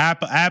 Yeah,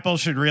 Apple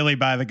should really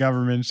buy the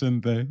government,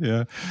 shouldn't they?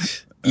 Yeah.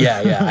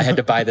 Yeah. I had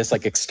to buy this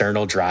like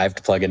external drive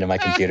to plug into my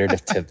computer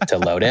to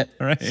load it.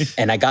 Right.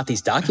 And I got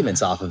these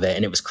documents off of it,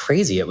 and it was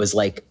crazy. It was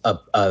like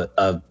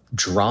a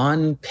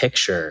drawn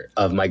picture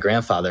of my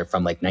grandfather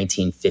from like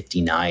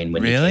 1959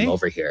 when he came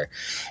over here.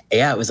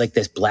 Yeah, it was like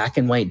this black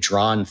and white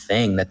drawn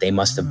thing that they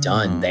must have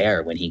done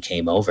there when he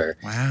came over.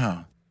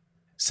 Wow.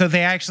 So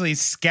they actually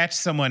sketched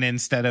someone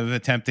instead of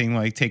attempting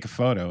like take a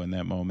photo in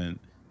that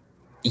moment.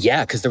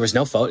 Yeah, because there was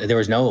no photo. There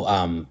was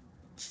no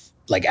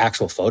like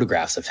actual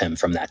photographs of him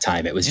from that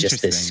time. It was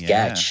just this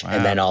sketch,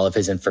 and then all of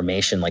his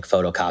information like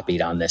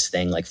photocopied on this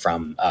thing, like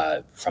from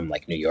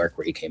like New York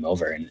where he came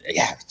over. And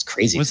yeah, it's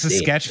crazy. Was the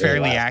sketch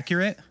fairly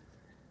accurate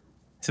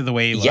to the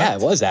way he looked? Yeah,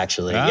 it was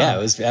actually. Oh. Yeah,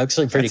 it was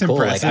actually pretty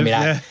cool. Impressive.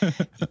 Like,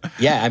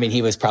 I mean,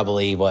 he was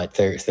probably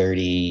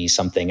 30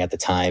 something at the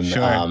time.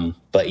 Sure.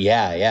 But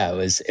yeah,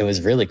 it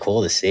was really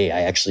cool to see.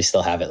 I actually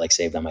still have it like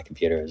saved on my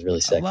computer. It was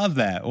really sick. I love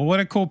that. Well,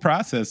 what a cool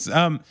process.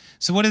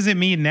 So what does it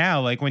mean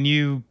now? Like when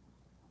you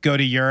go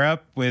to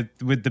Europe with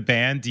the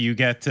band, do you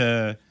get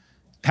to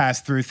pass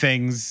through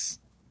things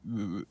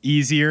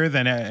easier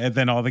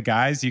than all the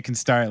guys? You can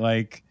start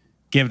like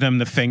give them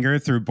the finger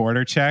through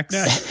border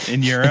checks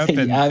in Europe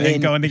and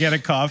going to get a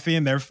coffee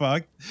and they're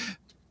fucked.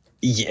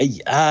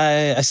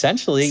 Yeah,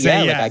 essentially,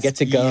 Say yes. Like I get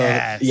to go.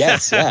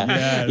 Yes.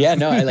 Yeah.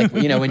 No, I like,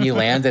 you know, when you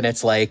land and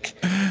it's like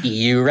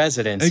EU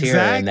residents here,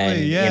 and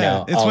then you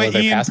know, it's what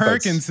Ian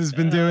Perkins has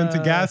been doing to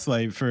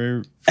Gaslight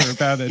for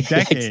about a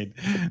decade.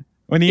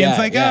 When Ian's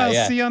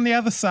see you on the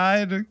other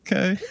side.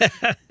 Okay.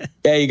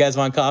 Yeah, you guys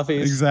want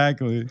coffees?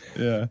 Exactly.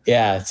 Yeah.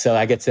 Yeah. So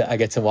I get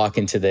to walk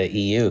into the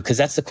EU, because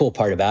that's the cool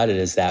part about it,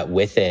 is that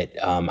with it,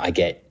 I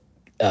get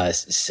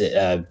access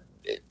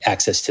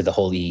to the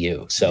whole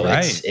EU. So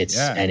it's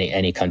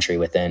any country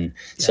within.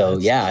 Yeah, so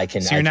I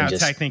can. So you're now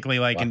technically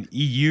like an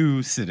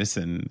EU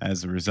citizen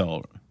as a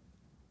result.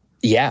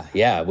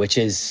 Yeah. Which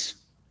is,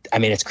 I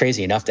mean, it's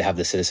crazy enough to have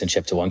the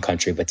citizenship to one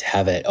country, but to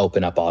have it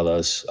open up all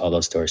those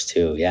doors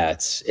too. Yeah,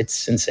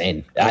 it's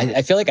insane.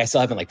 I feel like I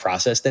still haven't like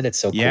processed it. It's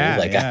so cool.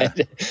 Like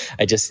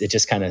it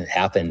just kind of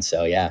happened.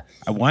 So yeah.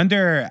 I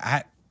wonder,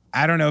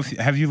 I don't know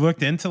have you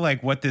looked into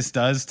like what this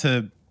does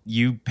to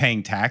you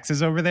paying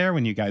taxes over there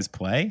when you guys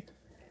play?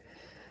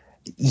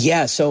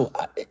 Yeah. So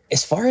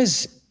as far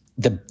as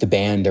the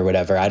band or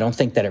whatever, I don't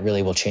think that it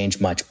really will change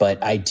much,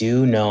 but I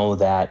do know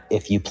that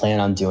if you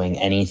plan on doing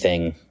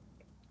anything,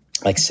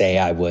 like say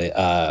I would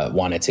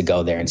wanted to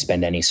go there and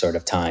spend any sort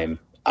of time,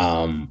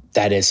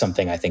 that is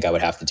something I think I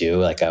would have to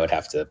do. Like I would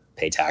have to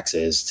pay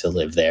taxes to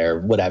live there,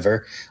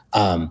 whatever.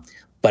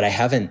 But I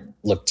haven't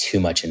looked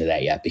too much into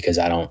that yet, because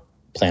I don't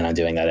plan on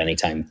doing that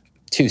anytime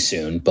too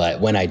soon.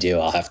 But when I do,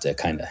 I'll have to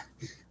kind of,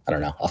 I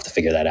don't know, I'll have to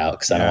figure that out,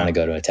 because I don't want to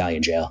go to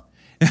Italian jail.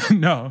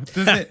 No.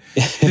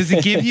 Does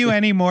it give you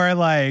any more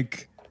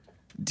like,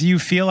 do you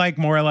feel like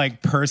more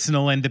like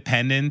personal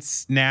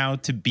independence now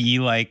to be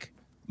like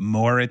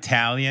more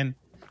Italian?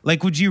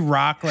 Like, would you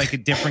rock like a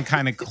different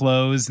kind of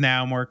clothes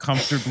now more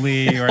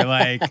comfortably, or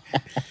like,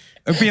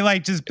 or be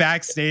like just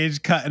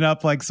backstage cutting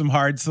up like some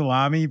hard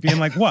salami, being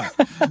like, what?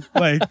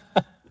 Like,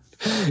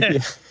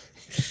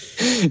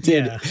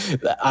 dude,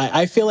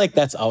 I feel like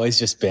that's always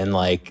just been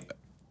like,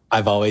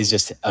 I've always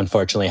just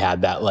unfortunately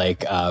had that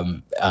like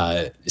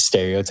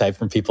stereotype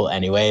from people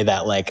anyway,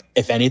 that like,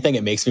 if anything,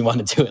 it makes me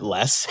want to do it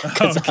less,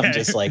 because I'm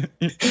just like,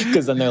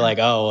 because then they're like,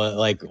 oh,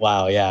 like,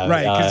 wow, yeah.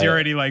 Right, because you're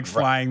already like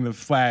flying the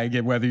flag,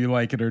 and whether you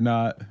like it or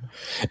not.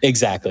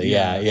 Exactly,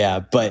 yeah.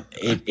 But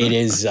it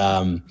is,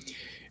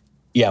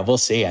 we'll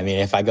see. I mean,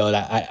 if I go,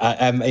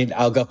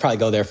 I'll probably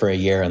go there for a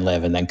year and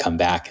live, and then come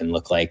back and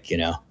look like, you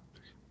know,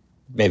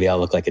 maybe I'll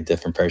look like a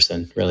different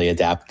person, really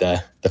adapt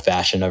the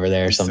fashion over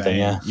there or something.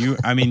 Yeah.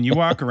 You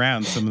walk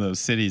around some of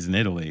those cities in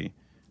Italy.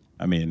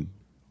 I mean,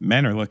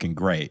 men are looking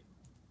great.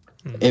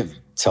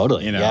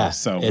 Totally. You know, yeah.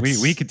 so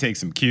we could take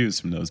some cues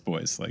from those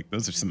boys. Like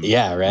those are some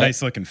right?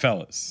 nice looking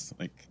fellas.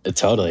 Like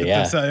totally.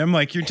 Yeah. I'm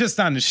like, you're just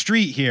on the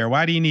street here.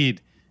 Why do you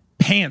need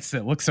pants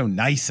that look so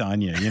nice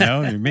on you? You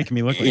know, you're making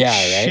me look like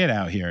shit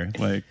out here.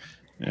 Like,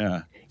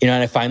 yeah. You know,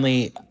 and I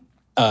finally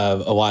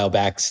a while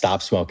back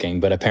stopped smoking,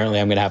 but apparently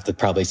I'm going to have to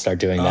probably start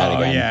doing that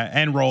again. Oh yeah.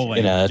 And rolling.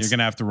 You know, you're going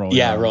to have to roll.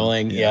 Yeah.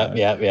 Rolling.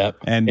 Yep.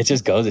 And it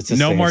just goes. It's just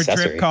no more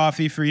accessory. drip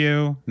coffee for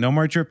you. No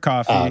more drip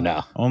coffee. Oh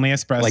no. Only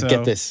espresso. Like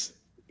get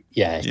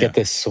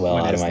this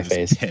swell out of my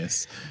face.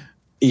 Piss.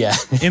 Yeah.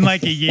 In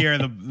like a year,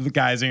 the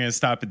guys are going to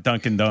stop at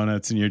Dunkin'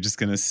 Donuts and you're just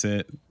going to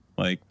sit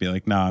be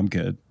like, nah, I'm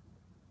good.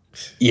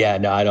 Yeah,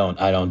 no, I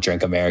don't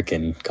drink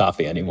American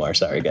coffee anymore.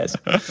 Sorry, guys.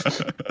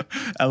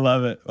 I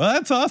love it. Well,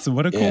 that's awesome.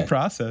 What a cool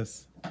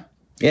process.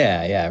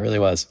 Yeah, it really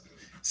was.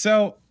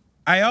 So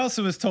I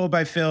also was told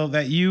by Phil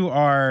that you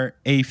are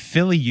a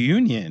Philly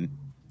Union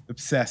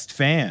obsessed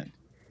fan.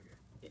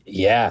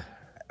 Yeah.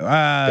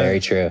 Very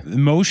true.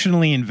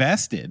 Emotionally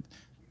invested.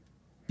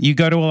 You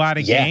go to a lot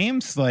of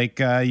games, like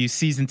you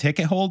season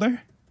ticket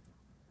holder?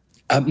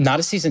 I'm not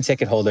a season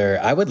ticket holder.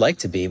 I would like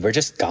to be. We're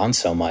just gone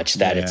so much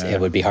that it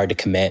would be hard to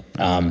commit.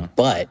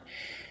 But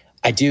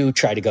I do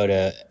try to go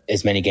to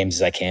as many games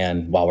as I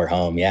can while we're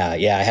home. Yeah.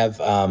 I have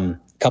a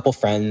couple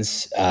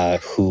friends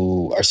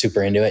who are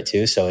super into it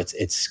too. So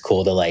it's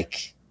cool to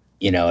like,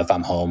 you know, if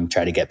I'm home,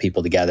 try to get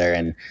people together.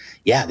 And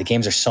yeah, the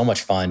games are so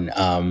much fun.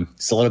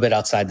 It's a little bit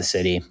outside the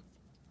city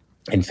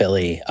in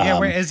Philly. Yeah,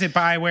 where is it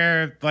by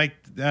where like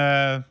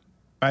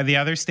by the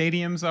other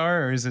stadiums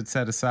are, or is it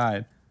set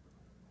aside?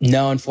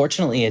 No,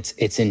 unfortunately,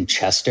 it's in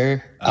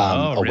Chester,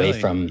 away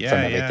from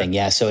everything.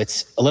 Yeah, so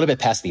it's a little bit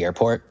past the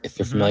airport. If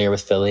you're familiar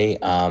with Philly,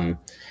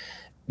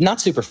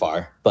 not super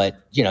far,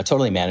 but you know,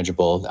 totally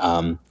manageable.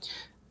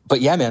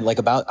 But yeah, man, like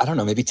about I don't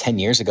know, maybe 10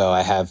 years ago,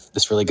 I have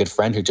this really good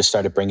friend who just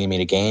started bringing me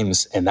to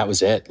games, and that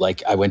was it.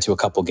 Like I went to a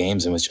couple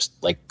games and was just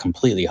like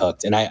completely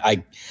hooked. And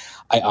I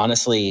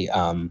honestly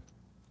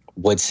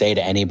would say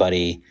to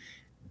anybody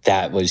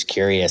that was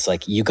curious,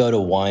 like you go to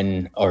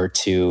 1 or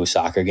 2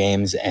 soccer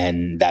games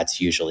and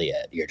that's usually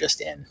it. You're just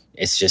in.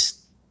 It's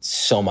just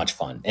so much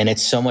fun. And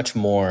it's so much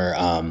more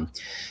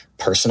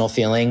personal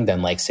feeling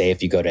than like, say,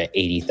 if you go to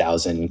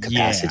 80,000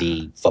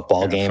 capacity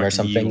football game or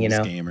something, Eagles you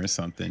know, game or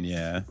something.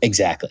 Yeah,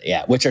 exactly.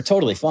 Yeah. Which are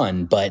totally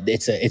fun, but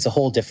it's a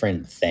whole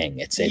different thing.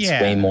 It's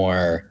way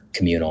more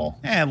communal.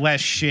 And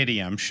less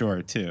shitty, I'm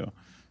sure too.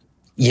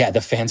 Yeah.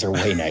 The fans are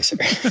way nicer,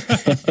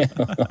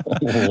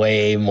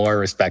 way more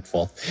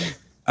respectful.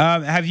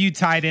 Have you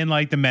tied in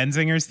like the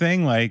Menzingers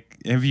thing? Like,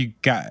 have you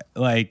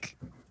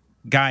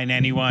gotten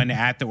anyone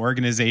at the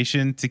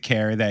organization to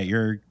care that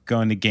you're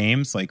going to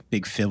games? Like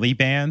big Philly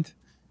band?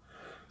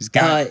 There's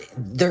got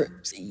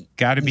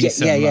to be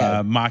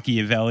some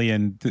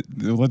Machiavellian.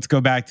 Let's go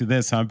back to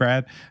this, huh,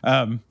 Brad?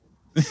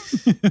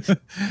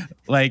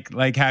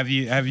 like have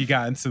you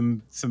gotten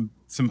some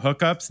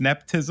hookups,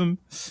 nepotism?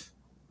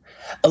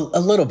 A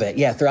little bit,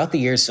 yeah. Throughout the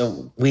years,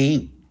 so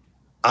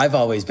I've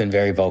always been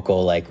very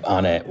vocal, like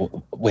on it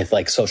with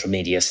like social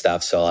media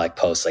stuff. So I like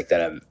post like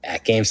that I'm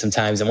at games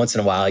sometimes. And once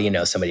in a while, you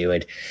know, somebody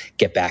would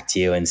get back to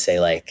you and say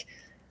like,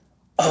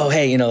 oh,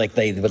 hey, you know, like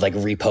they would like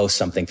repost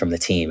something from the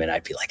team. And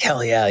I'd be like,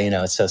 hell yeah, you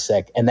know, it's so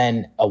sick. And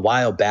then a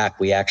while back,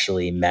 we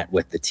actually met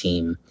with the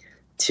team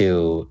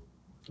to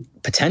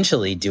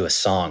potentially do a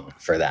song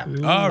for them.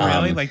 Oh,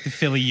 really? Like the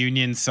Philly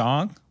Union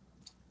song?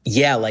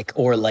 Yeah. Like,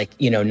 or like,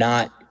 you know,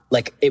 not,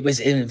 like it was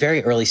in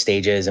very early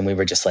stages and we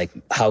were just like,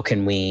 how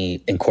can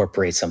we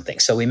incorporate something?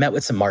 So we met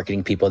with some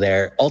marketing people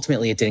there.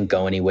 Ultimately, it didn't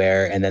go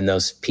anywhere. And then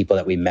those people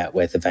that we met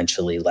with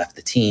eventually left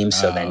the team.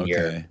 So then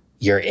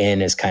your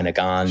in is kind of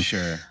gone.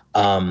 Sure.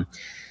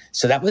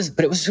 So that was,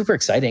 but it was super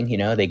exciting. You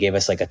know, they gave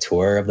us like a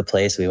tour of the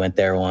place. We went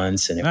there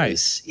once and it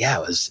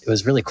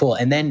was really cool.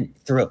 And then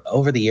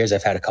over the years,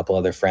 I've had a couple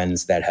other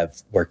friends that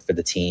have worked for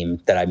the team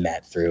that I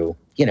met through,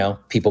 you know,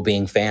 people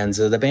being fans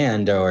of the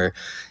band or,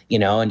 you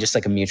know, and just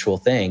like a mutual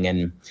thing.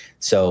 And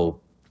so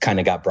kind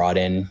of got brought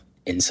in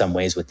some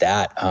ways with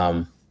that.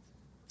 So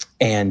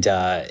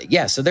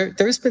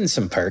there's been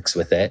some perks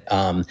with it.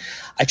 I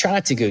try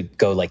not to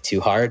go like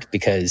too hard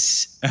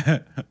because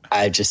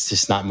I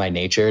just not my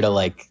nature to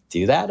like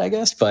do that, I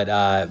guess. But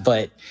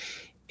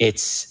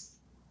it's,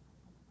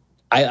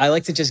 I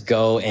like to just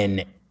go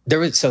and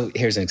so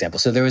here's an example.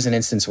 So there was an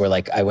instance where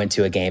like I went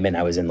to a game and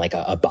I was in like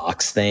a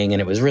box thing and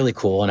it was really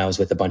cool. And I was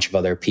with a bunch of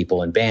other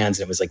people and bands.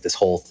 And it was like this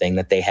whole thing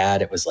that they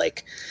had. It was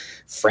like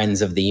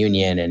Friends of the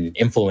Union and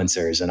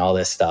influencers and all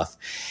this stuff.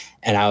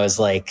 And I was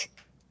like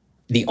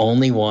the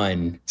only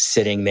one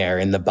sitting there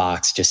in the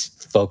box,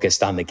 just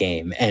focused on the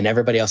game. And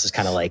everybody else is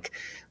kind of like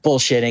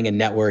bullshitting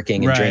and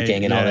networking and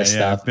drinking and all this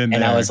stuff. And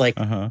I was like,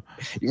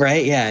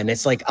 right. Yeah. And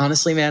it's like,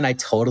 honestly, man, I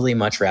totally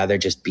much rather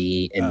just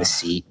be in the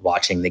seat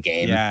watching the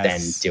game than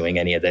doing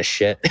any of this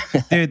shit.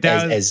 Dude,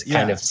 as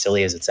kind of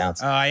silly as it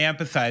sounds. I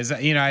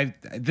empathize. You know,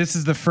 this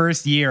is the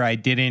first year I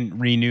didn't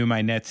renew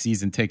my Nets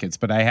season tickets,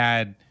 but I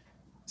had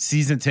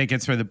season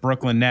tickets for the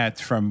Brooklyn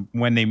Nets from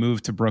when they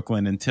moved to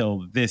Brooklyn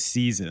until this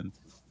season.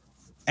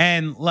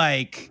 And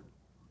like,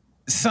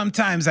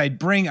 sometimes I'd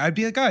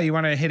be like, oh, you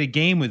want to hit a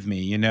game with me,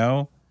 you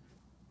know?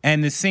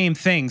 And the same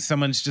thing,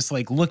 someone's just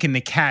like looking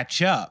to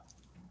catch up.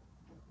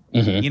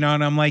 You know,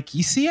 and I'm like,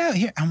 you see out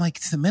here? I'm like,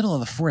 it's the middle of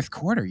the fourth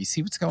quarter. You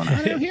see what's going on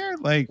out here?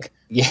 Like,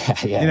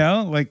 yeah. You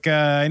know, like,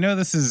 I know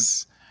this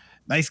is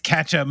nice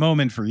catch up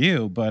moment for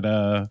you, but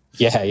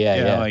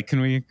yeah. like,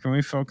 can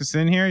we focus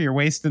in here? You're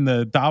wasting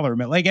the dollar.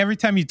 Like every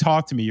time you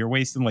talk to me, you're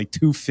wasting like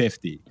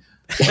 $2.50.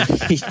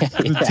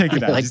 The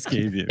ticket I just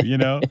gave you, you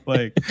know,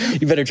 like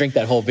you better drink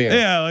that whole beer.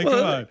 Yeah, like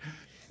come on.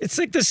 It's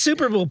like the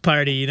Super Bowl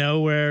party, you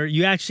know, where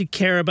you actually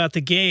care about the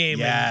game.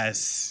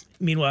 Yes.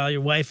 Meanwhile, your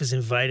wife has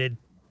invited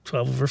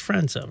 12 of her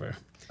friends over.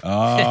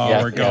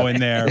 Oh, we're going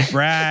there.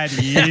 Brad,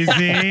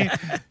 easy.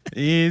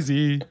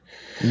 You're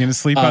going to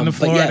sleep on the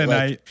floor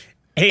tonight.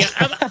 Hey,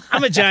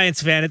 I'm a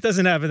Giants fan. It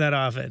doesn't happen that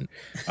often.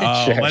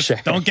 Oh,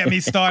 don't get me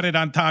started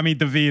on Tommy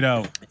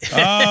DeVito.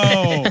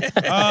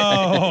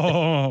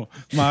 Oh,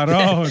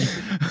 Marone.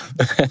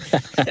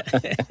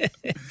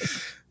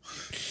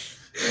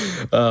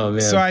 Oh,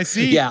 man. So I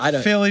see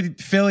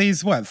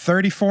Philly's what,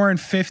 34 and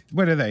 50.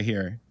 What are they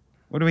here?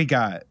 What do we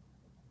got?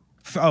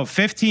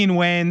 15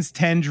 wins,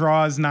 10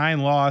 draws, 9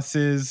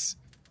 losses,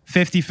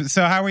 50.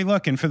 So how are we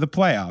looking for the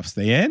playoffs?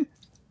 They in?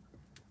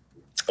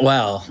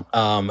 Well,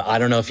 I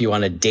don't know if you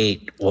want to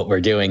date what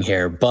we're doing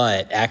here,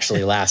 but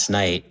actually last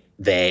night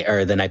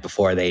the night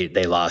before they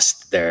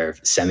lost their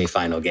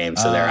semifinal game,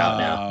 so they're out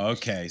now.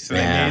 Okay. So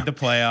they made the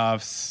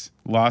playoffs,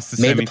 lost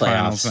the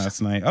semifinals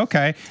last night.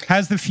 Okay.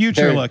 How's the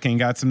future looking?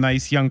 Got some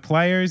nice young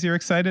players you're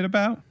excited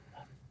about?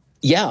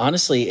 Yeah,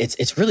 honestly,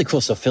 it's really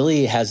cool. So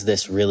Philly has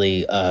this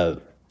really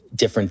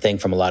different thing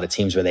from a lot of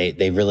teams where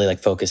they really like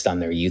focused on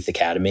their youth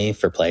academy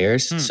for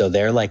players. So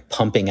they're like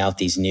pumping out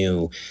these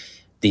new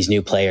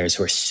players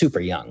who are super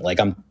young. Like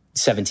I'm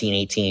 17,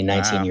 18,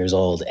 19 years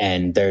old,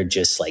 and they're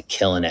just like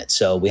killing it.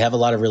 So we have a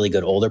lot of really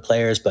good older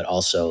players, but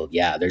also,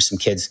 there's some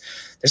kids.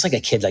 There's like a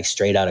kid like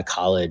straight out of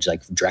college,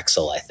 like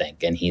Drexel, I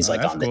think, and he's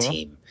like on the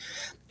team.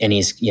 And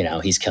he's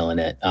killing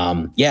it.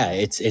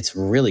 It's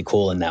really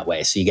cool in that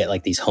way. So you get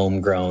like these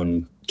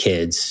homegrown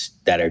kids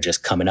that are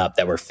just coming up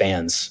that were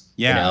fans,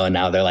 you know, and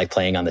now they're like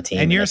playing on the team.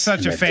 And you're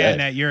such a fan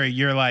that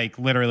you're like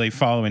literally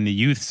following the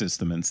youth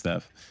system and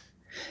stuff.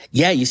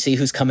 Yeah, you see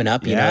who's coming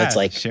up. You know, it's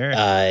like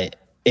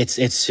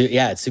it's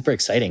super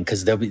exciting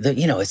because they'll be,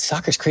 it's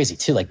soccer's crazy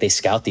too. Like they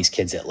scout these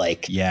kids at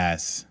like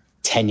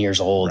 10 years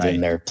old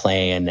and they're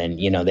playing, and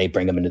they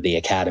bring them into the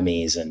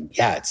academies, and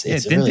it's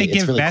didn't really, they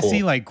give really Bessie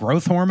cool. like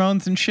growth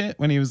hormones and shit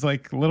when he was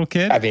like a little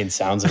kid? I mean,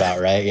 sounds about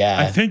right. Yeah,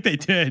 I think they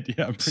did.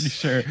 Yeah, I'm pretty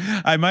sure.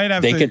 I might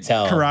have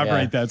to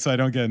corroborate that so I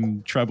don't get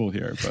in trouble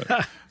here,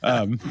 but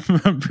I'm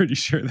pretty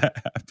sure that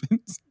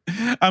happens.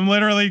 I'm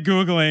literally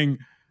Googling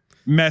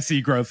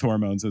Messi growth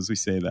hormones as we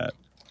say that.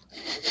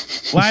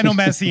 Lionel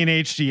Messi and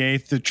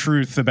HGH, the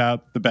truth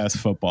about the best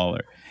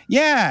footballer.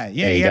 Yeah,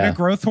 he had a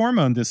growth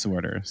hormone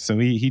disorder. So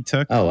he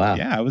took. Oh wow!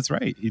 Yeah, I was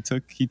right. He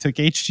took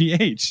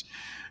HGH.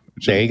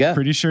 There you go.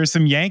 Pretty sure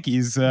some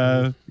Yankees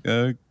got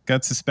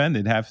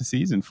suspended half a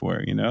season for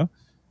it.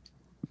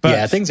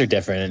 But things are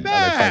different in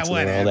other parts of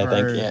the world.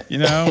 I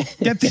think.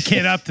 Get the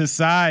kid up to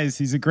size.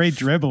 He's a great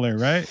dribbler,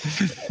 right?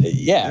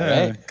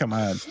 Right. Come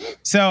on.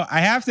 So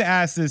I have to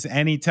ask this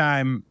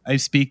anytime I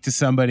speak to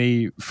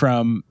somebody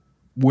from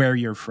where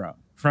you're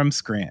from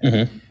Scranton.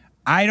 Mm-hmm.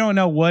 I don't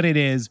know what it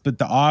is, but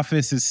The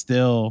Office is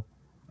still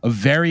a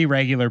very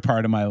regular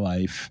part of my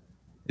life.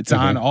 It's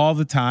on all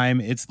the time.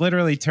 It's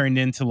literally turned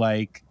into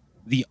like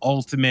the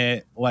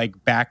ultimate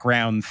like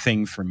background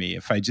thing for me.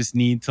 If I just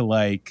need to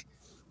like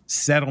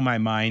settle my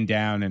mind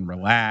down and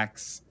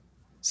relax.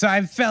 So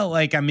I've felt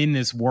like I'm in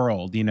this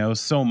world,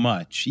 so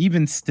much,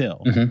 even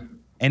still.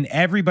 And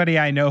everybody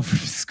I know from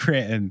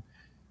Scranton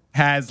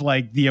has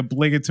like the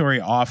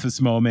obligatory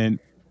Office moment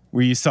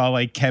where you saw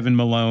like Kevin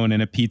Malone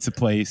in a pizza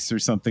place or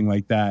something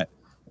like that.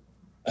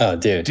 Oh,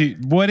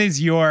 dude, what is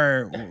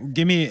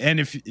give me,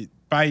 and if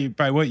by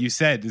what you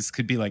said, this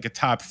could be like a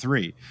top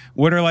 3.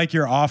 What are like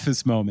your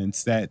Office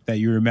moments that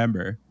you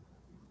remember?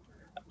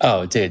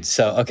 Oh, dude.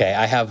 So, okay,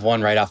 I have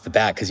one right off the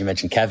bat because you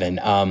mentioned Kevin.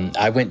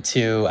 I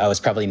was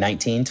probably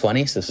 19,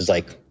 20. So this was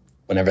like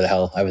whenever the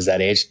hell I was that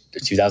age,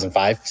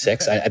 2005,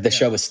 6. The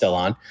show was still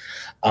on.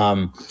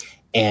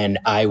 And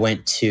I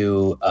went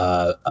to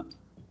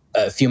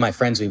a few of my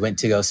friends. We went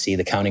to go see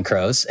The Counting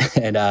Crows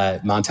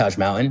at Montage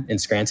Mountain in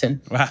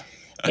Scranton. Wow.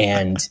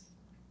 And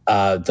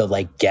the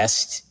like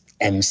guest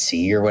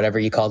MC or whatever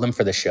you called him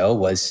for the show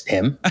was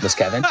Kevin.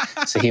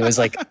 So he was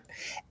like,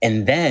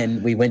 and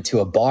then we went to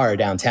a bar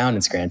downtown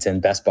in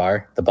Scranton, best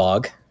bar, The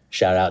Bog.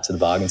 Shout out to The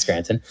Bog in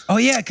Scranton. Oh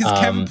yeah, because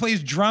Kevin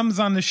plays drums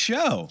on the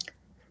show.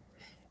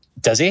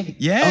 Does he?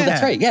 Yeah. Oh,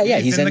 that's right. Yeah.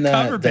 He's in the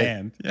cover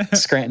band.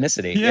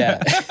 Scrantonicity.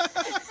 Yeah.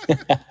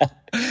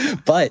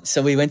 But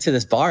so we went to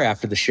this bar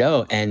after the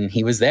show and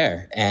he was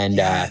there.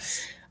 And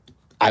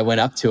I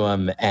went up to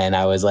him and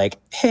I was like,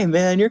 "Hey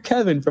man, you're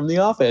Kevin from The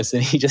Office."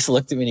 And he just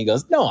looked at me and he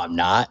goes, "No, I'm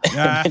not."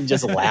 And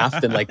just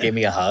laughed and like gave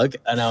me a hug.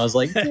 And I was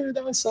like, "Dude,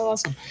 that was so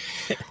awesome."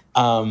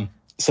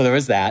 So there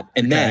was that.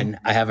 And then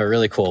I have a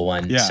really cool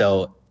one. Yeah.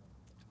 So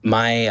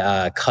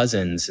my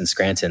cousins in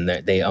Scranton,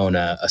 they own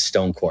a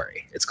stone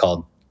quarry. It's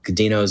called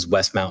Godino's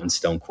West Mountain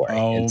Stone Quarry.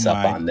 Oh, it's my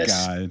up on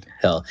this God.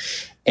 hill.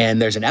 And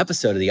there's an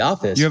episode of The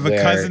Office. You have a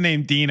cousin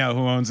named Dino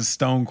who owns a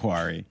stone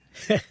quarry.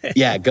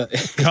 Yeah.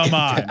 Come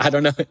on. I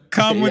don't know.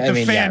 Come with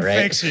the fan right?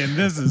 fiction.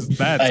 That's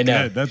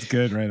good. That's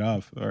good right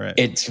off. All right.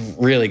 It's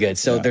really good.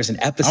 So there's an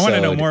episode. I want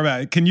to know more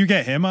about it. Can you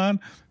get him on?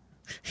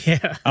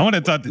 Yeah. I want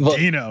to talk to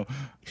Dino.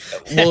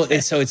 Well,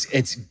 it's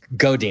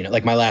Godino.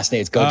 Like my last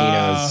name is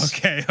Godino's.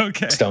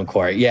 Okay. Stone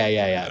Quarry.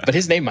 Yeah. But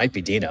his name might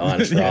be Dino.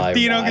 Honestly,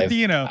 Dino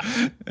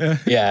Godino.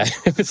 Yeah,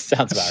 it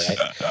sounds about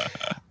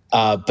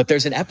right. But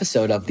there's an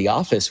episode of The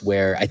Office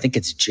where I think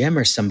it's Jim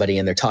or somebody,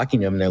 and they're talking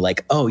to him, and they're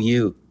like, "Oh,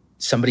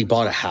 somebody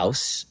bought a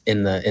house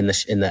in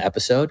the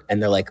episode,"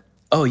 and they're like,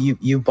 "Oh,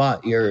 you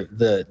bought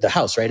the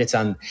house, right? It's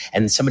on,"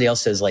 and somebody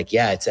else says like,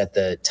 "Yeah, it's at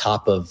the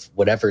top of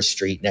whatever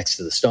street next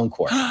to the stone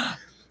quarry."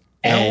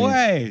 No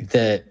way.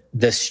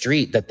 The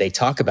street that they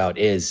talk about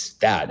is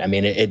that. I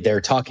mean,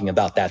 they're talking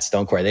about that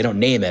stone quarry. They don't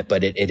name it,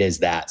 but it is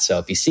that. So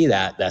if you see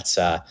that, that's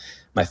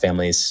my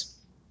family's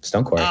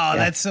stone quarry. Oh,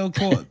 that's so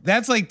cool.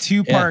 That's like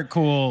two-part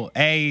cool.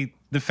 A,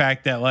 the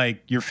fact that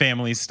like your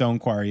family's stone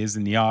quarry is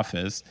in The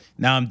Office.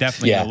 Now I'm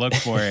definitely gonna look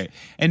for it.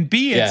 And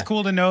B, it's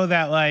cool to know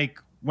that like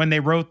when they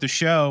wrote the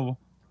show,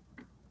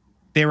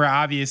 they were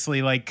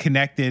obviously like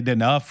connected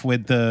enough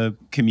with the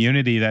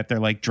community that they're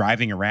like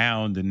driving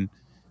around and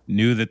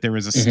knew that there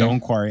was a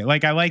stone quarry.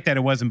 Like, I like that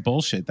it wasn't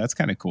bullshit. That's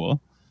kind of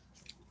cool.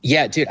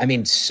 Yeah, dude. I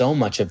mean, so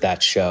much of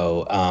that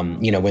show,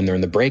 when they're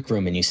in the break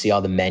room and you see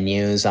all the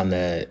menus on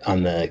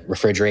the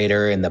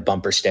refrigerator and the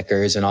bumper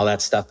stickers and all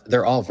that stuff,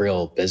 they're all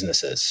real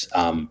businesses,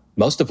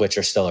 most of which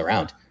are still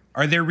around.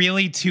 Are there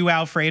really 2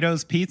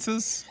 Alfredo's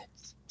pizzas?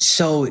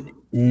 So,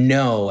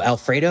 no.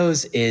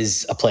 Alfredo's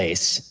is a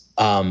place,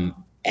 and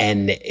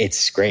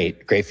it's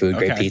great food,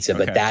 great pizza.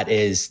 But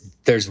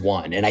there's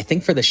one. And I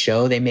think for the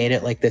show, they made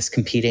it like this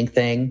competing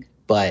thing.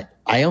 But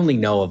I only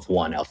know of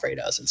one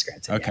Alfredo's in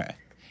Scranton. Okay. Yeah.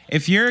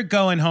 If you're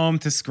going home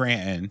to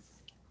Scranton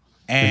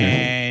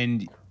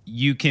and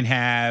you can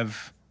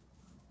have,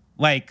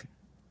 like,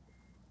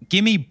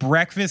 give me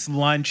breakfast,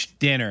 lunch,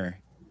 dinner,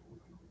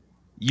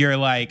 you're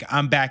like,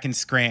 I'm back in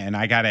Scranton.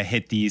 I got to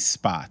hit these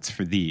spots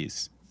for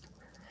these.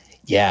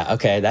 Yeah.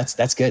 Okay.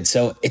 That's good.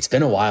 So it's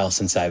been a while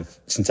since I've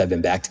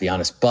been back, to be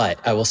honest. But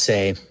I will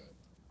say,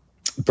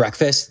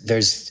 breakfast,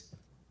 there's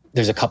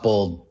a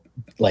couple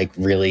like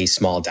really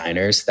small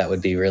diners that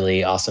would be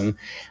really awesome.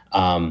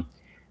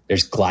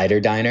 There's Glider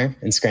Diner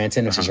in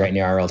Scranton, which is right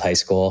near our old high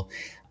school.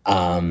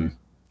 There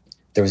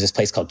was this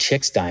place called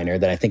Chick's Diner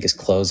that I think is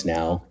closed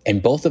now.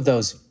 And both of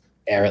those,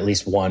 or at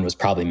least one, was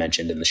probably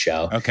mentioned in the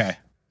show. Okay.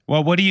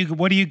 Well, what do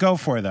you go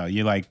for though?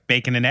 You like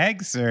bacon and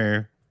eggs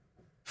or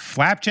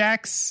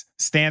flapjacks,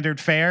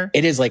 standard fare?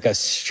 It is like a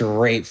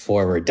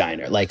straightforward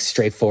diner, like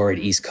straightforward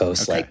East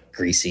Coast, like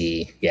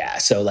greasy. Yeah.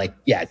 So like,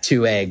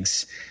 2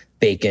 eggs,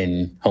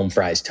 bacon, home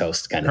fries,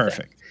 toast kind of thing.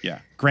 Perfect. Yeah.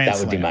 Grand That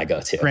would be my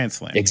go-to. Grand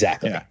Slam.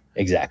 Exactly. Yeah.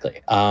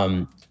 Exactly.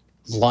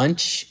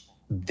 Lunch,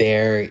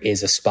 there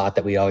is a spot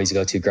that we always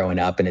go to growing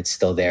up, and it's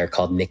still there,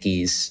 called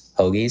Nikki's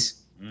Hoagies.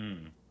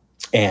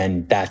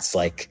 And that's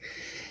like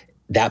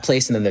that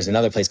place. And then there's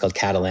another place called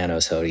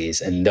Catalano's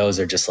Hoagies. And those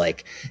are just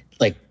like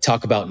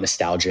talk about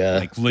nostalgia.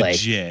 Like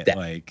legit.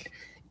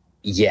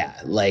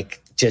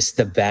 Like just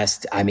the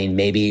best. I mean,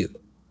 maybe,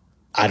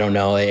 I don't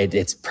know.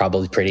 It's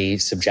probably pretty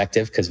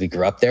subjective because we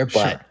grew up there,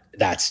 but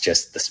that's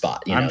just the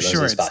spot. I'm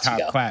sure it's top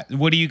class.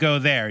 What do you go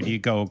there? Do you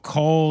go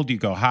cold? Do you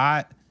go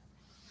hot?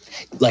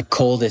 Like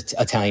cold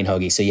Italian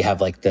hoagie. So you have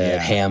like the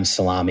ham,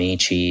 salami,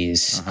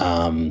 cheese.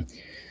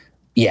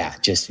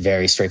 Just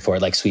very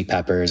straightforward, like sweet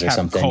peppers or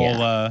something.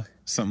 Cola,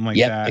 something like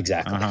that. Yep,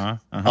 exactly.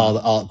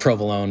 All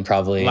provolone,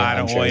 probably. A lot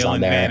of oil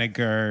and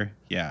vinegar.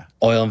 Yeah.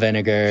 Oil and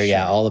vinegar. Sure.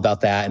 Yeah, all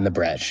about that, and the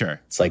bread. Sure.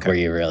 It's like where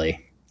you really,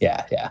 All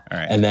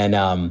right. And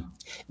then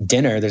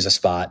dinner, there's a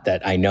spot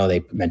that I know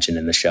they mentioned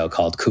in the show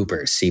called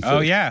Cooper's Seafood. Oh,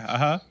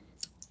 yeah.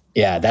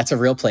 Yeah, that's a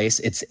real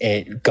place.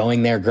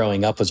 Going there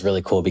growing up was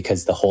really cool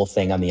because the whole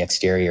thing on the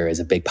exterior is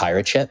a big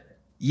pirate ship.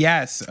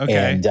 Yes.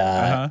 Okay.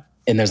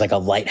 And there's like a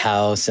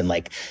lighthouse and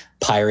like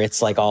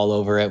pirates like all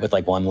over it with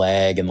like one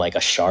leg and like a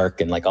shark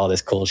and like all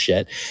this cool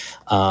shit.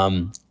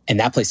 And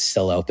that place is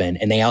still open.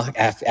 And they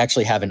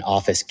actually have an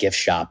office gift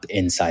shop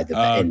inside the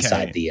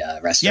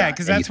restaurant. Yeah,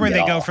 because that's where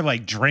they go for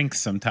like drinks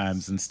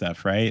sometimes and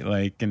stuff, right?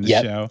 Like in the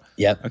show.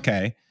 Yep.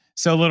 Okay.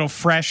 So a little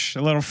fresh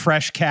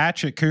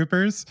catch at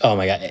Cooper's. Oh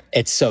my God,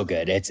 it's so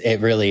good. It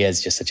really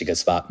is just such a good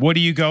spot. What do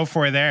you go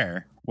for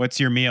there? What's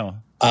your meal?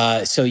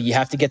 So you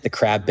have to get the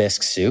crab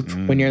bisque soup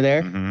when you're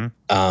there.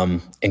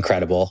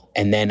 Incredible.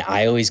 And then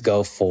I always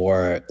go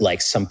for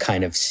like some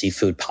kind of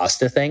seafood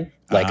pasta thing.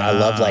 Like I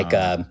love like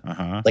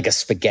a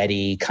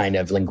spaghetti kind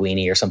of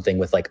linguine or something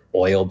with like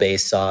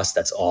oil-based sauce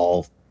that's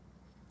all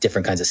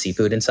different kinds of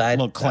seafood inside.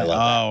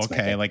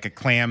 Like a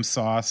clam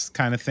sauce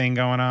kind of thing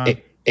going on.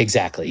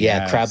 Exactly.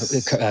 Yeah.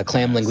 Yes.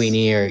 Clam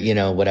linguine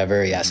or,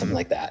 whatever. Yeah. Something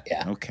like that.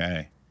 Yeah.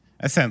 Okay.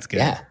 That sounds good.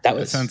 Yeah,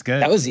 that sounds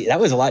good. That was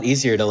a lot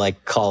easier to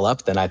like call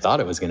up than I thought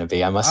it was going to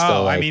be. I must.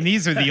 I mean,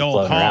 these are the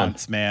old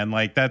haunts, man.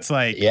 Like that's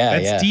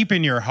deep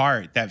in your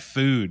heart. That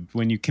food,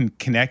 when you can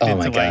connect it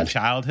to like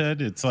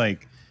childhood, it's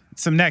like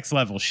some next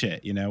level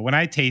shit. You know, when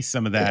I taste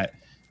some of that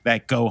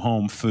go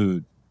home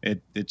food,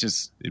 it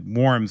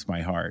warms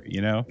my heart.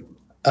 You know.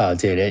 Oh,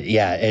 dude.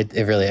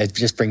 It really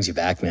just brings you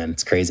back, man.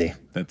 It's crazy.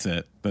 That's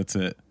it.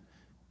 It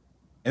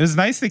was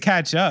nice to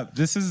catch up.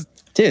 This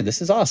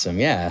is awesome.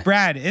 Yeah.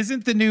 Brad,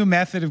 isn't the new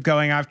method of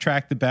going off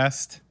track the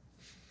best?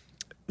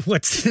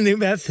 What's the new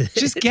method?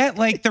 Just get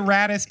like the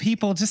raddest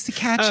people just to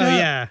catch up.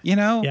 Yeah. You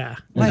know? Yeah.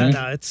 Like,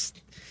 no,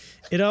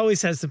 it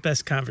always has the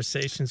best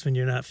conversations when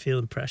you're not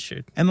feeling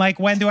pressured. And like,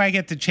 when do I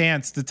get the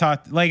chance to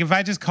talk? Like, if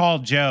I just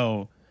called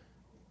Joe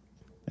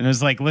and it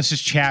was like, let's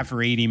just chat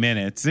for 80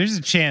 minutes, there's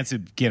a chance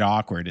it'd get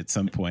awkward at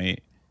some point,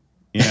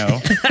 you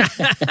know?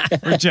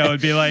 Or Joe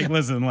would be like,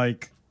 listen,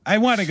 like, I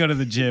want to go to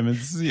the gym.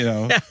 It's, you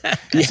know,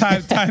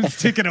 time's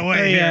ticking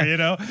away here, you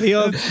know.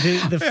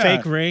 The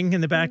fake ring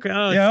in the background.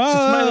 Oh, yeah. It's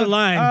my other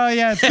line. Oh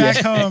yeah, it's back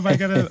home. I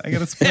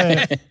gotta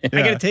split. Yeah.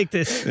 I gotta take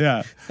this.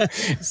 Yeah.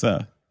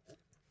 So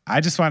I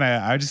just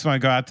wanna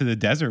go out to the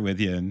desert with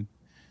you and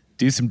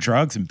do some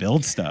drugs and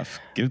build stuff.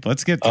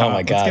 Let's get Tom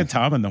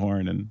on the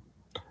horn and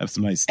have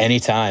some nice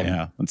anytime.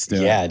 Yeah, let's do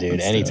it. Yeah,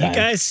 dude, anytime. You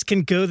guys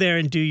can go there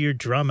and do your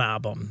drum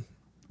album.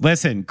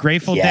 Listen,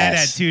 Grateful Dead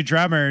had 2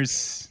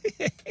 drummers.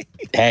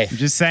 Hey, I'm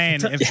just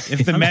saying,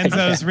 if the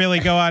Menzos really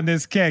go on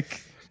this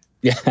kick,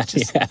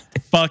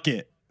 fuck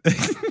it.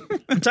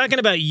 I'm talking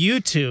about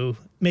you two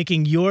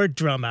making your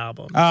drum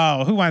album.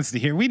 Oh, who wants to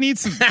hear? We need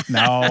some.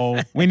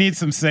 No, we need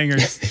some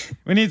singers.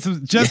 We need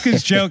some. Just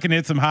because Joe can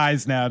hit some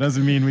highs now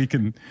doesn't mean we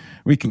can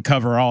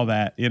cover all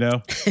that. You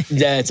know.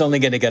 Yeah, it's only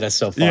going to get us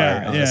so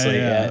far. Honestly,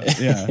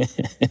 yeah.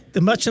 The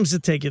mushrooms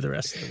will take you the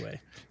rest of the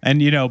way. And,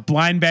 you know,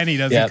 Blind Benny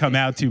doesn't come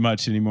out too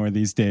much anymore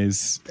these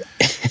days.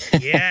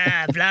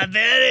 Yeah, Blind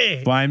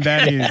Benny. Blind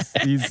Benny,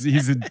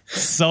 he's a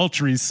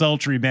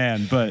sultry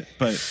man, but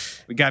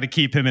we got to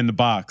keep him in the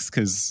box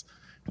because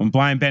when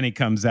Blind Benny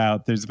comes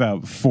out, there's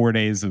about 4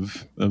 days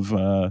of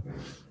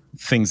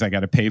things I got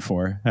to pay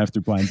for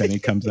after Blind Benny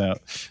comes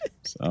out.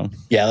 So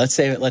yeah, let's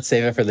save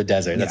it for the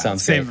desert. That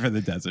sounds great. Save it for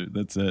the desert.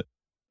 That's it.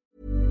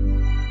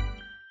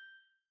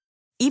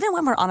 Even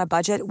when we're on a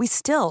budget, we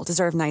still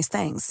deserve nice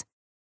things.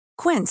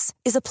 Quince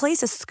is a place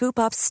to scoop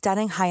up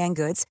stunning high-end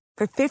goods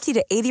for 50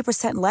 to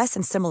 80% less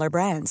than similar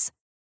brands.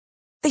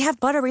 They have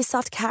buttery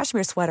soft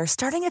cashmere sweaters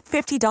starting at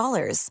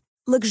 $50,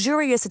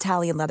 luxurious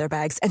Italian leather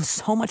bags, and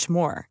so much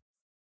more.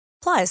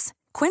 Plus,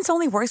 Quince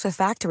only works with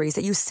factories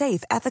that use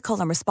safe, ethical,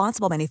 and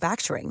responsible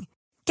manufacturing.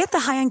 Get the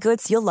high-end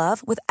goods you'll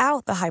love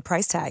without the high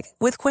price tag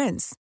with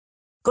Quince.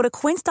 Go to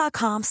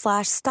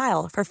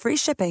quince.com/style for free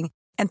shipping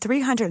and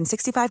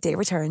 365-day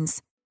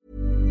returns.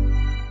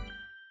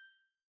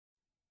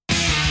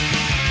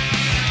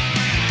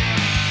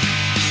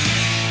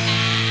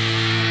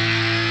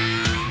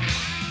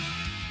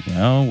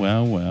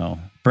 Well.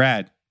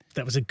 Brad.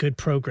 That was a good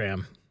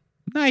program.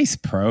 Nice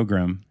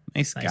program.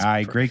 Nice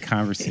guy. Great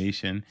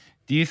conversation.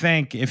 Do you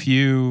think if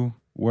you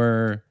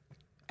were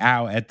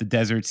out at the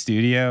Desert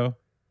Studio,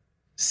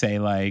 say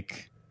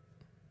like,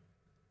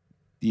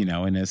 you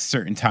know, in a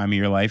certain time of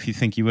your life, you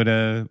think you would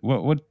have,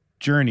 what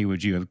journey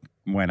would you have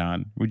went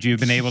on? Would you have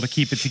been able to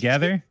keep it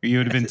together or you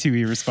would have been too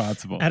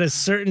irresponsible? At a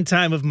certain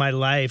time of my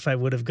life, I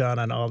would have gone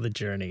on all the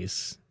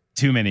journeys.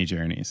 Too many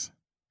journeys.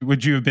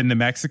 Would you have been to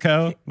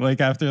Mexico like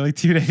after like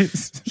 2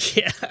 days?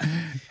 Yeah.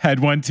 Had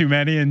one too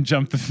many and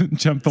jumped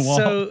the wall.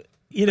 So,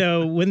 you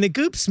know, when the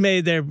Goops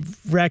made their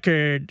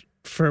record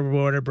for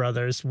Warner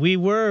Brothers, we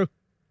were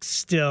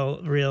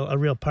still a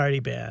real party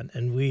band,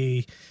 and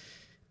we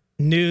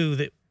knew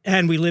that,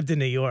 and we lived in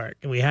New York,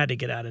 and we had to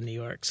get out of New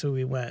York, so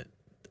we went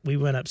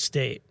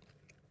upstate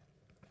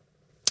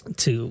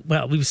to,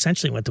 well, we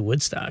essentially went to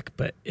Woodstock,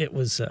 but it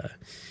was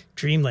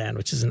Dreamland,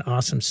 which is an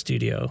awesome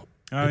studio.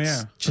 Oh,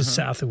 it's just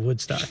south of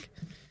Woodstock.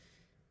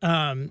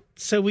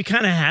 So we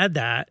kind of had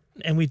that,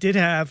 and we did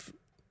have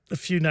a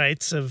few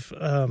nights of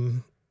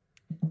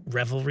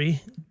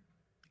revelry.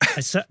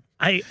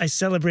 I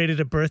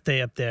celebrated a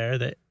birthday up there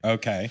that.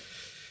 Okay.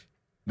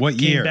 What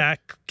year?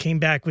 Came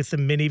back with a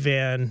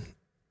minivan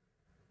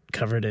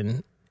covered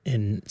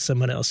in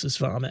someone else's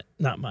vomit,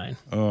 not mine.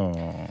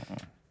 Oh.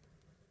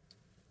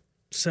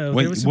 So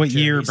what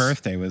year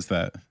birthday was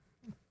that?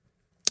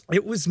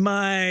 It was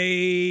my.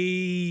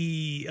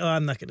 Oh,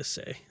 I'm not going to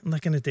say. I'm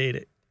not going to date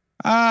it.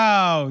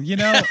 Oh, you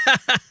know,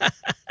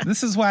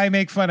 this is why I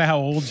make fun of how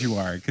old you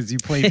are, because you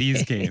play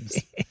these games.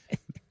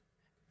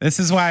 This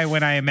is why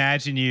when I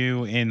imagine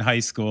you in high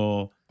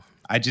school,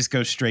 I just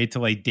go straight to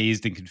like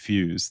Dazed and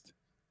Confused.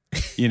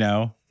 You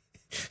know,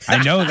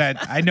 I know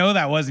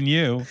that wasn't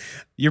you.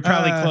 You're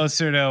probably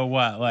closer to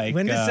what? Like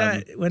when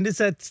does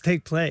that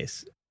take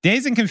place?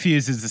 Dazed and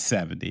Confused is the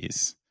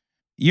 70s.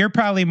 You're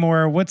probably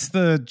more, what's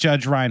the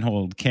Judge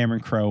Reinhold,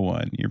 Cameron Crowe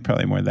one? You're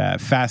probably more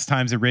that. Fast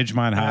Times at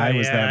Ridgemont High.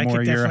 Was that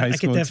more your high school experience?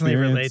 I could definitely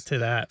relate to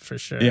that for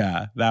sure.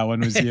 Yeah, that one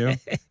was you.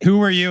 Who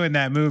were you in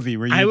that movie?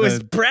 Were you I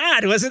was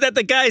Brad. Wasn't that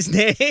the guy's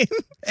name?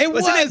 It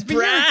was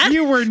Brad.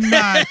 You were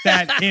not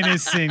that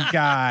innocent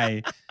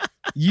guy.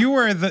 You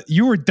were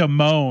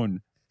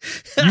Damone.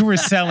 You were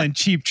selling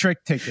cheap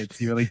trick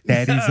tickets. You were like,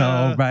 Daddy's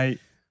all right.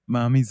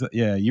 Mommy's,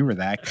 yeah, you were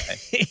that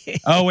guy.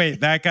 Oh,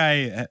 wait, that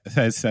guy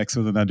has sex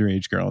with an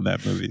underage girl in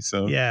that movie.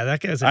 So yeah, that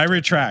guy's. I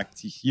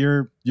retract.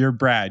 You're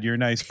Brad. You're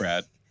nice,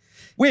 Brad.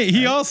 Wait,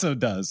 he also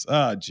does.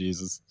 Oh,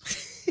 Jesus.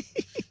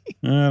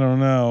 I don't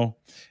know.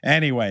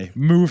 Anyway,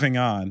 moving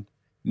on.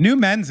 New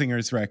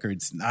Menzingers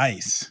records.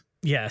 Nice.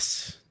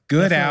 Yes.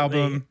 Good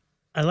definitely. album.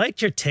 I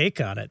liked your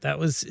take on it. That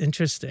was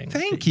interesting.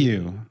 Thank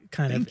you.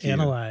 Kind of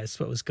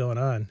analyzed what was going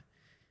on.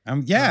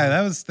 Yeah,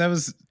 that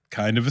was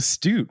kind of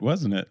astute,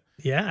 wasn't it?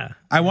 Yeah.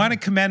 I want to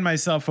commend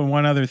myself on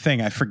one other thing.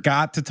 I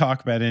forgot to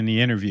talk about it in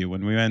the interview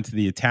when we went to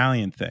the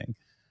Italian thing.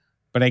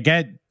 But I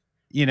get,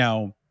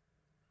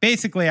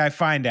 basically I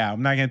find out,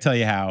 I'm not going to tell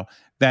you how,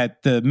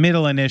 that the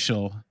middle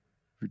initial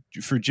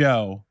for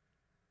Joe,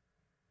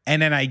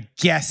 and then I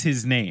guess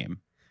his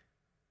name.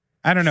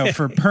 I don't know.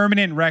 For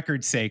permanent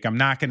record's sake, I'm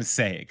not going to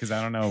say it because I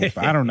don't know.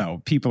 I don't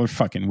know. People are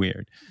fucking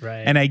weird.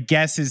 Right. And I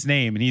guess his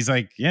name. And he's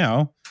like,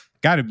 got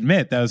to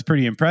admit, that was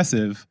pretty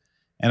impressive.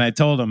 And I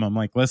told him, I'm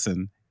like,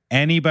 listen,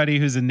 anybody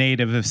who's a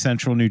native of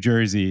central New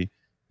Jersey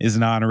is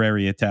an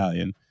honorary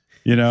Italian.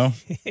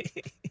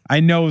 I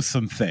know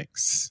some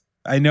things.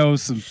 And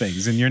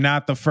you're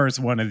not the first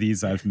one of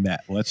these I've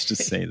met. Let's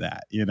just say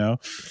that,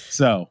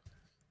 So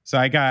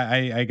I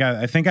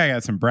think I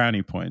got some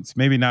brownie points.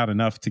 Maybe not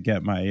enough to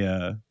get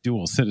my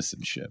dual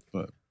citizenship,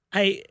 but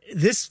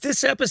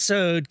this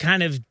episode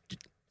kind of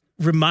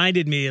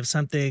reminded me of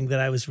something that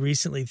I was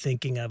recently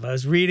thinking of. I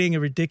was reading a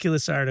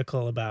ridiculous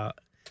article about.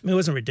 It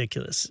wasn't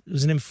ridiculous. It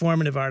was an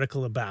informative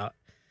article about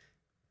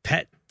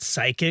pet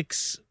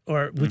psychics,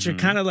 which are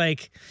kind of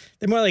like,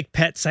 they're more like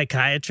pet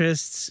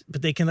psychiatrists,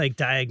 but they can like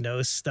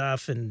diagnose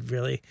stuff and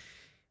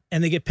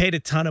they get paid a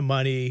ton of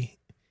money.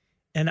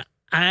 And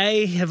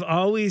I have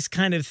always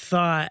kind of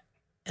thought,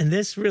 and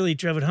this really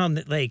drove it home,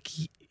 that like,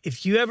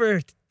 if you ever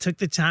took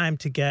the time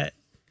to get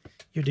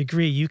your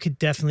degree, you could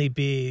definitely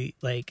be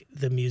like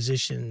the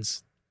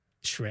musician's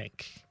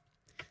shrink.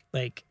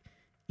 Like,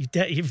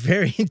 you're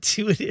very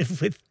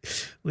intuitive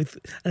with,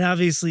 and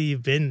obviously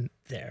you've been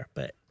there,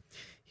 but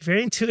you're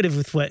very intuitive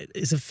with what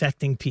is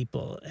affecting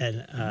people.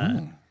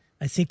 And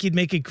I think you'd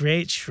make a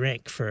great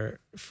shrink for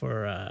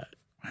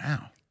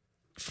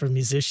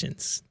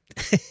musicians.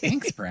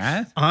 Thanks,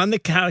 Brad. On the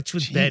couch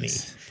with Benny.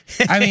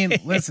 I mean,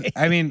 listen,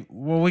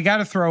 well, we got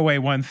to throw away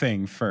one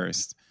thing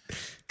first,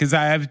 because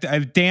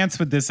I've danced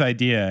with this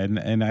idea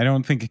and I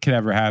don't think it could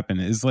ever happen.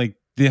 Is like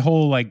the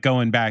whole like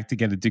going back to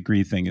get a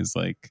degree thing is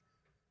like,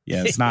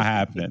 yeah, it's not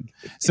happening.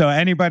 So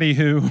anybody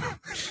who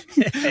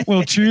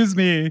will choose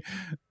me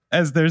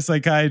as their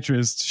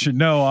psychiatrist should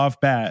know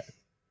off bat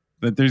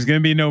that there's going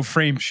to be no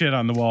framed shit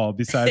on the wall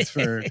besides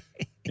for,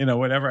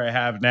 whatever I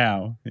have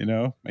now,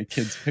 my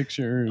kids'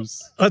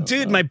 pictures. Oh,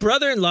 dude, my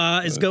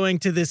brother-in-law is going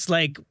to this,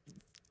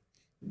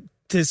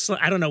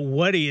 I don't know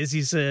what he is.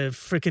 He's a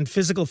freaking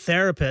physical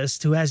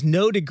therapist who has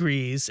no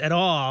degrees at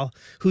all,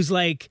 who's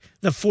like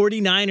the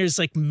 49ers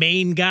like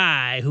main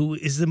guy, who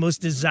is the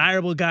most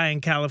desirable guy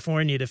in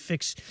California to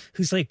fix,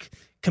 who's like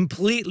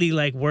completely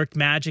like worked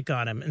magic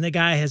on him. And the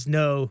guy they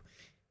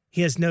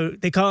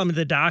call him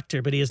the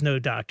doctor, but he has no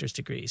doctor's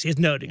degrees. He has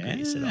no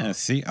degrees at all.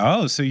 See,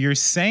 so you're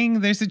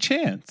saying there's a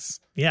chance.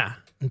 Yeah,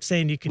 I'm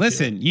saying you can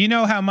listen, you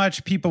know how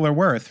much people are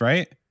worth,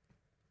 right?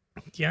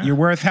 Yeah. You're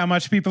worth how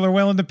much people are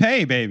willing to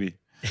pay, baby.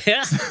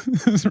 Yeah,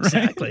 right?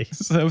 Exactly.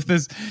 So if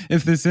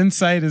this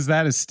insight is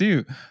that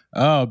astute,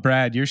 oh,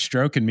 Brad, you're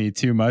stroking me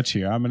too much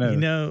here. I'm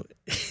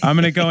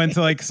gonna go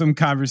into like some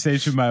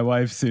conversation with my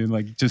wife soon,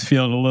 like just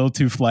feeling a little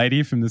too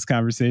flighty from this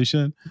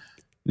conversation.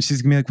 And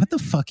she's gonna be like, "What the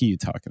fuck are you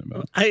talking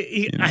about?"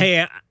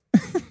 I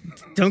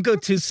don't go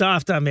too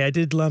soft on me. I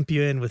did lump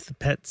you in with the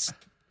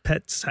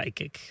pet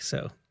psychic,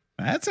 so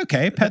that's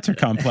okay. Pets are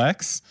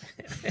complex.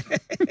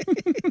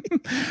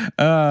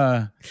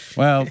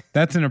 Well,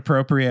 that's an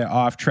appropriate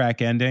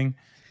off-track ending.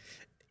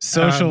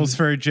 Socials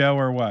for Joe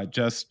or what?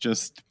 Just Joe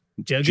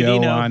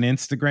Godino on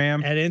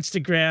Instagram. At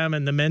Instagram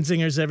and the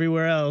Menzingers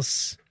everywhere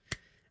else.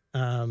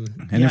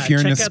 If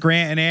you're in the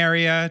Scranton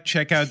area,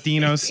 check out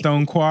Dino's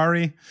Stone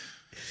Quarry.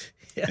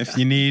 Yeah. If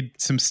you need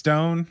some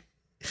stone.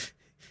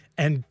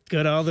 And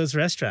go to all those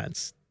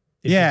restaurants.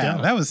 Yeah,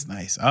 that was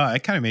nice. Oh,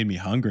 it kind of made me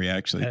hungry,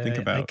 actually.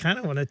 I kind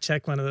of want to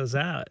check one of those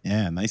out.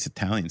 Yeah, nice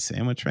Italian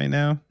sandwich right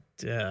now.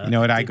 Yeah. You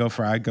know what I go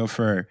for? I go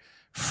for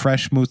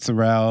fresh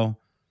mozzarella,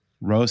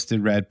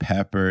 roasted red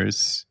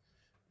peppers,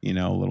 a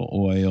little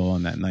oil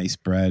and that nice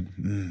bread.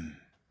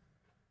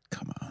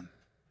 Come on.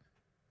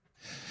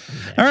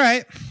 Nice. All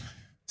right.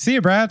 See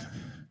you, Brad.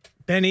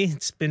 Benny,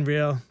 it's been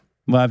real.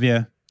 Love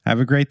you. Have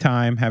a great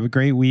time. Have a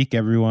great week,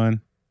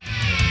 everyone.